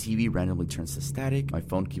battery. My TV randomly turns to static. My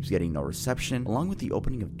phone keeps getting no reception. Along with the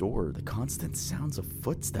opening of doors, the constant sounds of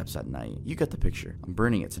footsteps at night. You get the picture. I'm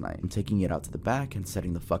burning it tonight. I'm taking it out to the back and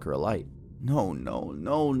setting the fucker alight.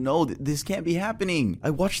 No, this can't be happening. I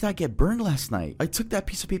watched that get burned last night. I took that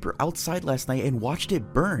piece of paper outside last night and watched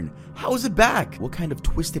it burn. How is it back? What kind of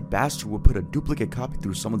twisted bastard would put a duplicate copy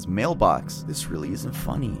through someone's mailbox? This really isn't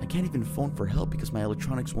funny. I can't even phone for help because my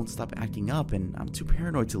electronics won't stop acting up and I'm too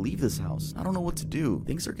paranoid to leave this house. I don't know what to do.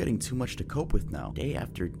 Things are getting too much to cope with now. Day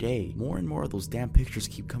after day, more and more of those damn pictures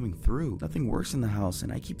keep coming through. Nothing works in the house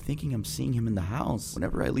and I keep thinking I'm seeing him in the house.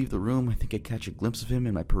 Whenever I leave the room, I think I catch a glimpse of him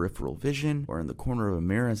in my peripheral vision or in the corner of a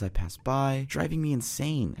mirror as I pass by, driving me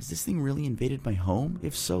insane. Has this thing really invaded my home?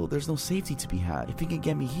 If so, there's no safety to be had. If it can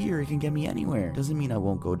get me here, it can get me anywhere. Doesn't mean I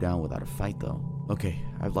won't go down without a fight though. Okay,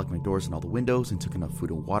 I've locked my doors and all the windows and took enough food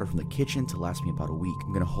and water from the kitchen to last me about a week.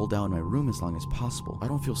 I'm gonna hold out in my room as long as possible. I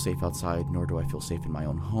don't feel safe outside, nor do I feel safe in my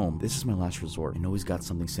own home. This is my last resort. I know he's got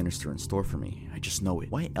something sinister in store for me. I just know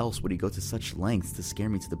it. Why else would he go to such lengths to scare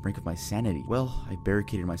me to the brink of my sanity? Well, I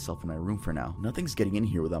barricaded myself in my room for now. Nothing's getting in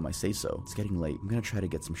here without my say-so. It's getting late. I'm gonna try to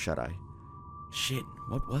get some shut-eye. Shit,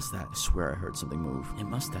 what was that? I swear I heard something move. It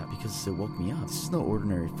must have, because it woke me up. This is no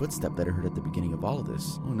ordinary footstep that I heard at the beginning of all of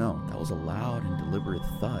this. Oh no, that was a loud and deliberate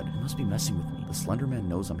thud. It must be messing with me. The Slender Man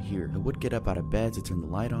knows I'm here. I would get up out of bed to turn the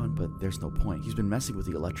light on, but there's no point. He's been messing with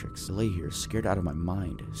the electrics. I lay here, scared out of my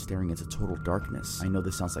mind, staring into total darkness. I know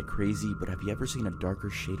this sounds like crazy, but have you ever seen a darker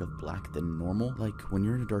shade of black than normal? Like when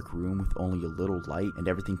you're in a dark room with only a little light and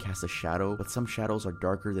everything casts a shadow, but some shadows are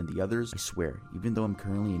darker than the others? I swear, even though I'm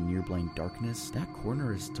currently in near blind darkness, that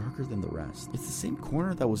corner is darker than the rest. It's the same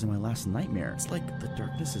corner that was in my last nightmare. It's like the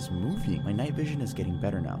darkness is moving. My night vision is getting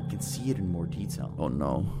better now. I can see it in more detail. Oh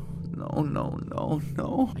no.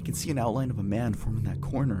 No. I can see an outline of a man forming that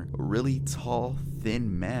corner. A really tall,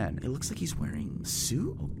 thin man. It looks like he's wearing a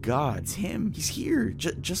suit? Oh god, it's him. He's here.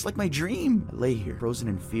 Just like my dream. I lay here, frozen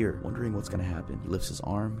in fear, wondering what's gonna happen. He lifts his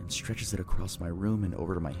arm and stretches it across my room and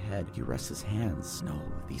over to my head. He rests his hands. No,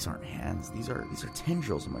 these aren't hands. These are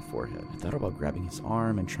tendrils on my forehead. I thought about grabbing his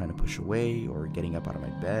arm and trying to push away, or getting up out of my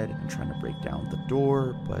bed and trying to break down the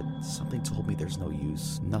door, but something told me there's no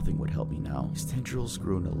use. Nothing would help me now. His tendrils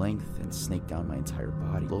grew into length and snaked down my entire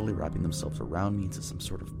body, slowly wrapping themselves around me into some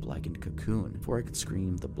sort of blackened cocoon. Before I could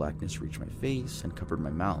scream, the blackness reached my face and covered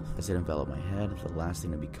my mouth. As it enveloped my head, the last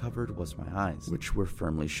thing to be covered was my eyes, which were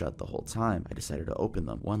firmly shut the whole time. I decided to open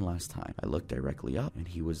them one last time. I looked directly up, and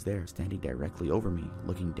he was there, standing directly over me.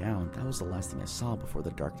 Looking down, that was the last thing I saw before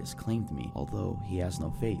the darkness claimed me. Although he has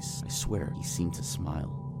no face, I swear he seemed to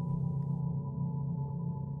smile.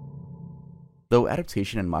 Though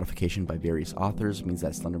adaptation and modification by various authors means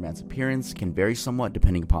that Slender Man's appearance can vary somewhat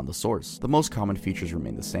depending upon the source, the most common features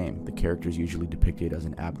remain the same. The character is usually depicted as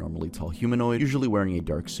an abnormally tall humanoid, usually wearing a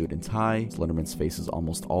dark suit and tie. Slender Man's face is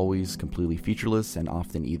almost always completely featureless and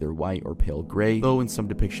often either white or pale gray, though in some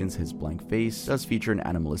depictions his blank face does feature an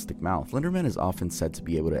animalistic mouth. Slender Man is often said to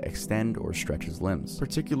be able to extend or stretch his limbs,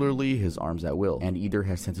 particularly his arms at will, and either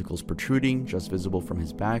has tentacles protruding, just visible from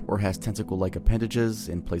his back, or has tentacle-like appendages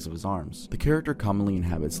in place of his arms. The character commonly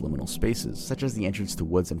inhabits liminal spaces, such as the entrance to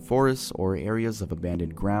woods and forests, or areas of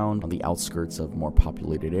abandoned ground on the outskirts of more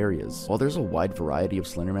populated areas. While there's a wide variety of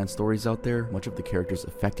Slender Man stories out there, much of the character's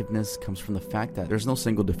effectiveness comes from the fact that there's no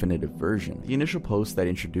single definitive version. The initial post that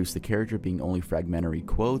introduced the character being only fragmentary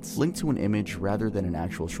quotes linked to an image rather than an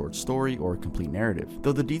actual short story or a complete narrative.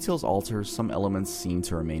 Though the details alter, some elements seem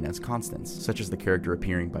to remain as constants, such as the character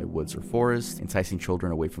appearing by woods or forests, enticing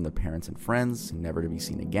children away from their parents and friends, never to be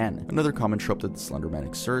seen again. Another common trope that the Slender Man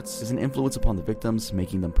exerts is an influence upon the victims,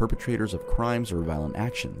 making them perpetrators of crimes or violent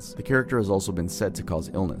actions. The character has also been said to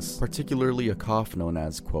cause illness, particularly a cough known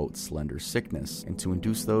as, quote, slender sickness, and to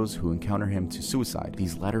induce those who encounter him to suicide.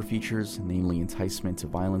 These latter features, namely enticement to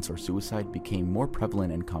violence or suicide, became more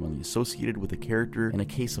prevalent and commonly associated with the character in a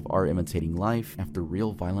case of art imitating life, after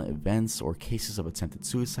real violent events or cases of attempted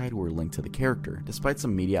suicide were linked to the character. Despite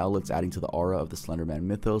some media outlets adding to the aura of the Slender Man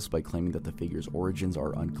mythos by claiming that the figure's origins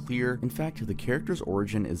are unclear, in fact, the character's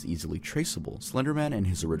origin is easily traceable. Slender Man in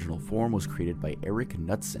his original form was created by Eric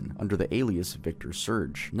Knudsen under the alias Victor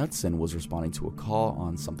Surge. Knudsen was responding to a call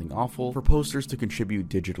on Something Awful for posters to contribute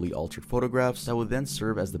digitally altered photographs that would then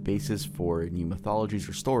serve as the basis for new mythologies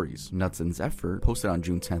or stories. Knudsen's effort, posted on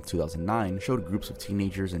June 10, 2009, showed groups of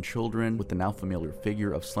teenagers and children with the now familiar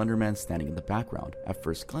figure of Slender Man standing in the background. At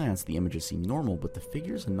first glance, the images seem normal, but the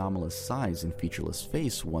figure's anomalous size and featureless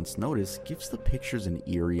face, once noticed, gives the pictures an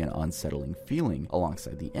eerie and unsettling feeling.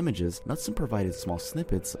 Alongside the images, Knudsen provided small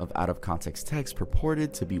snippets of out-of-context text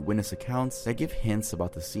purported to be witness accounts that give hints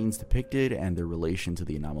about the scenes depicted and their relation to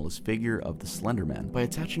the anomalous figure of the Slender Man. By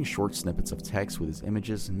attaching short snippets of text with his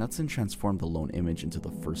images, Knudsen transformed the lone image into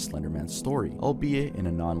the first Slender Man story, albeit in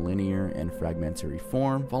a non-linear and fragmentary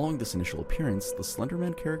form. Following this initial appearance, the Slender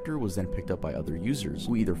Man character was then picked up by other users,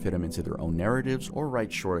 who either fit him into their own narratives or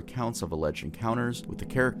write short accounts of alleged encounters with the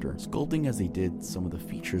character, sculpting as they did some of the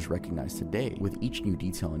features recognized today. With each new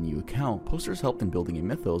detail and new account, posters helped in building a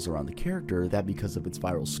mythos around the character that, because of its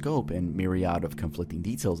viral scope and myriad of conflicting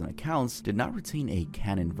details and accounts, did not retain a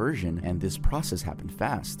canon version, and this process happened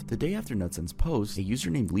fast. The day after Knudsen's post, a user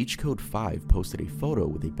named LeechCode5 posted a photo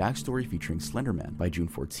with a backstory featuring Slender Man. By June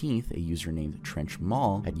 14th, a user named Trench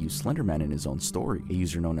Mall had used Slender Man in his own story. A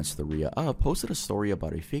user known as Thoria Up posted a story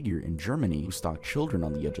about a figure in Germany who stalked children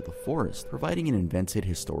on the edge of the forest, providing an invented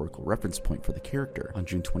historical reference point for the character. On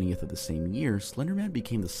June 20th of the same year, Slenderman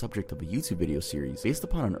became the subject of a YouTube video series based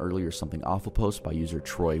upon an earlier Something Awful post by user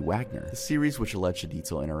Troy Wagner. The series, which alleged to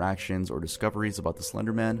detail interactions or discoveries about the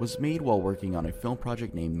Slenderman, was made while working on a film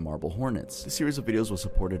project named Marble Hornets. The series of videos was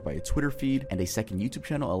supported by a Twitter feed, and a second YouTube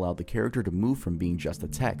channel allowed the character to move from being just a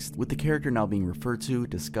text, with the character now being referred to,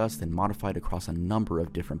 discussed, and modified across a number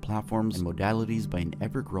of different platforms and modalities by an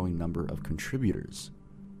ever-growing number of contributors.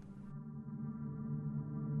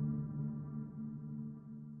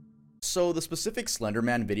 So the specific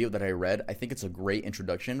Slenderman video that I read, I think it's a great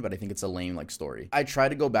introduction, but I think it's a lame story. I tried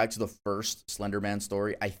to go back to the first Slenderman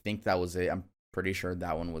story. I think that was it. I'm pretty sure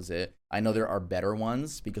that one was it. I know there are better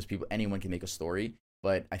ones because anyone can make a story,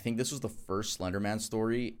 but I think this was the first Slenderman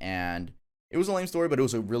story, and it was a lame story, but it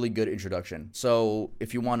was a really good introduction. So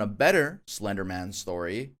if you want a better Slenderman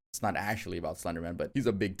story, it's not actually about Slenderman, but he's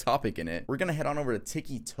a big topic in it. We're going to head on over to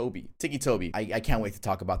Tiki Toby. Tiki Toby, I can't wait to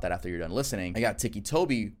talk about that after you're done listening. I got Tiki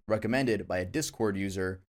Toby recommended by a Discord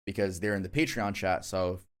user because they're in the Patreon chat.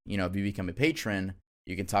 So, if you become a patron,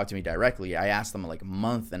 you can talk to me directly. I asked them a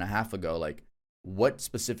month and a half ago, what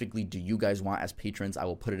specifically do you guys want as patrons? I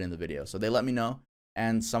will put it in the video. So they let me know.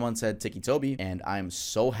 And someone said Tiki Toby, and I'm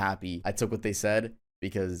so happy I took what they said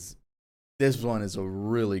because this one is a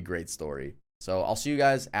really great story. So I'll see you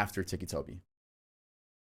guys after Tiki Toby.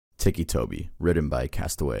 Tiki Toby, written by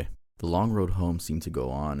Castaway. The long road home seemed to go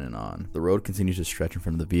on and on. The road continued to stretch in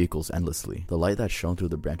front of the vehicles endlessly. The light that shone through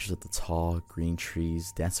the branches of the tall, green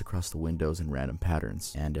trees danced across the windows in random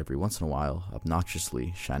patterns, and every once in a while,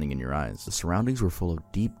 obnoxiously shining in your eyes. The surroundings were full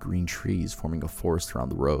of deep green trees forming a forest around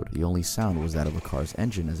the road. The only sound was that of a car's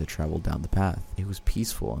engine as it traveled down the path. It was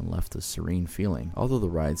peaceful and left a serene feeling. Although the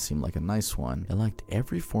ride seemed like a nice one, it lacked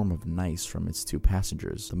every form of nice from its two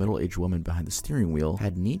passengers. The middle-aged woman behind the steering wheel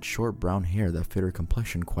had neat short brown hair that fit her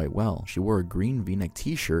complexion quite well. She wore a green v-neck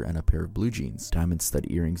t-shirt and a pair of blue jeans. Diamond stud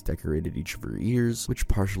earrings decorated each of her ears, which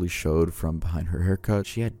partially showed from behind her haircut.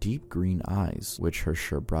 She had deep green eyes, which her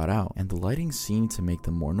shirt brought out, and the lighting seemed to make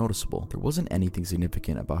them more noticeable. There wasn't anything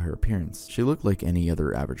significant about her appearance. She looked like any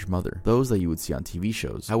other average mother, those that you would see on TV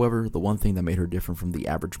shows. However, the one thing that made her different from the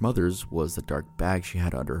average mothers was the dark bag she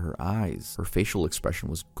had under her eyes. Her facial expression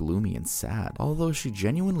was gloomy and sad. Although she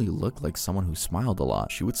genuinely looked like someone who smiled a lot,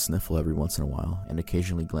 she would sniffle every once in a while, and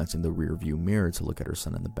occasionally glance in the rear view mirror to look at her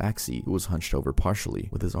son in the backseat, who was hunched over partially,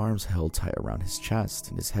 with his arms held tight around his chest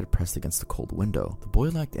and his head pressed against the cold window. The boy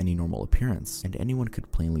lacked any normal appearance, and anyone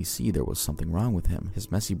could plainly see there was something wrong with him.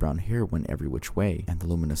 His messy brown hair went every which way, and the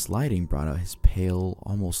luminous lighting brought out his pale,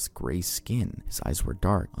 almost gray skin. His eyes were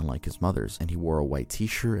dark, unlike his mother's, and he wore a white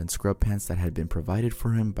t-shirt and scrub pants that had been provided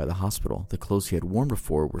for him by the hospital. The clothes he had worn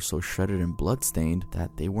before were so shredded and blood-stained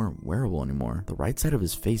that they weren't wearable anymore. The right side of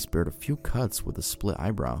his face bared a few cuts with a split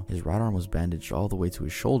eyebrow. His right arm was bandaged all the way to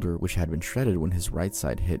his shoulder, which had been shredded when his right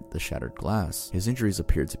side hit the shattered glass. His injuries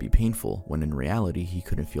appeared to be painful, when in reality he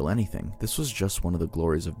couldn't feel anything. This was just one of the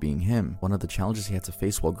glories of being him. One of the challenges he had to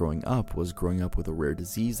face while growing up was growing up with a rare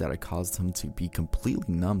disease that had caused him to be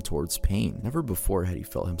completely numb towards pain. Never before had he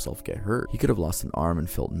felt himself get hurt. He could have lost an arm and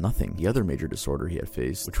felt nothing. The other major disorder he had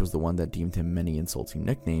faced, which was the one that deemed him many insulting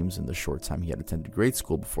nicknames in the short time he had attended grade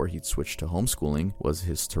school before he'd switched to homeschooling, was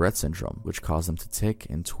his Tourette syndrome, which caused him to tick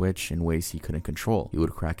and twitch in ways he couldn't control. He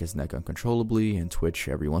would crack his neck uncontrollably and twitch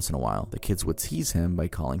every once in a while. The kids would tease him by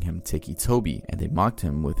calling him Tiki Toby, and they mocked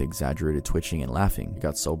him with exaggerated twitching and laughing. It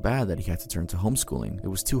got so bad that he had to turn to homeschooling. It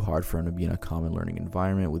was too hard for him to be in a common learning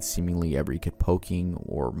environment with seemingly every kid poking,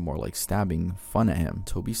 or more like stabbing, fun at him.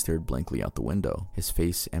 Toby stared blankly out the window, his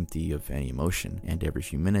face empty of any emotion, and every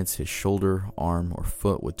few minutes his shoulder, arm, or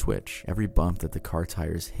foot would twitch. Every bump that the car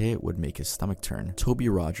tires hit would make his stomach turn. Toby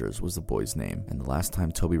Rogers was the boy's name, and the last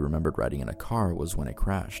time Toby remembered riding in a car was when it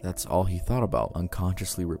crashed. That's all he thought about,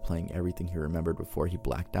 unconsciously replaying everything he remembered before he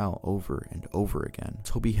blacked out over and over again.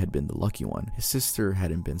 Toby had been the lucky one. His sister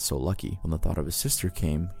hadn't been so lucky. When the thought of his sister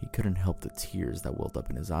came, he couldn't help the tears that welled up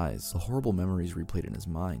in his eyes. The horrible memories replayed in his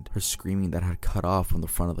mind. Her screaming that had cut off when the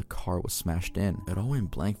front of the car was smashed in. It all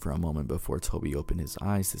went blank for a moment before Toby opened his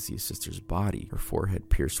eyes to see his sister's body, her forehead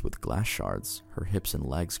pierced with glass shards, her hips and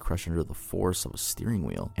legs crushed under the force of a steering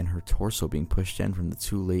wheel, and her torso being pushed in from the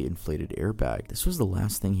too late inflated airbag. This was the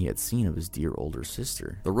last thing he had seen of his dear older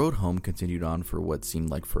sister. The road home continued on for what seemed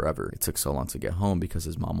like forever. It took so long to get home because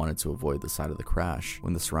his mom wanted to avoid the side of the crash.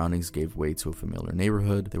 When the surroundings gave way to a familiar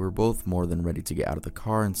neighborhood, they were both more than ready to get out of the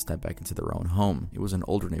car and step back into their own own home. It was an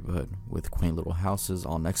older neighborhood with quaint little houses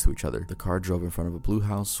all next to each other. The car drove in front of a blue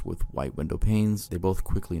house with white window panes. They both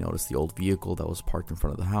quickly noticed the old vehicle that was parked in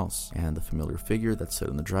front of the house and the familiar figure that stood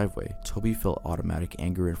in the driveway. Toby felt automatic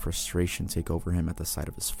anger and frustration take over him at the sight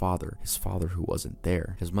of his father who wasn't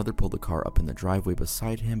there. His mother pulled the car up in the driveway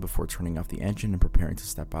beside him before turning off the engine and preparing to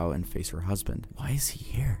step out and face her husband. "Why is he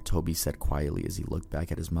here?" Toby said quietly as he looked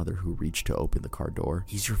back at his mother, who reached to open the car door.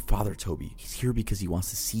 "He's your father, Toby. He's here because he wants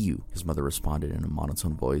to see you," his mother responded in a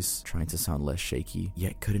monotone voice, trying to sound less shaky.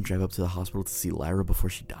 "Yet couldn't drive up to the hospital to see Lyra before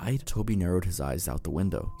she died?" Toby narrowed his eyes out the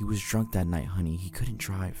window. "He was drunk that night, honey. He couldn't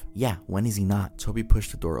drive." "Yeah, when is he not?" Toby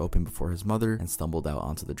pushed the door open before his mother and stumbled out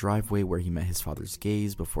onto the driveway, where he met his father's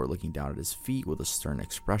gaze before looking down at his feet with a stern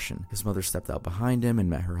expression. His mother stepped out behind him and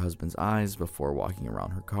met her husband's eyes before walking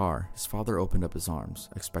around her car. His father opened up his arms,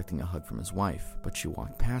 expecting a hug from his wife, but she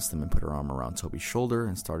walked past him and put her arm around Toby's shoulder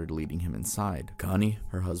and started leading him inside. "Connie,"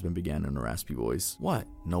 her husband began in a raspy voice. "What?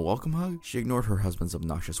 No welcome hug?" She ignored her husband's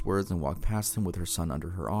obnoxious words and walked past him with her son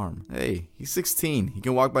under her arm. "Hey, he's 16. He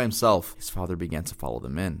can walk by himself." His father began to follow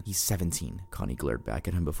them in. "He's 17. Connie glared back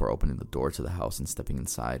at him before opening the door to the house and stepping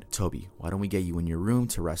inside. "Toby, why don't we get you in your room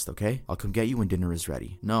to rest, okay? I'll come get you when dinner is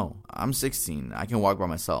ready." "No, I'm 16. I can walk by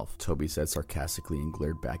myself," Toby said sarcastically and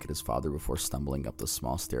glared back at his father before stumbling up the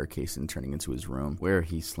small staircase and turning into his room, where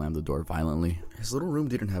he slammed the door violently. His little room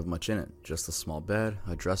didn't have much in it, just a small bed,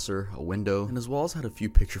 a dresser, a window, and his walls had a few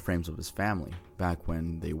picture frames of his family, back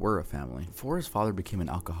when they were a family. Before his father became an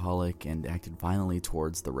alcoholic and acted violently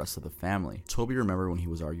towards the rest of the family. Toby remembered when he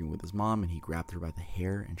was arguing with his mom and he grabbed her by the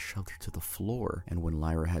hair and shoved her to the floor, and when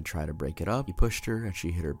Lyra had tried to break it up, he pushed her and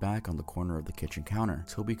she hit her back on the corner of the kitchen counter.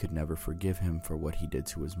 Toby could never forgive him for what he did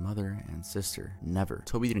to his mother and sister. Never.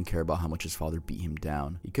 Toby didn't care about how much his father beat him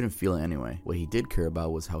down. He couldn't feel it anyway. What he did care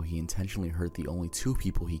about was how he intentionally hurt the only two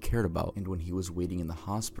people he cared about, and when he was waiting in the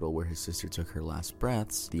hospital where his sister took her last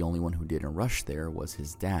breaths, the only one who didn't rush there was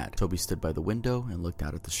his dad. Toby stood by the window and looked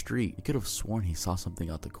out at the street. He could have sworn he saw something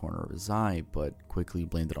out the corner of his eye, but quickly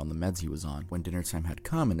blamed it on the meds he was on. When dinner time had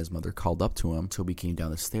come and his mother called up to him, Toby came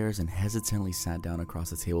down the stairs and hesitantly sat down across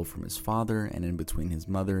the table from his father and in between his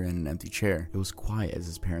mother and an empty chair. It was quiet as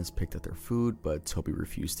his parents picked at their food, but Toby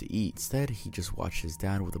refused to eat. Instead, he just watched his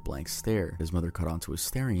dad with a blank stare. His mother caught onto his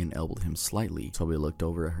staring and elbowed him slightly. Toby looked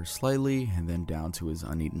over at her slightly and then down to his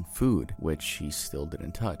uneaten food, which he still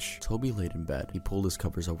didn't touch. Toby laid in bed. He pulled his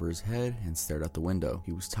covers over his head and stared out the window.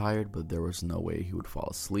 He was tired, but there was no way he would fall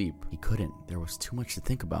asleep. He couldn't. There was too much to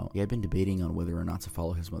think about. He had been debating on whether or not to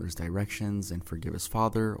follow his mother's directions and forgive his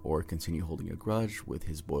father, or continue holding a grudge with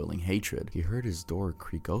his boiling hatred. He heard his door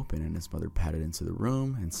creak open and his mother padded into the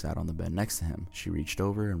room and sat on the bed next to him. She reached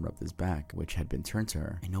over and rubbed his back, which had been turned to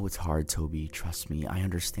her. "I know it's hard, Toby. Trust me. I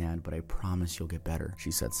understand, but I promise you'll get better,"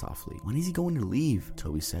 she said softly. "When is he going to leave?"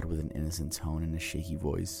 Toby said with an innocent tone and a shaky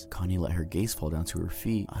voice. Connie let her gaze fall down to her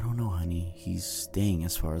feet. "I don't know, honey. He's staying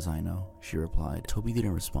as far as I know," she replied. Toby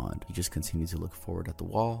didn't respond. He just continued to look forward at the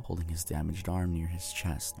wall, holding his damaged arm near his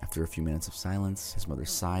chest. After a few minutes of silence, his mother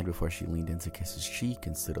sighed before she leaned in to kiss his cheek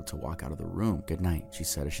and stood up to walk out of the room. "Good night," she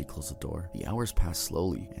said as she closed the door. The hours passed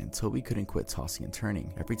slowly, and Toby couldn't quit tossing and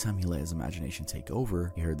turning. Every time he let his imagination take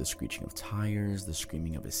over, he heard the screeching of tires, the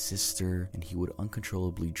screaming of his sister, and he would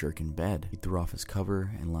uncontrollably jerk in bed. He threw off his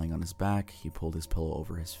cover, and lying on his back, he pulled his pillow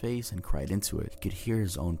over his face and cried into it. He could hear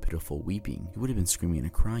his own pitiful weeping. He would have been screaming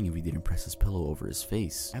and crying if he didn't press his pillow over his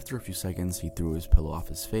face. After a few seconds, he threw his pillow off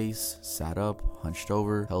his face, sat up, hunched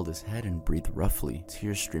over, held his head, and breathed roughly,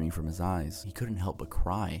 tears streaming from his eyes. He couldn't help but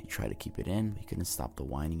cry. He tried to keep it in, but he couldn't stop the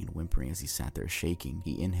whining and whimpering as he sat there shaking.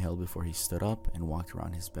 He inhaled before he stood up and walked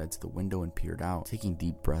around his bed to the window and peered out, taking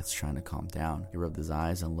deep breaths trying to calm down. He rubbed his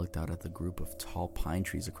eyes and looked out at the group of tall pine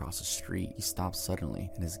trees across the street. He stopped suddenly,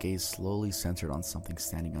 and his gaze slowly centered on something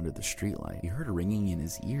standing under the streetlight. He heard a ringing in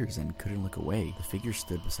his ears and couldn't look away. The figure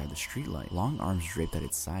stood beside the streetlight, long arms draped at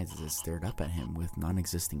its sides as it stared up at him with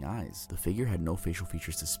non-existing eyes. The figure had no facial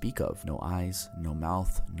features to speak of, no eyes, no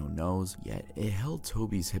mouth, no nose, yet it held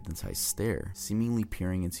Toby's hypnotized stare, seemingly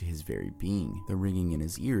peering into his very being. The ringing in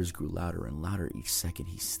his ears grew louder and louder each second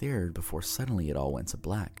he stared before suddenly it all went to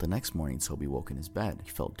black. The next morning, Toby woke in his bed. He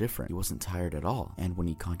felt different. He wasn't tired at all, and when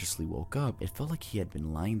he consciously woke up, it felt like he had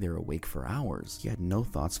been lying there awake for hours. He had no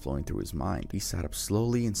thoughts flowing through his mind. He sat up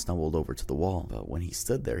slowly and stumbled over to the wall, but when he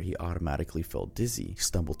stood there, he automatically felt dizzy. He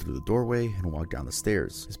stumbled through the doorway and walked down the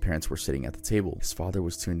stairs. His parents were sitting at the table. His father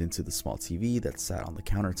was tuned into the small TV that sat on the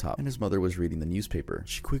countertop, and his mother was reading the newspaper.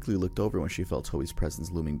 She quickly looked over when she felt Toby's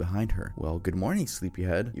presence looming behind her. "Well, good morning,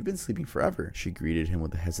 sleepyhead. You've been sleeping forever," she greeted him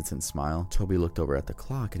with a hesitant smile. Toby looked over at the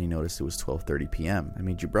clock and he noticed it was 12:30 p.m. "I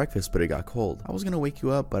made you breakfast, but it got cold. I was gonna wake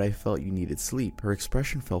you up, but I felt you needed sleep." Her expression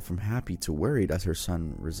expression fell from happy to worried as her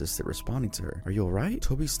son resisted responding to her. "Are you alright?"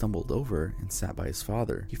 Toby stumbled over and sat by his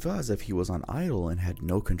father. He felt as if he was on idle and had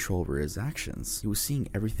no control over his actions. He was seeing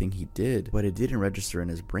everything he did, but it didn't register in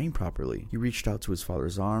his brain properly. He reached out to his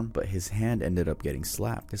father's arm, but his hand ended up getting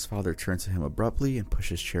slapped. His father turned to him abruptly and pushed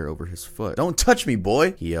his chair over his foot. "Don't touch me,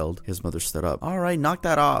 boy!" he yelled. His mother stood up. "Alright, knock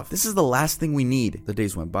that off. This is the last thing we need." The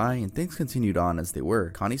days went by and things continued on as they were.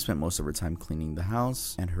 Connie spent most of her time cleaning the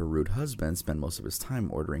house, and her rude husband spent most of his time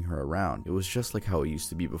ordering her around. It was just like how it used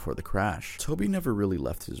to be before the crash. Toby never really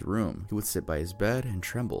left his room. He would sit by his bed and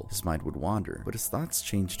tremble. His mind would wander, but his thoughts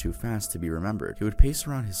changed too fast to be remembered. He would pace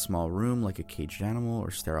around his small room like a caged animal or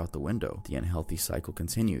stare out the window. The unhealthy cycle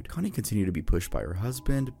continued. Connie continued to be pushed by her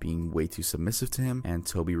husband, being way too submissive to him, and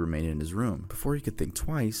Toby remained in his room. Before he could think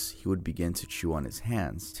twice, he would begin to chew on his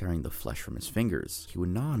hands, tearing the flesh from his fingers. He would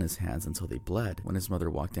gnaw on his hands until they bled. When his mother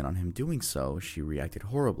walked in on him doing so, she reacted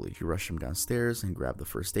horribly. She rushed him downstairs and grabbed the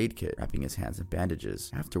first aid kit, wrapping his hands in bandages.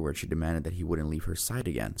 Afterwards, she demanded that he wouldn't leave her side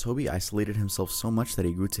again. Toby isolated himself so much that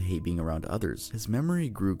he grew to hate being around others. His memory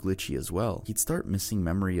grew glitchy as well. He'd start missing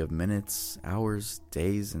memory of minutes, hours,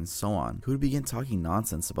 days, and so on. He would begin talking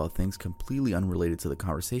nonsense about things completely unrelated to the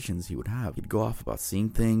conversations he would have. He'd go off about seeing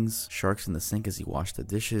things, sharks in the sink as he washed the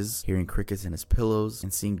dishes, hearing crickets in his pillows,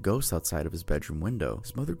 and seeing ghosts outside of his bedroom window.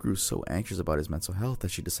 His mother grew so anxious about his mental health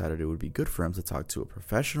that she decided it would be good for him to talk to a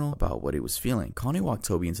professional about what he was feeling. Connie walked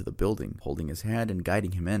Toby into the building, holding his hand and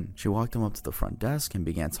guiding him in. She walked him up to the front desk and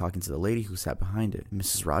began talking to the lady who sat behind it.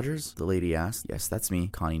 "Mrs. Rogers?" the lady asked. "Yes, that's me."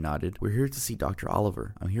 Connie nodded. "We're here to see Dr.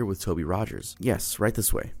 Oliver. I'm here with Toby Rogers." "Yes, right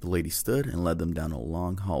this way." The lady stood and led them down a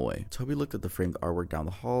long hallway. Toby looked at the framed artwork down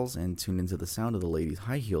the halls and tuned into the sound of the lady's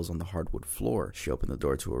high heels on the hardwood floor. She opened the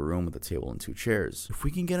door to a room with a table and 2 chairs. "If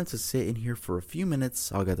we can get him to sit in here for a few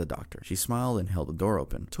minutes, I'll get the doctor." She smiled and held the door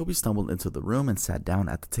open. Toby stumbled into the room and sat down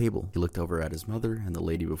at the table. He looked over at his mother and the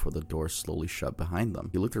lady before the door slowly shut behind them.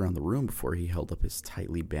 He looked around the room before he held up his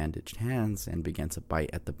tightly bandaged hands and began to bite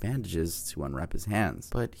at the bandages to unwrap his hands.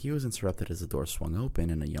 But he was interrupted as the door swung open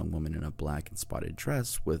and a young woman in a black and spotted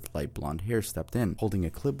dress with light blonde hair stepped in, holding a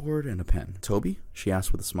clipboard and a pen. "Toby?" she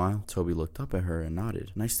asked with a smile. Toby looked up at her and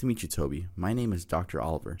nodded. "Nice to meet you, Toby. My name is Dr.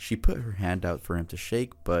 Oliver." She put her hand out for him to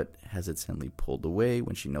shake, but hesitantly pulled away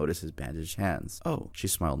when she noticed his bandaged hands. "Oh," she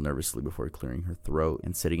smiled nervously before clearing her throat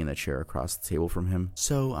and sitting in the chair across the table from him.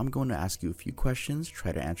 "So, I'm going to ask you a few questions.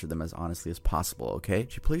 Try to answer them as honestly as possible, okay?"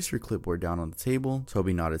 She placed her clipboard down on the table.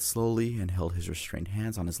 Toby nodded slowly and held his restrained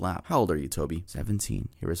hands on his lap. "How old are you, Toby?" 17,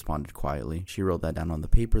 he responded quietly. She wrote that down on the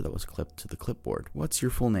paper that was clipped to the clipboard. "What's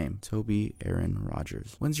your full name?" "Toby Aaron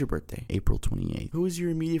Rogers." "When's your birthday?" "April 28th. "Who is your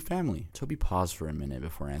immediate family?" Toby paused for a minute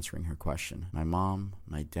before answering her question. "My mom,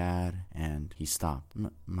 my dad, and..." He stopped.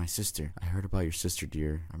 My sister. I heard about your sister,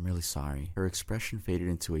 dear. I'm really sorry." Her expression faded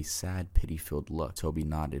into a sad, pity-filled look. Toby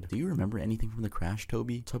nodded. "Do you remember anything from the crash,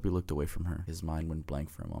 Toby?" Toby looked away from her. His mind went blank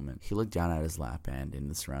for a moment. He looked down at his lap and, in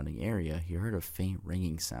the surrounding area, he heard a faint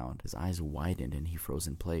ringing sound. His eyes widened and he froze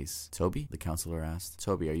in place. "Toby?" the counselor asked.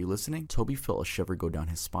 "Toby, are you listening?" Toby felt a shiver go down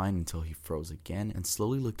his spine until he froze again and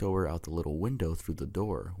slowly looked over out the little window through the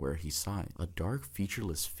door, where he saw it. A dark,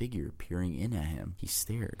 featureless figure peering in at him. He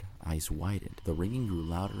stared, eyes widened. The ringing grew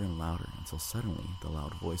louder and louder until suddenly the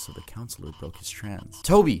loud voice of the counselor broke his trance.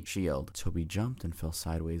 "Toby!" she yelled. Toby jumped and fell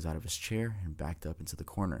sideways out of his chair and backed up into the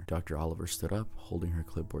corner. Dr. Oliver stood up, holding her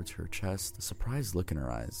clipboard to her chest, a surprised look in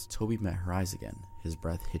her eyes. Toby met her eyes again, his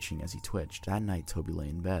breath hitching as he twitched. That night, Toby lay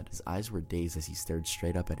in bed. His eyes were dazed as he stared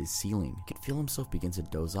straight up at his ceiling. He could feel himself begin to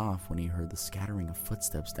doze off when he heard the scattering of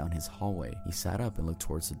footsteps down his hallway. He sat up and looked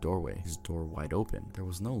towards the doorway, his door wide open. There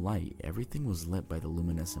was no light. Everything was lit by the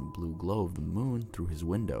luminescent blue glow of the moon through his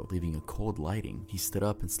window, leaving a cold lighting. He stood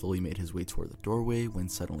up and slowly made his way toward the doorway when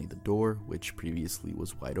suddenly the door, which previously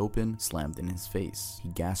was wide open, slammed in his face. He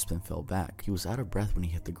gasped and fell back. He was out of breath when he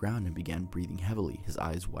hit the ground and began breathing heavily, his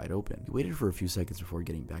eyes wide open. He waited for a few seconds before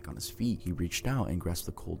getting back on his feet. He reached out and grasped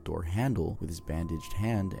the cold door handle with his bandaged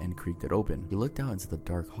hand and creaked it open. He looked out into the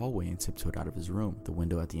dark hallway and tiptoed out of his room. The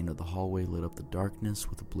window at the end of the hallway lit up the darkness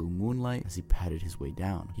with a blue moonlight as he padded his way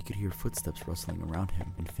down. He could hear footsteps rustling around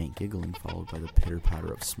him and faint giggling followed by the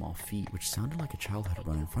pitter-patter of small feet, which sounded like a child had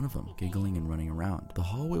run in front of him, giggling and running around. The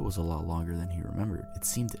hallway was a lot longer than he remembered. It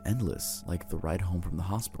seemed endless, like the ride home from the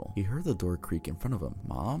hospital. He heard the door creak in front of him.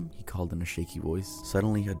 "Mom?" he called in a shaky voice.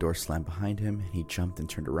 Suddenly, a door slammed behind him and he he jumped and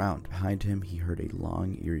turned around. Behind him, he heard a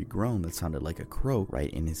long, eerie groan that sounded like a crow right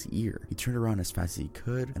in his ear. He turned around as fast as he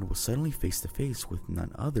could and was suddenly face to face with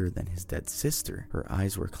none other than his dead sister. Her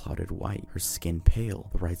eyes were clouded white, her skin pale,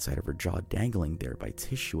 the right side of her jaw dangling there by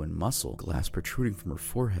tissue and muscle, glass protruding from her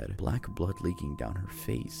forehead, black blood leaking down her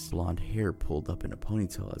face, blonde hair pulled up in a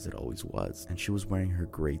ponytail as it always was, and she was wearing her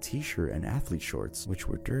gray t-shirt and athlete shorts, which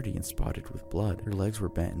were dirty and spotted with blood. Her legs were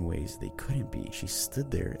bent in ways they couldn't be. She stood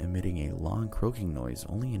there emitting a long croaking noise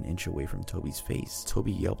only an inch away from Toby's face.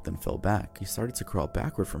 Toby yelped and fell back. He started to crawl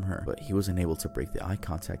backward from her, but he wasn't able to break the eye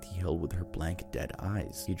contact he held with her blank, dead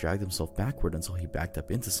eyes. He dragged himself backward until he backed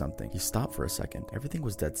up into something. He stopped for a second. Everything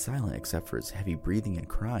was dead silent except for his heavy breathing and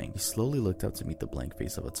crying. He slowly looked up to meet the blank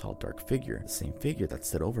face of a tall, dark figure, the same figure that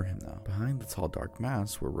stood over him now. Behind the tall, dark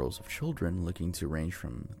mask were rows of children looking to range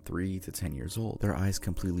from 3 to 10 years old, their eyes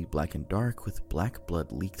completely black and dark with black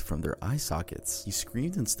blood leaked from their eye sockets. He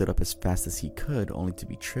screamed and stood up as fast as he could, only to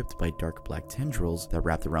be tripped by dark black tendrils that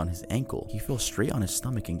wrapped around his ankle. He fell straight on his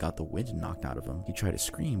stomach and got the wind knocked out of him. He tried to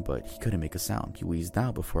scream, but he couldn't make a sound. He wheezed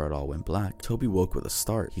out before it all went black. Toby woke with a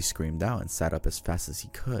start. He screamed out and sat up as fast as he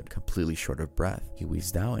could, completely short of breath. He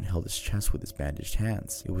wheezed out and held his chest with his bandaged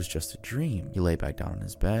hands. It was just a dream. He lay back down on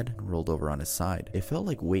his bed and rolled over on his side. It felt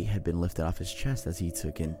like weight had been lifted off his chest as he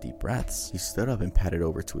took in deep breaths. He stood up and padded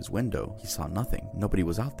over to his window. He saw nothing. Nobody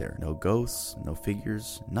was out there. No ghosts, no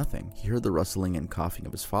figures, nothing. He heard the rustling and coughing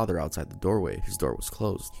of his father outside the doorway. His door was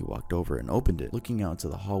closed. He walked over and opened it. Looking out into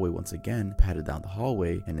the hallway once again, padded down the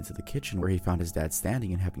hallway and into the kitchen where he found his dad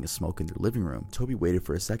standing and having a smoke in their living room. Toby waited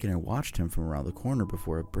for a second and watched him from around the corner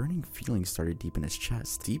before a burning feeling started deep in his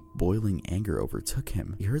chest. Deep boiling anger overtook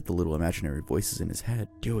him. He heard the little imaginary voices in his head.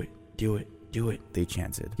 Do it, do it, do it, they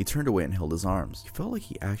chanted. He turned away and held his arms. He felt like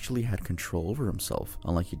he actually had control over himself,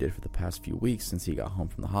 unlike he did for the past few weeks since he got home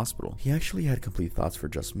from the hospital. He actually had complete thoughts for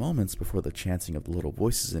just moments before the chanting of the little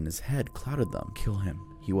voices in his head clouded them. Kill him.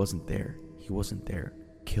 He wasn't there. He wasn't there.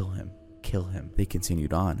 Kill him. Kill him. They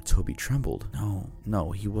continued on. Toby trembled.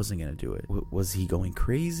 No, he wasn't gonna do it. Was he going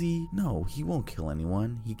crazy? No, he won't kill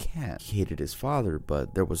anyone. He can't. He hated his father,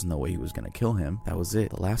 but there was no way he was gonna kill him. That was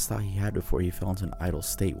it. The last thought he had before he fell into an idle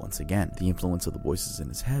state once again. The influence of the voices in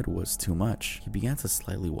his head was too much. He began to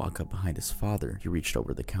slightly walk up behind his father. He reached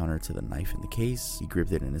over the counter to the knife in the case. He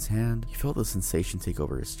gripped it in his hand. He felt the sensation take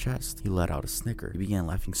over his chest. He let out a snicker. He began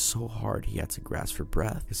laughing so hard he had to grasp for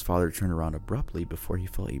breath. His father turned around abruptly before he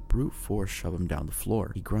felt a brute force shove him down the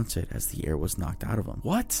floor. He grunted as the air was knocked out of him.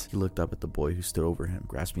 What? He looked up at the boy who stood over him,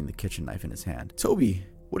 grasping the kitchen knife in his hand. Toby!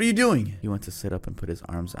 What are you doing? He went to sit up and put his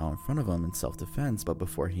arms out in front of him in self-defense, but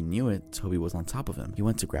before he knew it, Toby was on top of him. He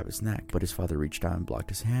went to grab his neck, but his father reached out and blocked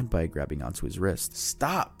his hand by grabbing onto his wrist.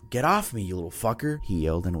 Stop! Get off me, you little fucker! He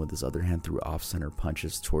yelled and with his other hand threw off-center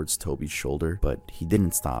punches towards Toby's shoulder, but he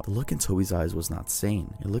didn't stop. The look in Toby's eyes was not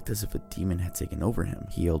sane. It looked as if a demon had taken over him.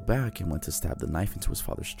 He yelled back and went to stab the knife into his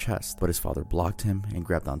father's chest, but his father blocked him and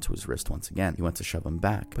grabbed onto his wrist once again. He went to shove him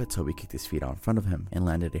back, but Toby kicked his feet out in front of him and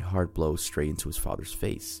landed a hard blow straight into his father's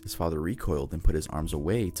face. His father recoiled and put his arms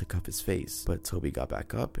away to cuff his face, but Toby got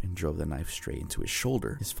back up and drove the knife straight into his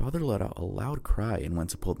shoulder. His father let out a loud cry and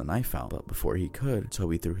went to pull the knife out, but before he could,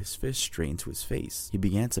 Toby threw his fist straight into his face. He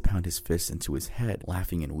began to pound his fist into his head,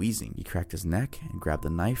 laughing and wheezing. He cracked his neck and grabbed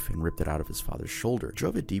the knife and ripped it out of his father's shoulder,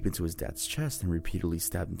 drove it deep into his dad's chest and repeatedly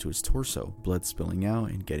stabbed into his torso, blood spilling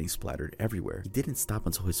out and getting splattered everywhere. He didn't stop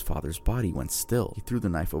until his father's body went still. He threw the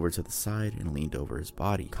knife over to the side and leaned over his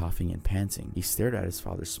body, coughing and panting. He stared at his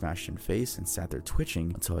father's smashed-in face and sat there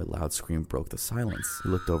twitching until a loud scream broke the silence. He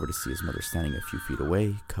looked over to see his mother standing a few feet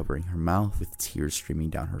away, covering her mouth with tears streaming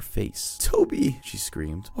down her face. Toby, she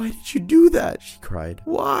screamed. Why did you do that? She cried.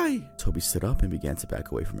 Why? Toby stood up and began to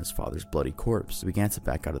back away from his father's bloody corpse. He began to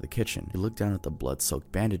back out of the kitchen. He looked down at the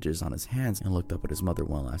blood-soaked bandages on his hands and looked up at his mother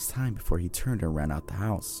one last time before he turned and ran out the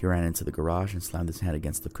house. He ran into the garage and slammed his hand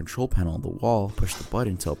against the control panel on the wall, pushed the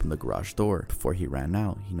button to open the garage door. Before he ran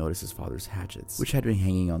out, he noticed his father's hatchets, which had been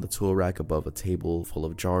hanging on the tool rack above a table full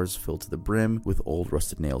of jars filled to the brim with old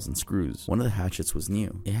rusted nails and screws. One of the hatchets was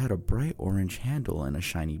new. It had a bright orange handle and a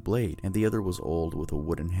shiny blade, and the other was old with a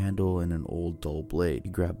wooden handle and an old dull blade. He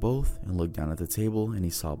grabbed both and looked down at the table and he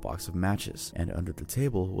saw a box of matches, and under the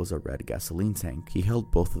table was a red gasoline tank. He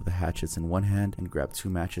held both of the hatchets in one hand and grabbed 2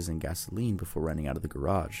 matches and gasoline before running out of the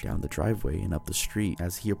garage, down the driveway and up the street.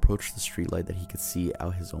 As he approached the streetlight that he could see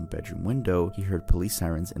out his own bedroom window, he heard police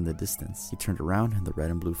sirens in the distance. He turned around and the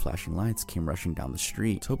red and blue flashing lights came rushing down the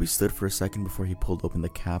street. Toby stood for a second before he pulled open the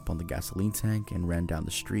cap on the gasoline tank and ran down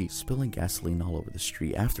the street, spilling gasoline all over the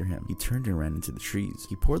street after him. He turned and ran into the trees.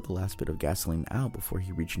 He poured the last bit of gasoline out before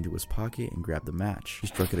he reached into his pocket and grabbed the match. He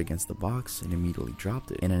struck it against the box and immediately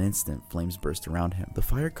dropped it. In an instant, flames burst around him. The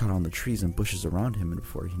fire caught on the trees and bushes around him, and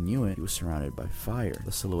before he knew it, he was surrounded by fire.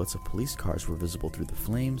 The silhouettes of police cars were visible through the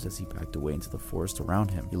flames as he backed away into the forest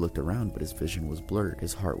around him. He looked around, but his vision was blurred.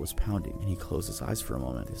 His heart was pounding, and he closed his eyes for a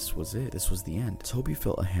moment. This was it. This was the end. Toby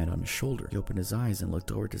felt a hand on his shoulder. He opened his eyes and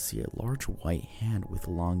looked over to see a large white hand with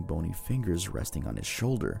long bony fingers resting on his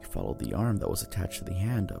shoulder. He followed the arm that was attached to the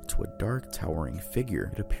hand up to a dark, towering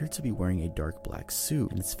figure. It appeared to be wearing a dark black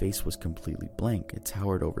suit, and its face was completely blank. It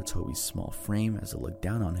towered over Toby's small frame as it looked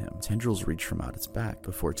down on him. Tendrils reached from out its back.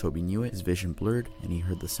 Before Toby knew it, his vision blurred, and he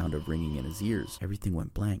heard the sound of ringing in his ears. Everything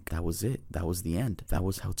went blank. That was it. That was the end. That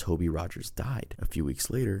was how Toby Rogers died. A few weeks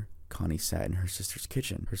later, Connie sat in her sister's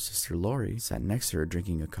kitchen. Her sister Lori sat next to her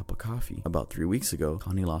drinking a cup of coffee. About 3 weeks ago,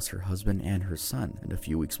 Connie lost her husband and her son, and a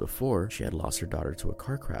few weeks before, she had lost her daughter to a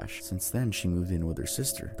car crash. Since then, she moved in with her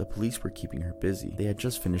sister. The police were keeping her busy. They had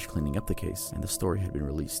just finished cleaning up the case, and the story had been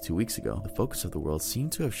released 2 weeks ago. The focus of the world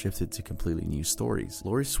seemed to have shifted to completely new stories.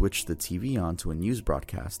 Lori switched the TV on to a news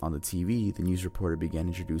broadcast. On the TV, the news reporter began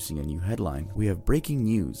introducing a new headline. "We have breaking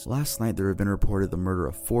news. Last night, there have been reported the murder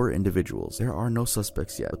of 4 individuals. There are no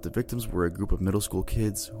suspects yet, but the victims were a group of middle school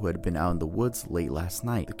kids who had been out in the woods late last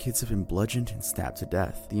night. The kids have been bludgeoned and stabbed to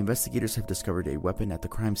death. The investigators have discovered a weapon at the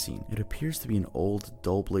crime scene. It appears to be an old,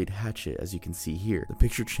 dull blade hatchet, as you can see here." The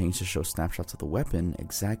picture changed to show snapshots of the weapon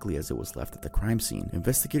exactly as it was left at the crime scene.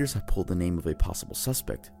 Investigators have pulled the name of a possible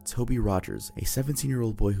suspect, Toby Rogers, a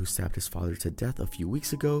 17-year-old boy who stabbed his father to death a few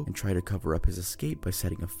weeks ago and tried to cover up his escape by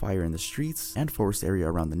setting a fire in the streets and forest area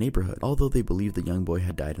around the neighborhood. Although they believe the young boy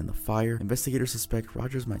had died in the fire, investigators suspect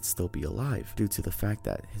Rogers might still be alive due to the fact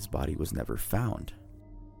that his body was never found.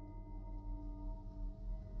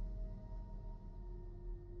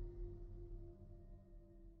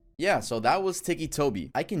 Yeah, so that was Tiki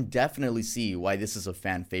Toby. I can definitely see why this is a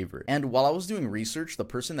fan favorite. And while I was doing research, the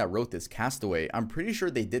person that wrote this, Castaway, I'm pretty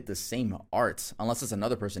sure they did the same art, unless it's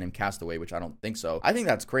another person named Castaway, which I don't think so. I think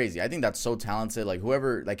that's crazy. I think that's so talented. Like,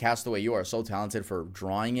 whoever, like Castaway, you are so talented for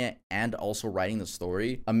drawing it and also writing the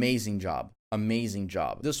story. Amazing job. Amazing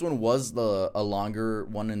job. This one was a longer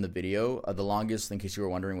one in the video. The longest, in case you were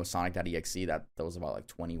wondering, was Sonic.exe. That was about like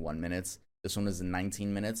 21 minutes. This one is in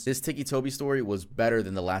 19 minutes. This Tiki Toby story was better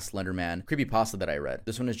than the last Slenderman creepypasta that I read.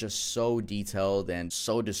 This one is just so detailed and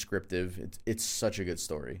so descriptive. It's such a good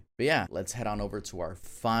story. But yeah, let's head on over to our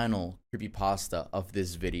final creepypasta of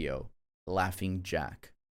this video, Laughing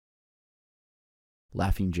Jack.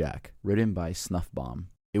 Laughing Jack, written by Snuff Bomb.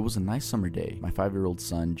 It was a nice summer day. My 5-year-old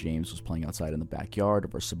son, James, was playing outside in the backyard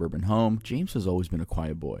of our suburban home. James has always been a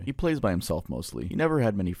quiet boy. He plays by himself mostly. He never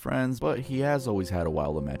had many friends, but he has always had a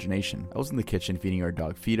wild imagination. I was in the kitchen feeding our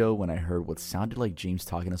dog Fido when I heard what sounded like James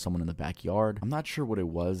talking to someone in the backyard. I'm not sure what it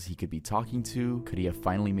was he could be talking to. Could he have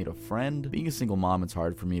finally made a friend? Being a single mom, it's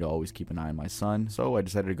hard for me to always keep an eye on my son, so I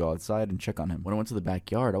decided to go outside and check on him. When I went to the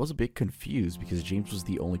backyard, I was a bit confused because James was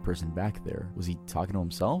the only person back there. Was he talking to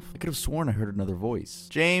himself? I could have sworn I heard another voice.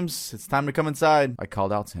 "James, it's time to come inside," I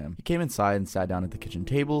called out to him. He came inside and sat down at the kitchen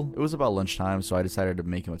table. It was about lunchtime, so I decided to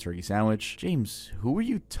make him a turkey sandwich. "James, who were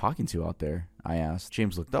you talking to out there?" I asked.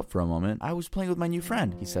 James looked up for a moment. "I was playing with my new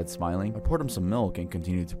friend," he said, smiling. I poured him some milk and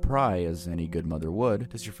continued to pry, as any good mother would.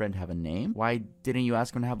 "Does your friend have a name? Why didn't you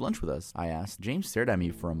ask him to have lunch with us?" I asked. James stared at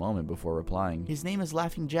me for a moment before replying. "His name is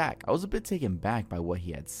Laughing Jack." I was a bit taken back by what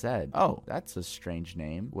he had said. "Oh, that's a strange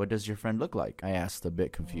name. What does your friend look like?" I asked, a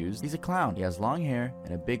bit confused. "He's a clown. He has long hair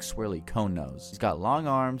and a big swirly cone nose. He's got long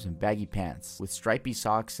arms and baggy pants with stripy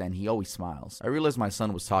socks, and he always smiles." I realized my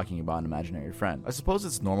son was talking about an imaginary friend. I suppose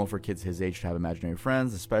it's normal for kids his age to have imaginary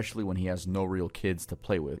friends, especially when he has no real kids to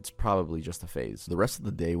play with. It's probably just a phase. The rest of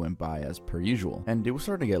the day went by as per usual, and it was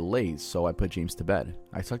starting to get late, so I put James to bed.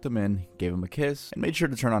 I tucked him in, gave him a kiss, and made sure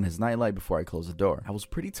to turn on his nightlight before I closed the door. I was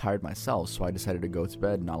pretty tired myself, so I decided to go to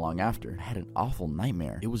bed not long after. I had an awful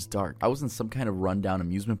nightmare. It was dark. I was in some kind of rundown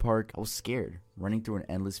amusement park. I was scared, running through an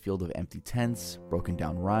endless field of empty tents, broken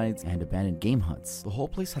down rides, and abandoned game huts. The whole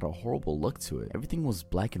place had a horrible look to it. Everything was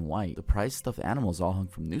black and white. The prized stuffed animals all hung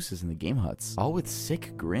from nooses in the game huts, all with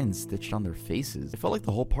sick grins stitched on their faces. It felt like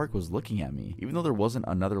the whole park was looking at me, even though there wasn't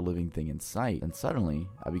another living thing in sight. And suddenly,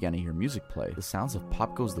 I began to hear music play. The sounds of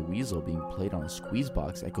Pop Goes the Weasel being played on a squeeze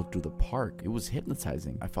box echoed through the park. It was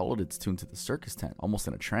hypnotizing. I followed its tune to the circus tent, almost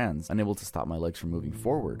in a trance, unable to stop my legs from moving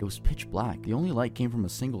forward. It was pitch black. The only light came from a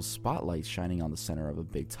single spotlight shining standing on the center of a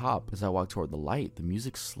big top. As I walked toward the light, the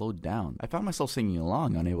music slowed down. I found myself singing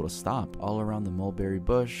along, unable to stop. All around the mulberry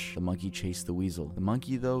bush, the monkey chased the weasel. The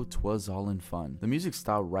monkey, though, 'twas all in fun. The music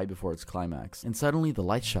stopped right before its climax, and suddenly the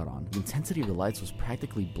lights shut on. The intensity of the lights was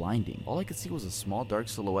practically blinding. All I could see was a small dark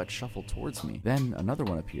silhouette shuffle towards me. Then another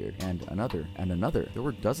one appeared, and another, and another. There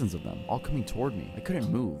were dozens of them, all coming toward me. I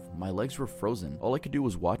couldn't move. My legs were frozen. All I could do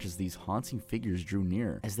was watch as these haunting figures drew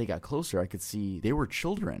near. As they got closer, I could see they were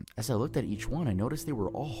children. As I looked at each one, I noticed they were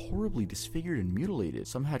all horribly disfigured and mutilated.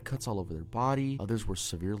 Some had cuts all over their body, others were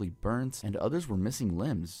severely burnt, and others were missing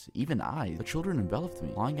limbs, even eyes. The children enveloped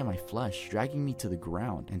me, clawing at my flesh, dragging me to the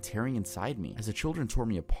ground, and tearing inside me. As the children tore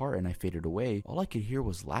me apart and I faded away, all I could hear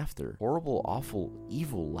was laughter. Horrible, awful,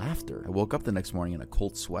 evil laughter. I woke up the next morning in a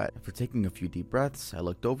cold sweat. After taking a few deep breaths, I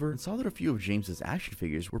looked over and saw that a few of James's action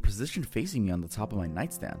figures were positioned facing me on the top of my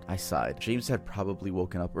nightstand. I sighed. James had probably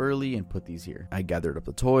woken up early and put these here. I gathered up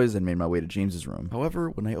the toys and made my way to James's room. However,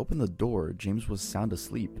 when I opened the door, James was sound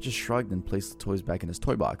asleep. I just shrugged and placed the toys back in his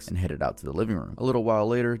toy box and headed out to the living room. A little while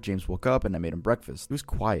later, James woke up and I made him breakfast. He was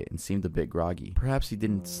quiet and seemed a bit groggy. Perhaps he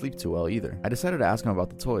didn't sleep too well either. I decided to ask him about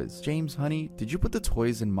the toys. James, honey, did you put the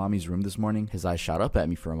toys in mommy's room this morning? His eyes shot up at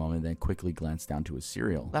me for a moment, then quickly glanced down to his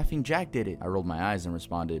cereal. Laughing Jack did it. I rolled my eyes and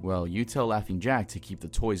responded, well, you tell Laughing Jack to keep the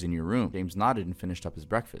toys in your room. James nodded and finished up his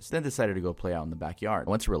breakfast, then decided to go play out in the backyard.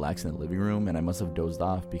 I went to relax in the living room and I must have dozed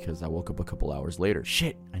off because I woke up a couple hours later.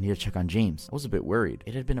 Shit, I need to check on James. I was a bit worried.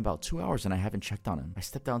 It had been about 2 hours and I haven't checked on him. I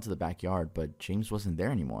stepped out into the backyard, but James wasn't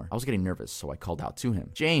there anymore. I was getting nervous, so I called out to him.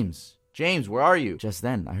 James! James, where are you? Just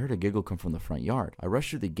then, I heard a giggle come from the front yard. I rushed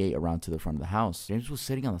through the gate around to the front of the house. James was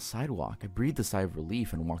sitting on the sidewalk. I breathed a sigh of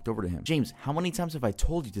relief and walked over to him. James, how many times have I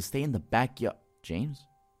told you to stay in the backyard? James?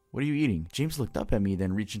 What are you eating? James looked up at me,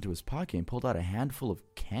 then reached into his pocket and pulled out a handful of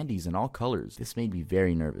candies in all colors. This made me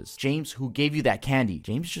very nervous. James, who gave you that candy?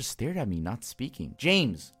 James just stared at me, not speaking.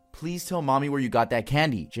 James! Please tell mommy where you got that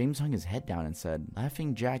candy. James hung his head down and said,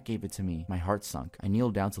 Laughing Jack gave it to me. My heart sunk. I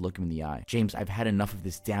kneeled down to look him in the eye. James, I've had enough of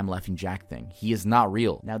this damn Laughing Jack thing. He is not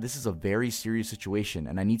real. Now this is a very serious situation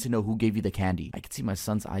and I need to know who gave you the candy. I could see my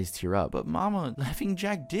son's eyes tear up. But mama, Laughing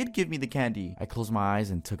Jack did give me the candy. I closed my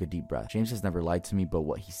eyes and took a deep breath. James has never lied to me, but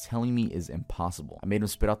what he's telling me is impossible. I made him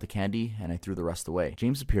spit out the candy and I threw the rest away.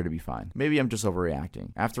 James appeared to be fine. Maybe I'm just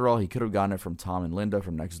overreacting. After all, he could have gotten it from Tom and Linda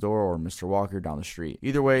from next door or Mr. Walker down the street.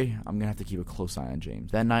 Either way, I'm gonna have to keep a close eye on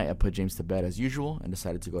James. That night, I put James to bed as usual and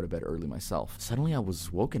decided to go to bed early myself. Suddenly, I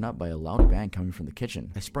was woken up by a loud bang coming from the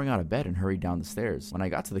kitchen. I sprang out of bed and hurried down the stairs. When I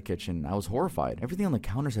got to the kitchen, I was horrified. Everything on the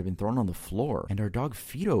counters had been thrown on the floor, and our dog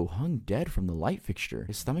Fido hung dead from the light fixture.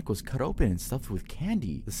 His stomach was cut open and stuffed with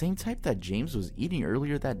candy, the same type that James was eating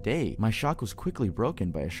earlier that day. My shock was quickly broken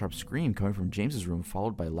by a sharp scream coming from James's room,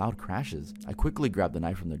 followed by loud crashes. I quickly grabbed the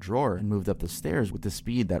knife from the drawer and moved up the stairs with the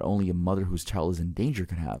speed that only a mother whose child is in danger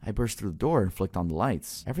could have. I burst through the door and flicked on the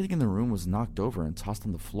lights. Everything in the room was knocked over and tossed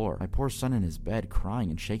on the floor. My poor son in his bed, crying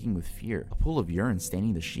and shaking with fear. A pool of urine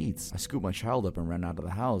staining the sheets. I scooped my child up and ran out of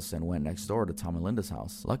the house and went next door to Tom and Linda's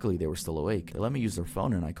house. Luckily, they were still awake. They let me use their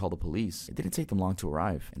phone and I called the police. It didn't take them long to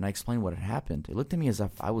arrive, and I explained what had happened. They looked at me as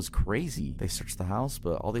if I was crazy. They searched the house,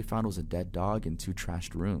 but all they found was a dead dog and 2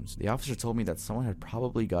 trashed rooms. The officer told me that someone had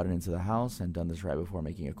probably gotten into the house and done this right before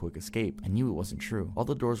making a quick escape. I knew it wasn't true. All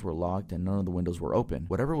the doors were locked and none of the windows were open.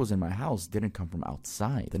 Whatever was in my house didn't come from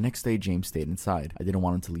outside. The next day, James stayed inside. I didn't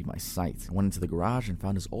want him to leave my sight. I went into the garage and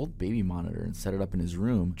found his old baby monitor and set it up in his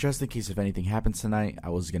room just in case if anything happens tonight, I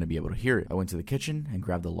was going to be able to hear it. I went to the kitchen and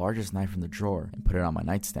grabbed the largest knife from the drawer and put it on my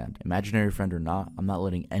nightstand. Imaginary friend or not, I'm not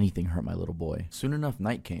letting anything hurt my little boy. Soon enough,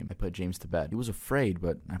 night came. I put James to bed. He was afraid,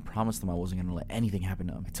 but I promised him I wasn't going to let anything happen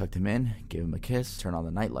to him. I tucked him in, gave him a kiss, turned on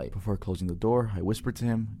the nightlight. Before closing the door, I whispered to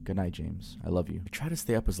him, "Good night, James. I love you." I tried to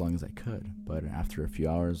stay up as long as I could, but after a few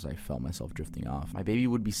hours, I felt myself drifting off. My baby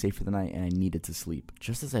would be safe for the night and I needed to sleep.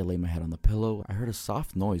 Just as I laid my head on the pillow, I heard a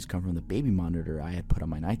soft noise come from the baby monitor I had put on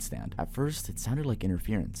my nightstand. At first, it sounded like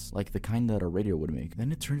interference, like the kind that a radio would make.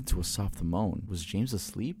 Then it turned into a soft moan. Was James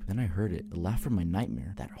asleep? Then I heard it, the laugh from my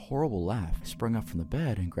nightmare, that horrible laugh. I sprung up from the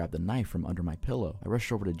bed and grabbed the knife from under my pillow. I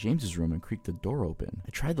rushed over to James's room and creaked the door open. I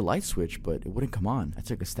tried the light switch, but it wouldn't come on. I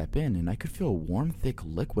took a step in and I could feel a warm, thick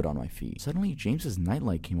liquid on my feet. Suddenly, James's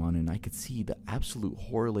nightlight came on and I could see the absolute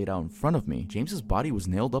horror laid out in front of me. James's body was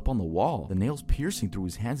nailed up on the wall, the nails piercing through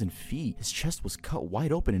his hands and feet. His chest was cut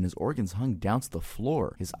wide open and his organs hung down to the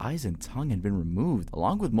floor. His eyes and tongue had been removed,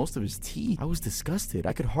 along with most of his teeth. I was disgusted.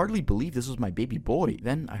 I could hardly believe this was my baby boy.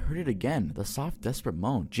 Then I heard it again, the soft, desperate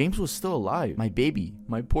moan. James was still alive. My baby,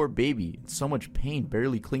 my poor baby, in so much pain,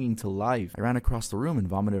 barely clinging to life. I ran across the room and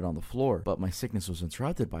vomited on the floor, but my sickness was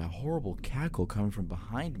interrupted by a horrible cackle coming from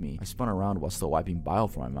behind me. I spun around while still wiping bile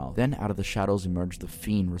from my mouth. Then out of the shadows emerged the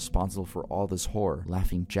fiend responsible for all this horror,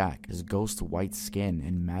 Laughing Jack. His ghost white skin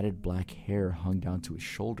and matted black hair hung down to his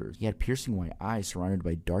shoulders. He had piercing white eyes surrounded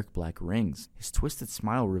by dark black rings. His twisted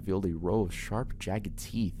smile revealed a row of sharp, jagged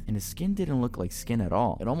teeth, and his skin didn't look like skin at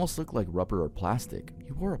all. It almost looked like rubber or plastic.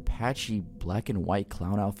 He wore a patchy black and white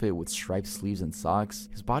clown outfit with striped sleeves and socks.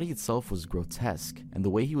 His body itself was grotesque, and the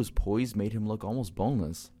way he was poised made him look almost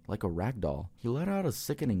boneless, like a rag doll. He let out a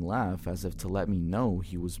sickening laugh as if to let me know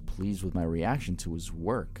he was pleased with my reaction to his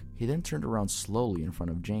work. He then turned around slowly in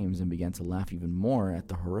front of James and began to laugh even more at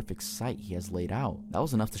the horrific sight he has laid out. That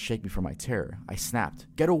was enough to shake me from my terror. I snapped,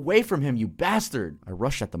 "Get away from him, you bastard!" I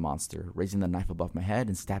rushed at the monster, raising the knife above my head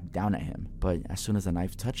and stabbed down at him. But as soon as the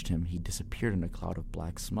knife touched him, he disappeared in a cloud of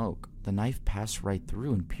black smoke. The knife passed right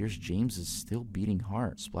through and pierced James's still beating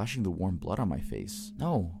heart, splashing the warm blood on my face.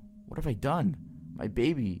 No, what have I done? My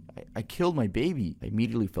baby. I killed my baby. I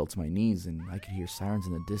immediately fell to my knees and I could hear sirens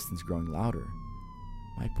in the distance growing louder.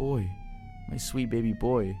 My boy. My sweet baby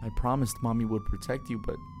boy. I promised Mommy would protect you,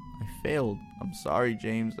 but I failed. I'm sorry,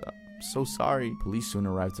 James. I'm so sorry. Police soon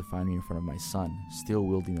arrived to find me in front of my son, still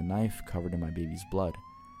wielding the knife covered in my baby's blood.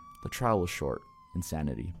 The trial was short.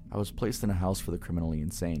 Insanity. I was placed in a house for the criminally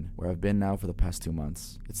insane, where I've been now for the past 2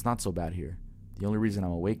 months. It's not so bad here. The only reason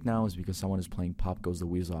I'm awake now is because someone is playing Pop Goes the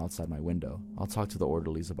Weasel outside my window. I'll talk to the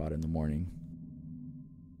orderlies about it in the morning.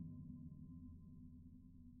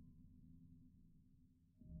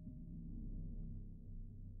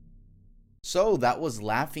 So that was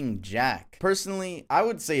Laughing Jack. Personally, I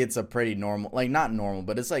would say it's a pretty normal, like not normal,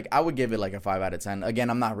 but it's like, I would give it like a 5 out of 10. Again,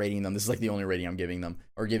 I'm not rating them. This is like the only rating I'm giving them,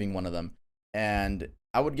 or giving one of them. And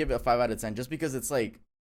I would give it a 5 out of 10 just because it's like,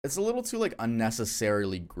 it's a little too like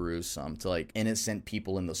unnecessarily gruesome to like innocent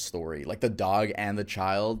people in the story, like the dog and the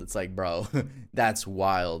child. It's like, bro, that's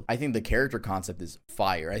wild. I think the character concept is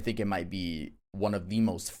fire. I think it might be one of the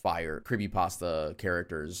most fire creepypasta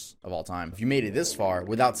characters of all time. If you made it this far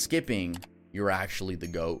without skipping, you're actually the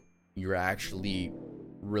GOAT. You're actually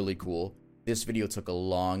really cool. This video took a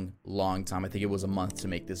long time. I think it was a month to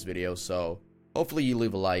make this video, so hopefully you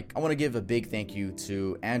leave a like. I want to give a big thank you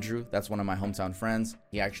to Andrew. That's one of my hometown friends.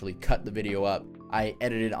 He actually cut the video up. I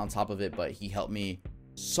edited on top of it, but he helped me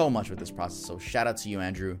so much with this process. So shout out to you,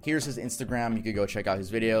 Andrew. Here's his Instagram. You could go check out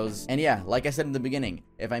his videos. And yeah, like I said in the beginning,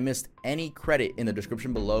 if I missed any credit in the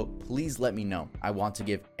description below, please let me know. I want to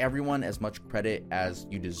give everyone as much credit as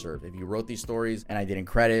you deserve. If you wrote these stories and I didn't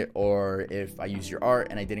credit, or if I used your art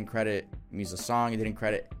and I didn't credit, use a song I didn't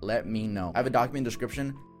credit, let me know. I have a document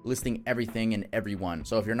description listing everything and everyone.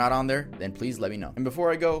 So if you're not on there, then please let me know. And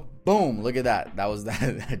before I go, boom, look at that. That was that.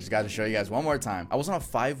 I just got to show you guys one more time. I was on a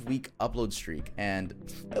 5-week upload streak and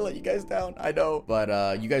I let you guys down. I know,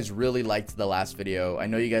 but you guys really liked the last video. I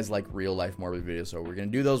know you guys like real life morbid videos, so we're gonna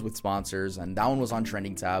do those with sponsors, and that one was on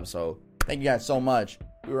trending tab. So thank you guys so much.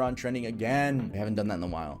 We were on trending again. We haven't done that in a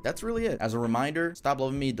while. That's really it. As a reminder, Stop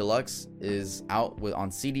Loving Me Deluxe is out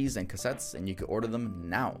on CDs and cassettes, and you can order them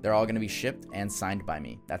now. They're all going to be shipped and signed by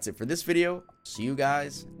me. That's it for this video. See you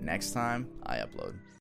guys next time I upload.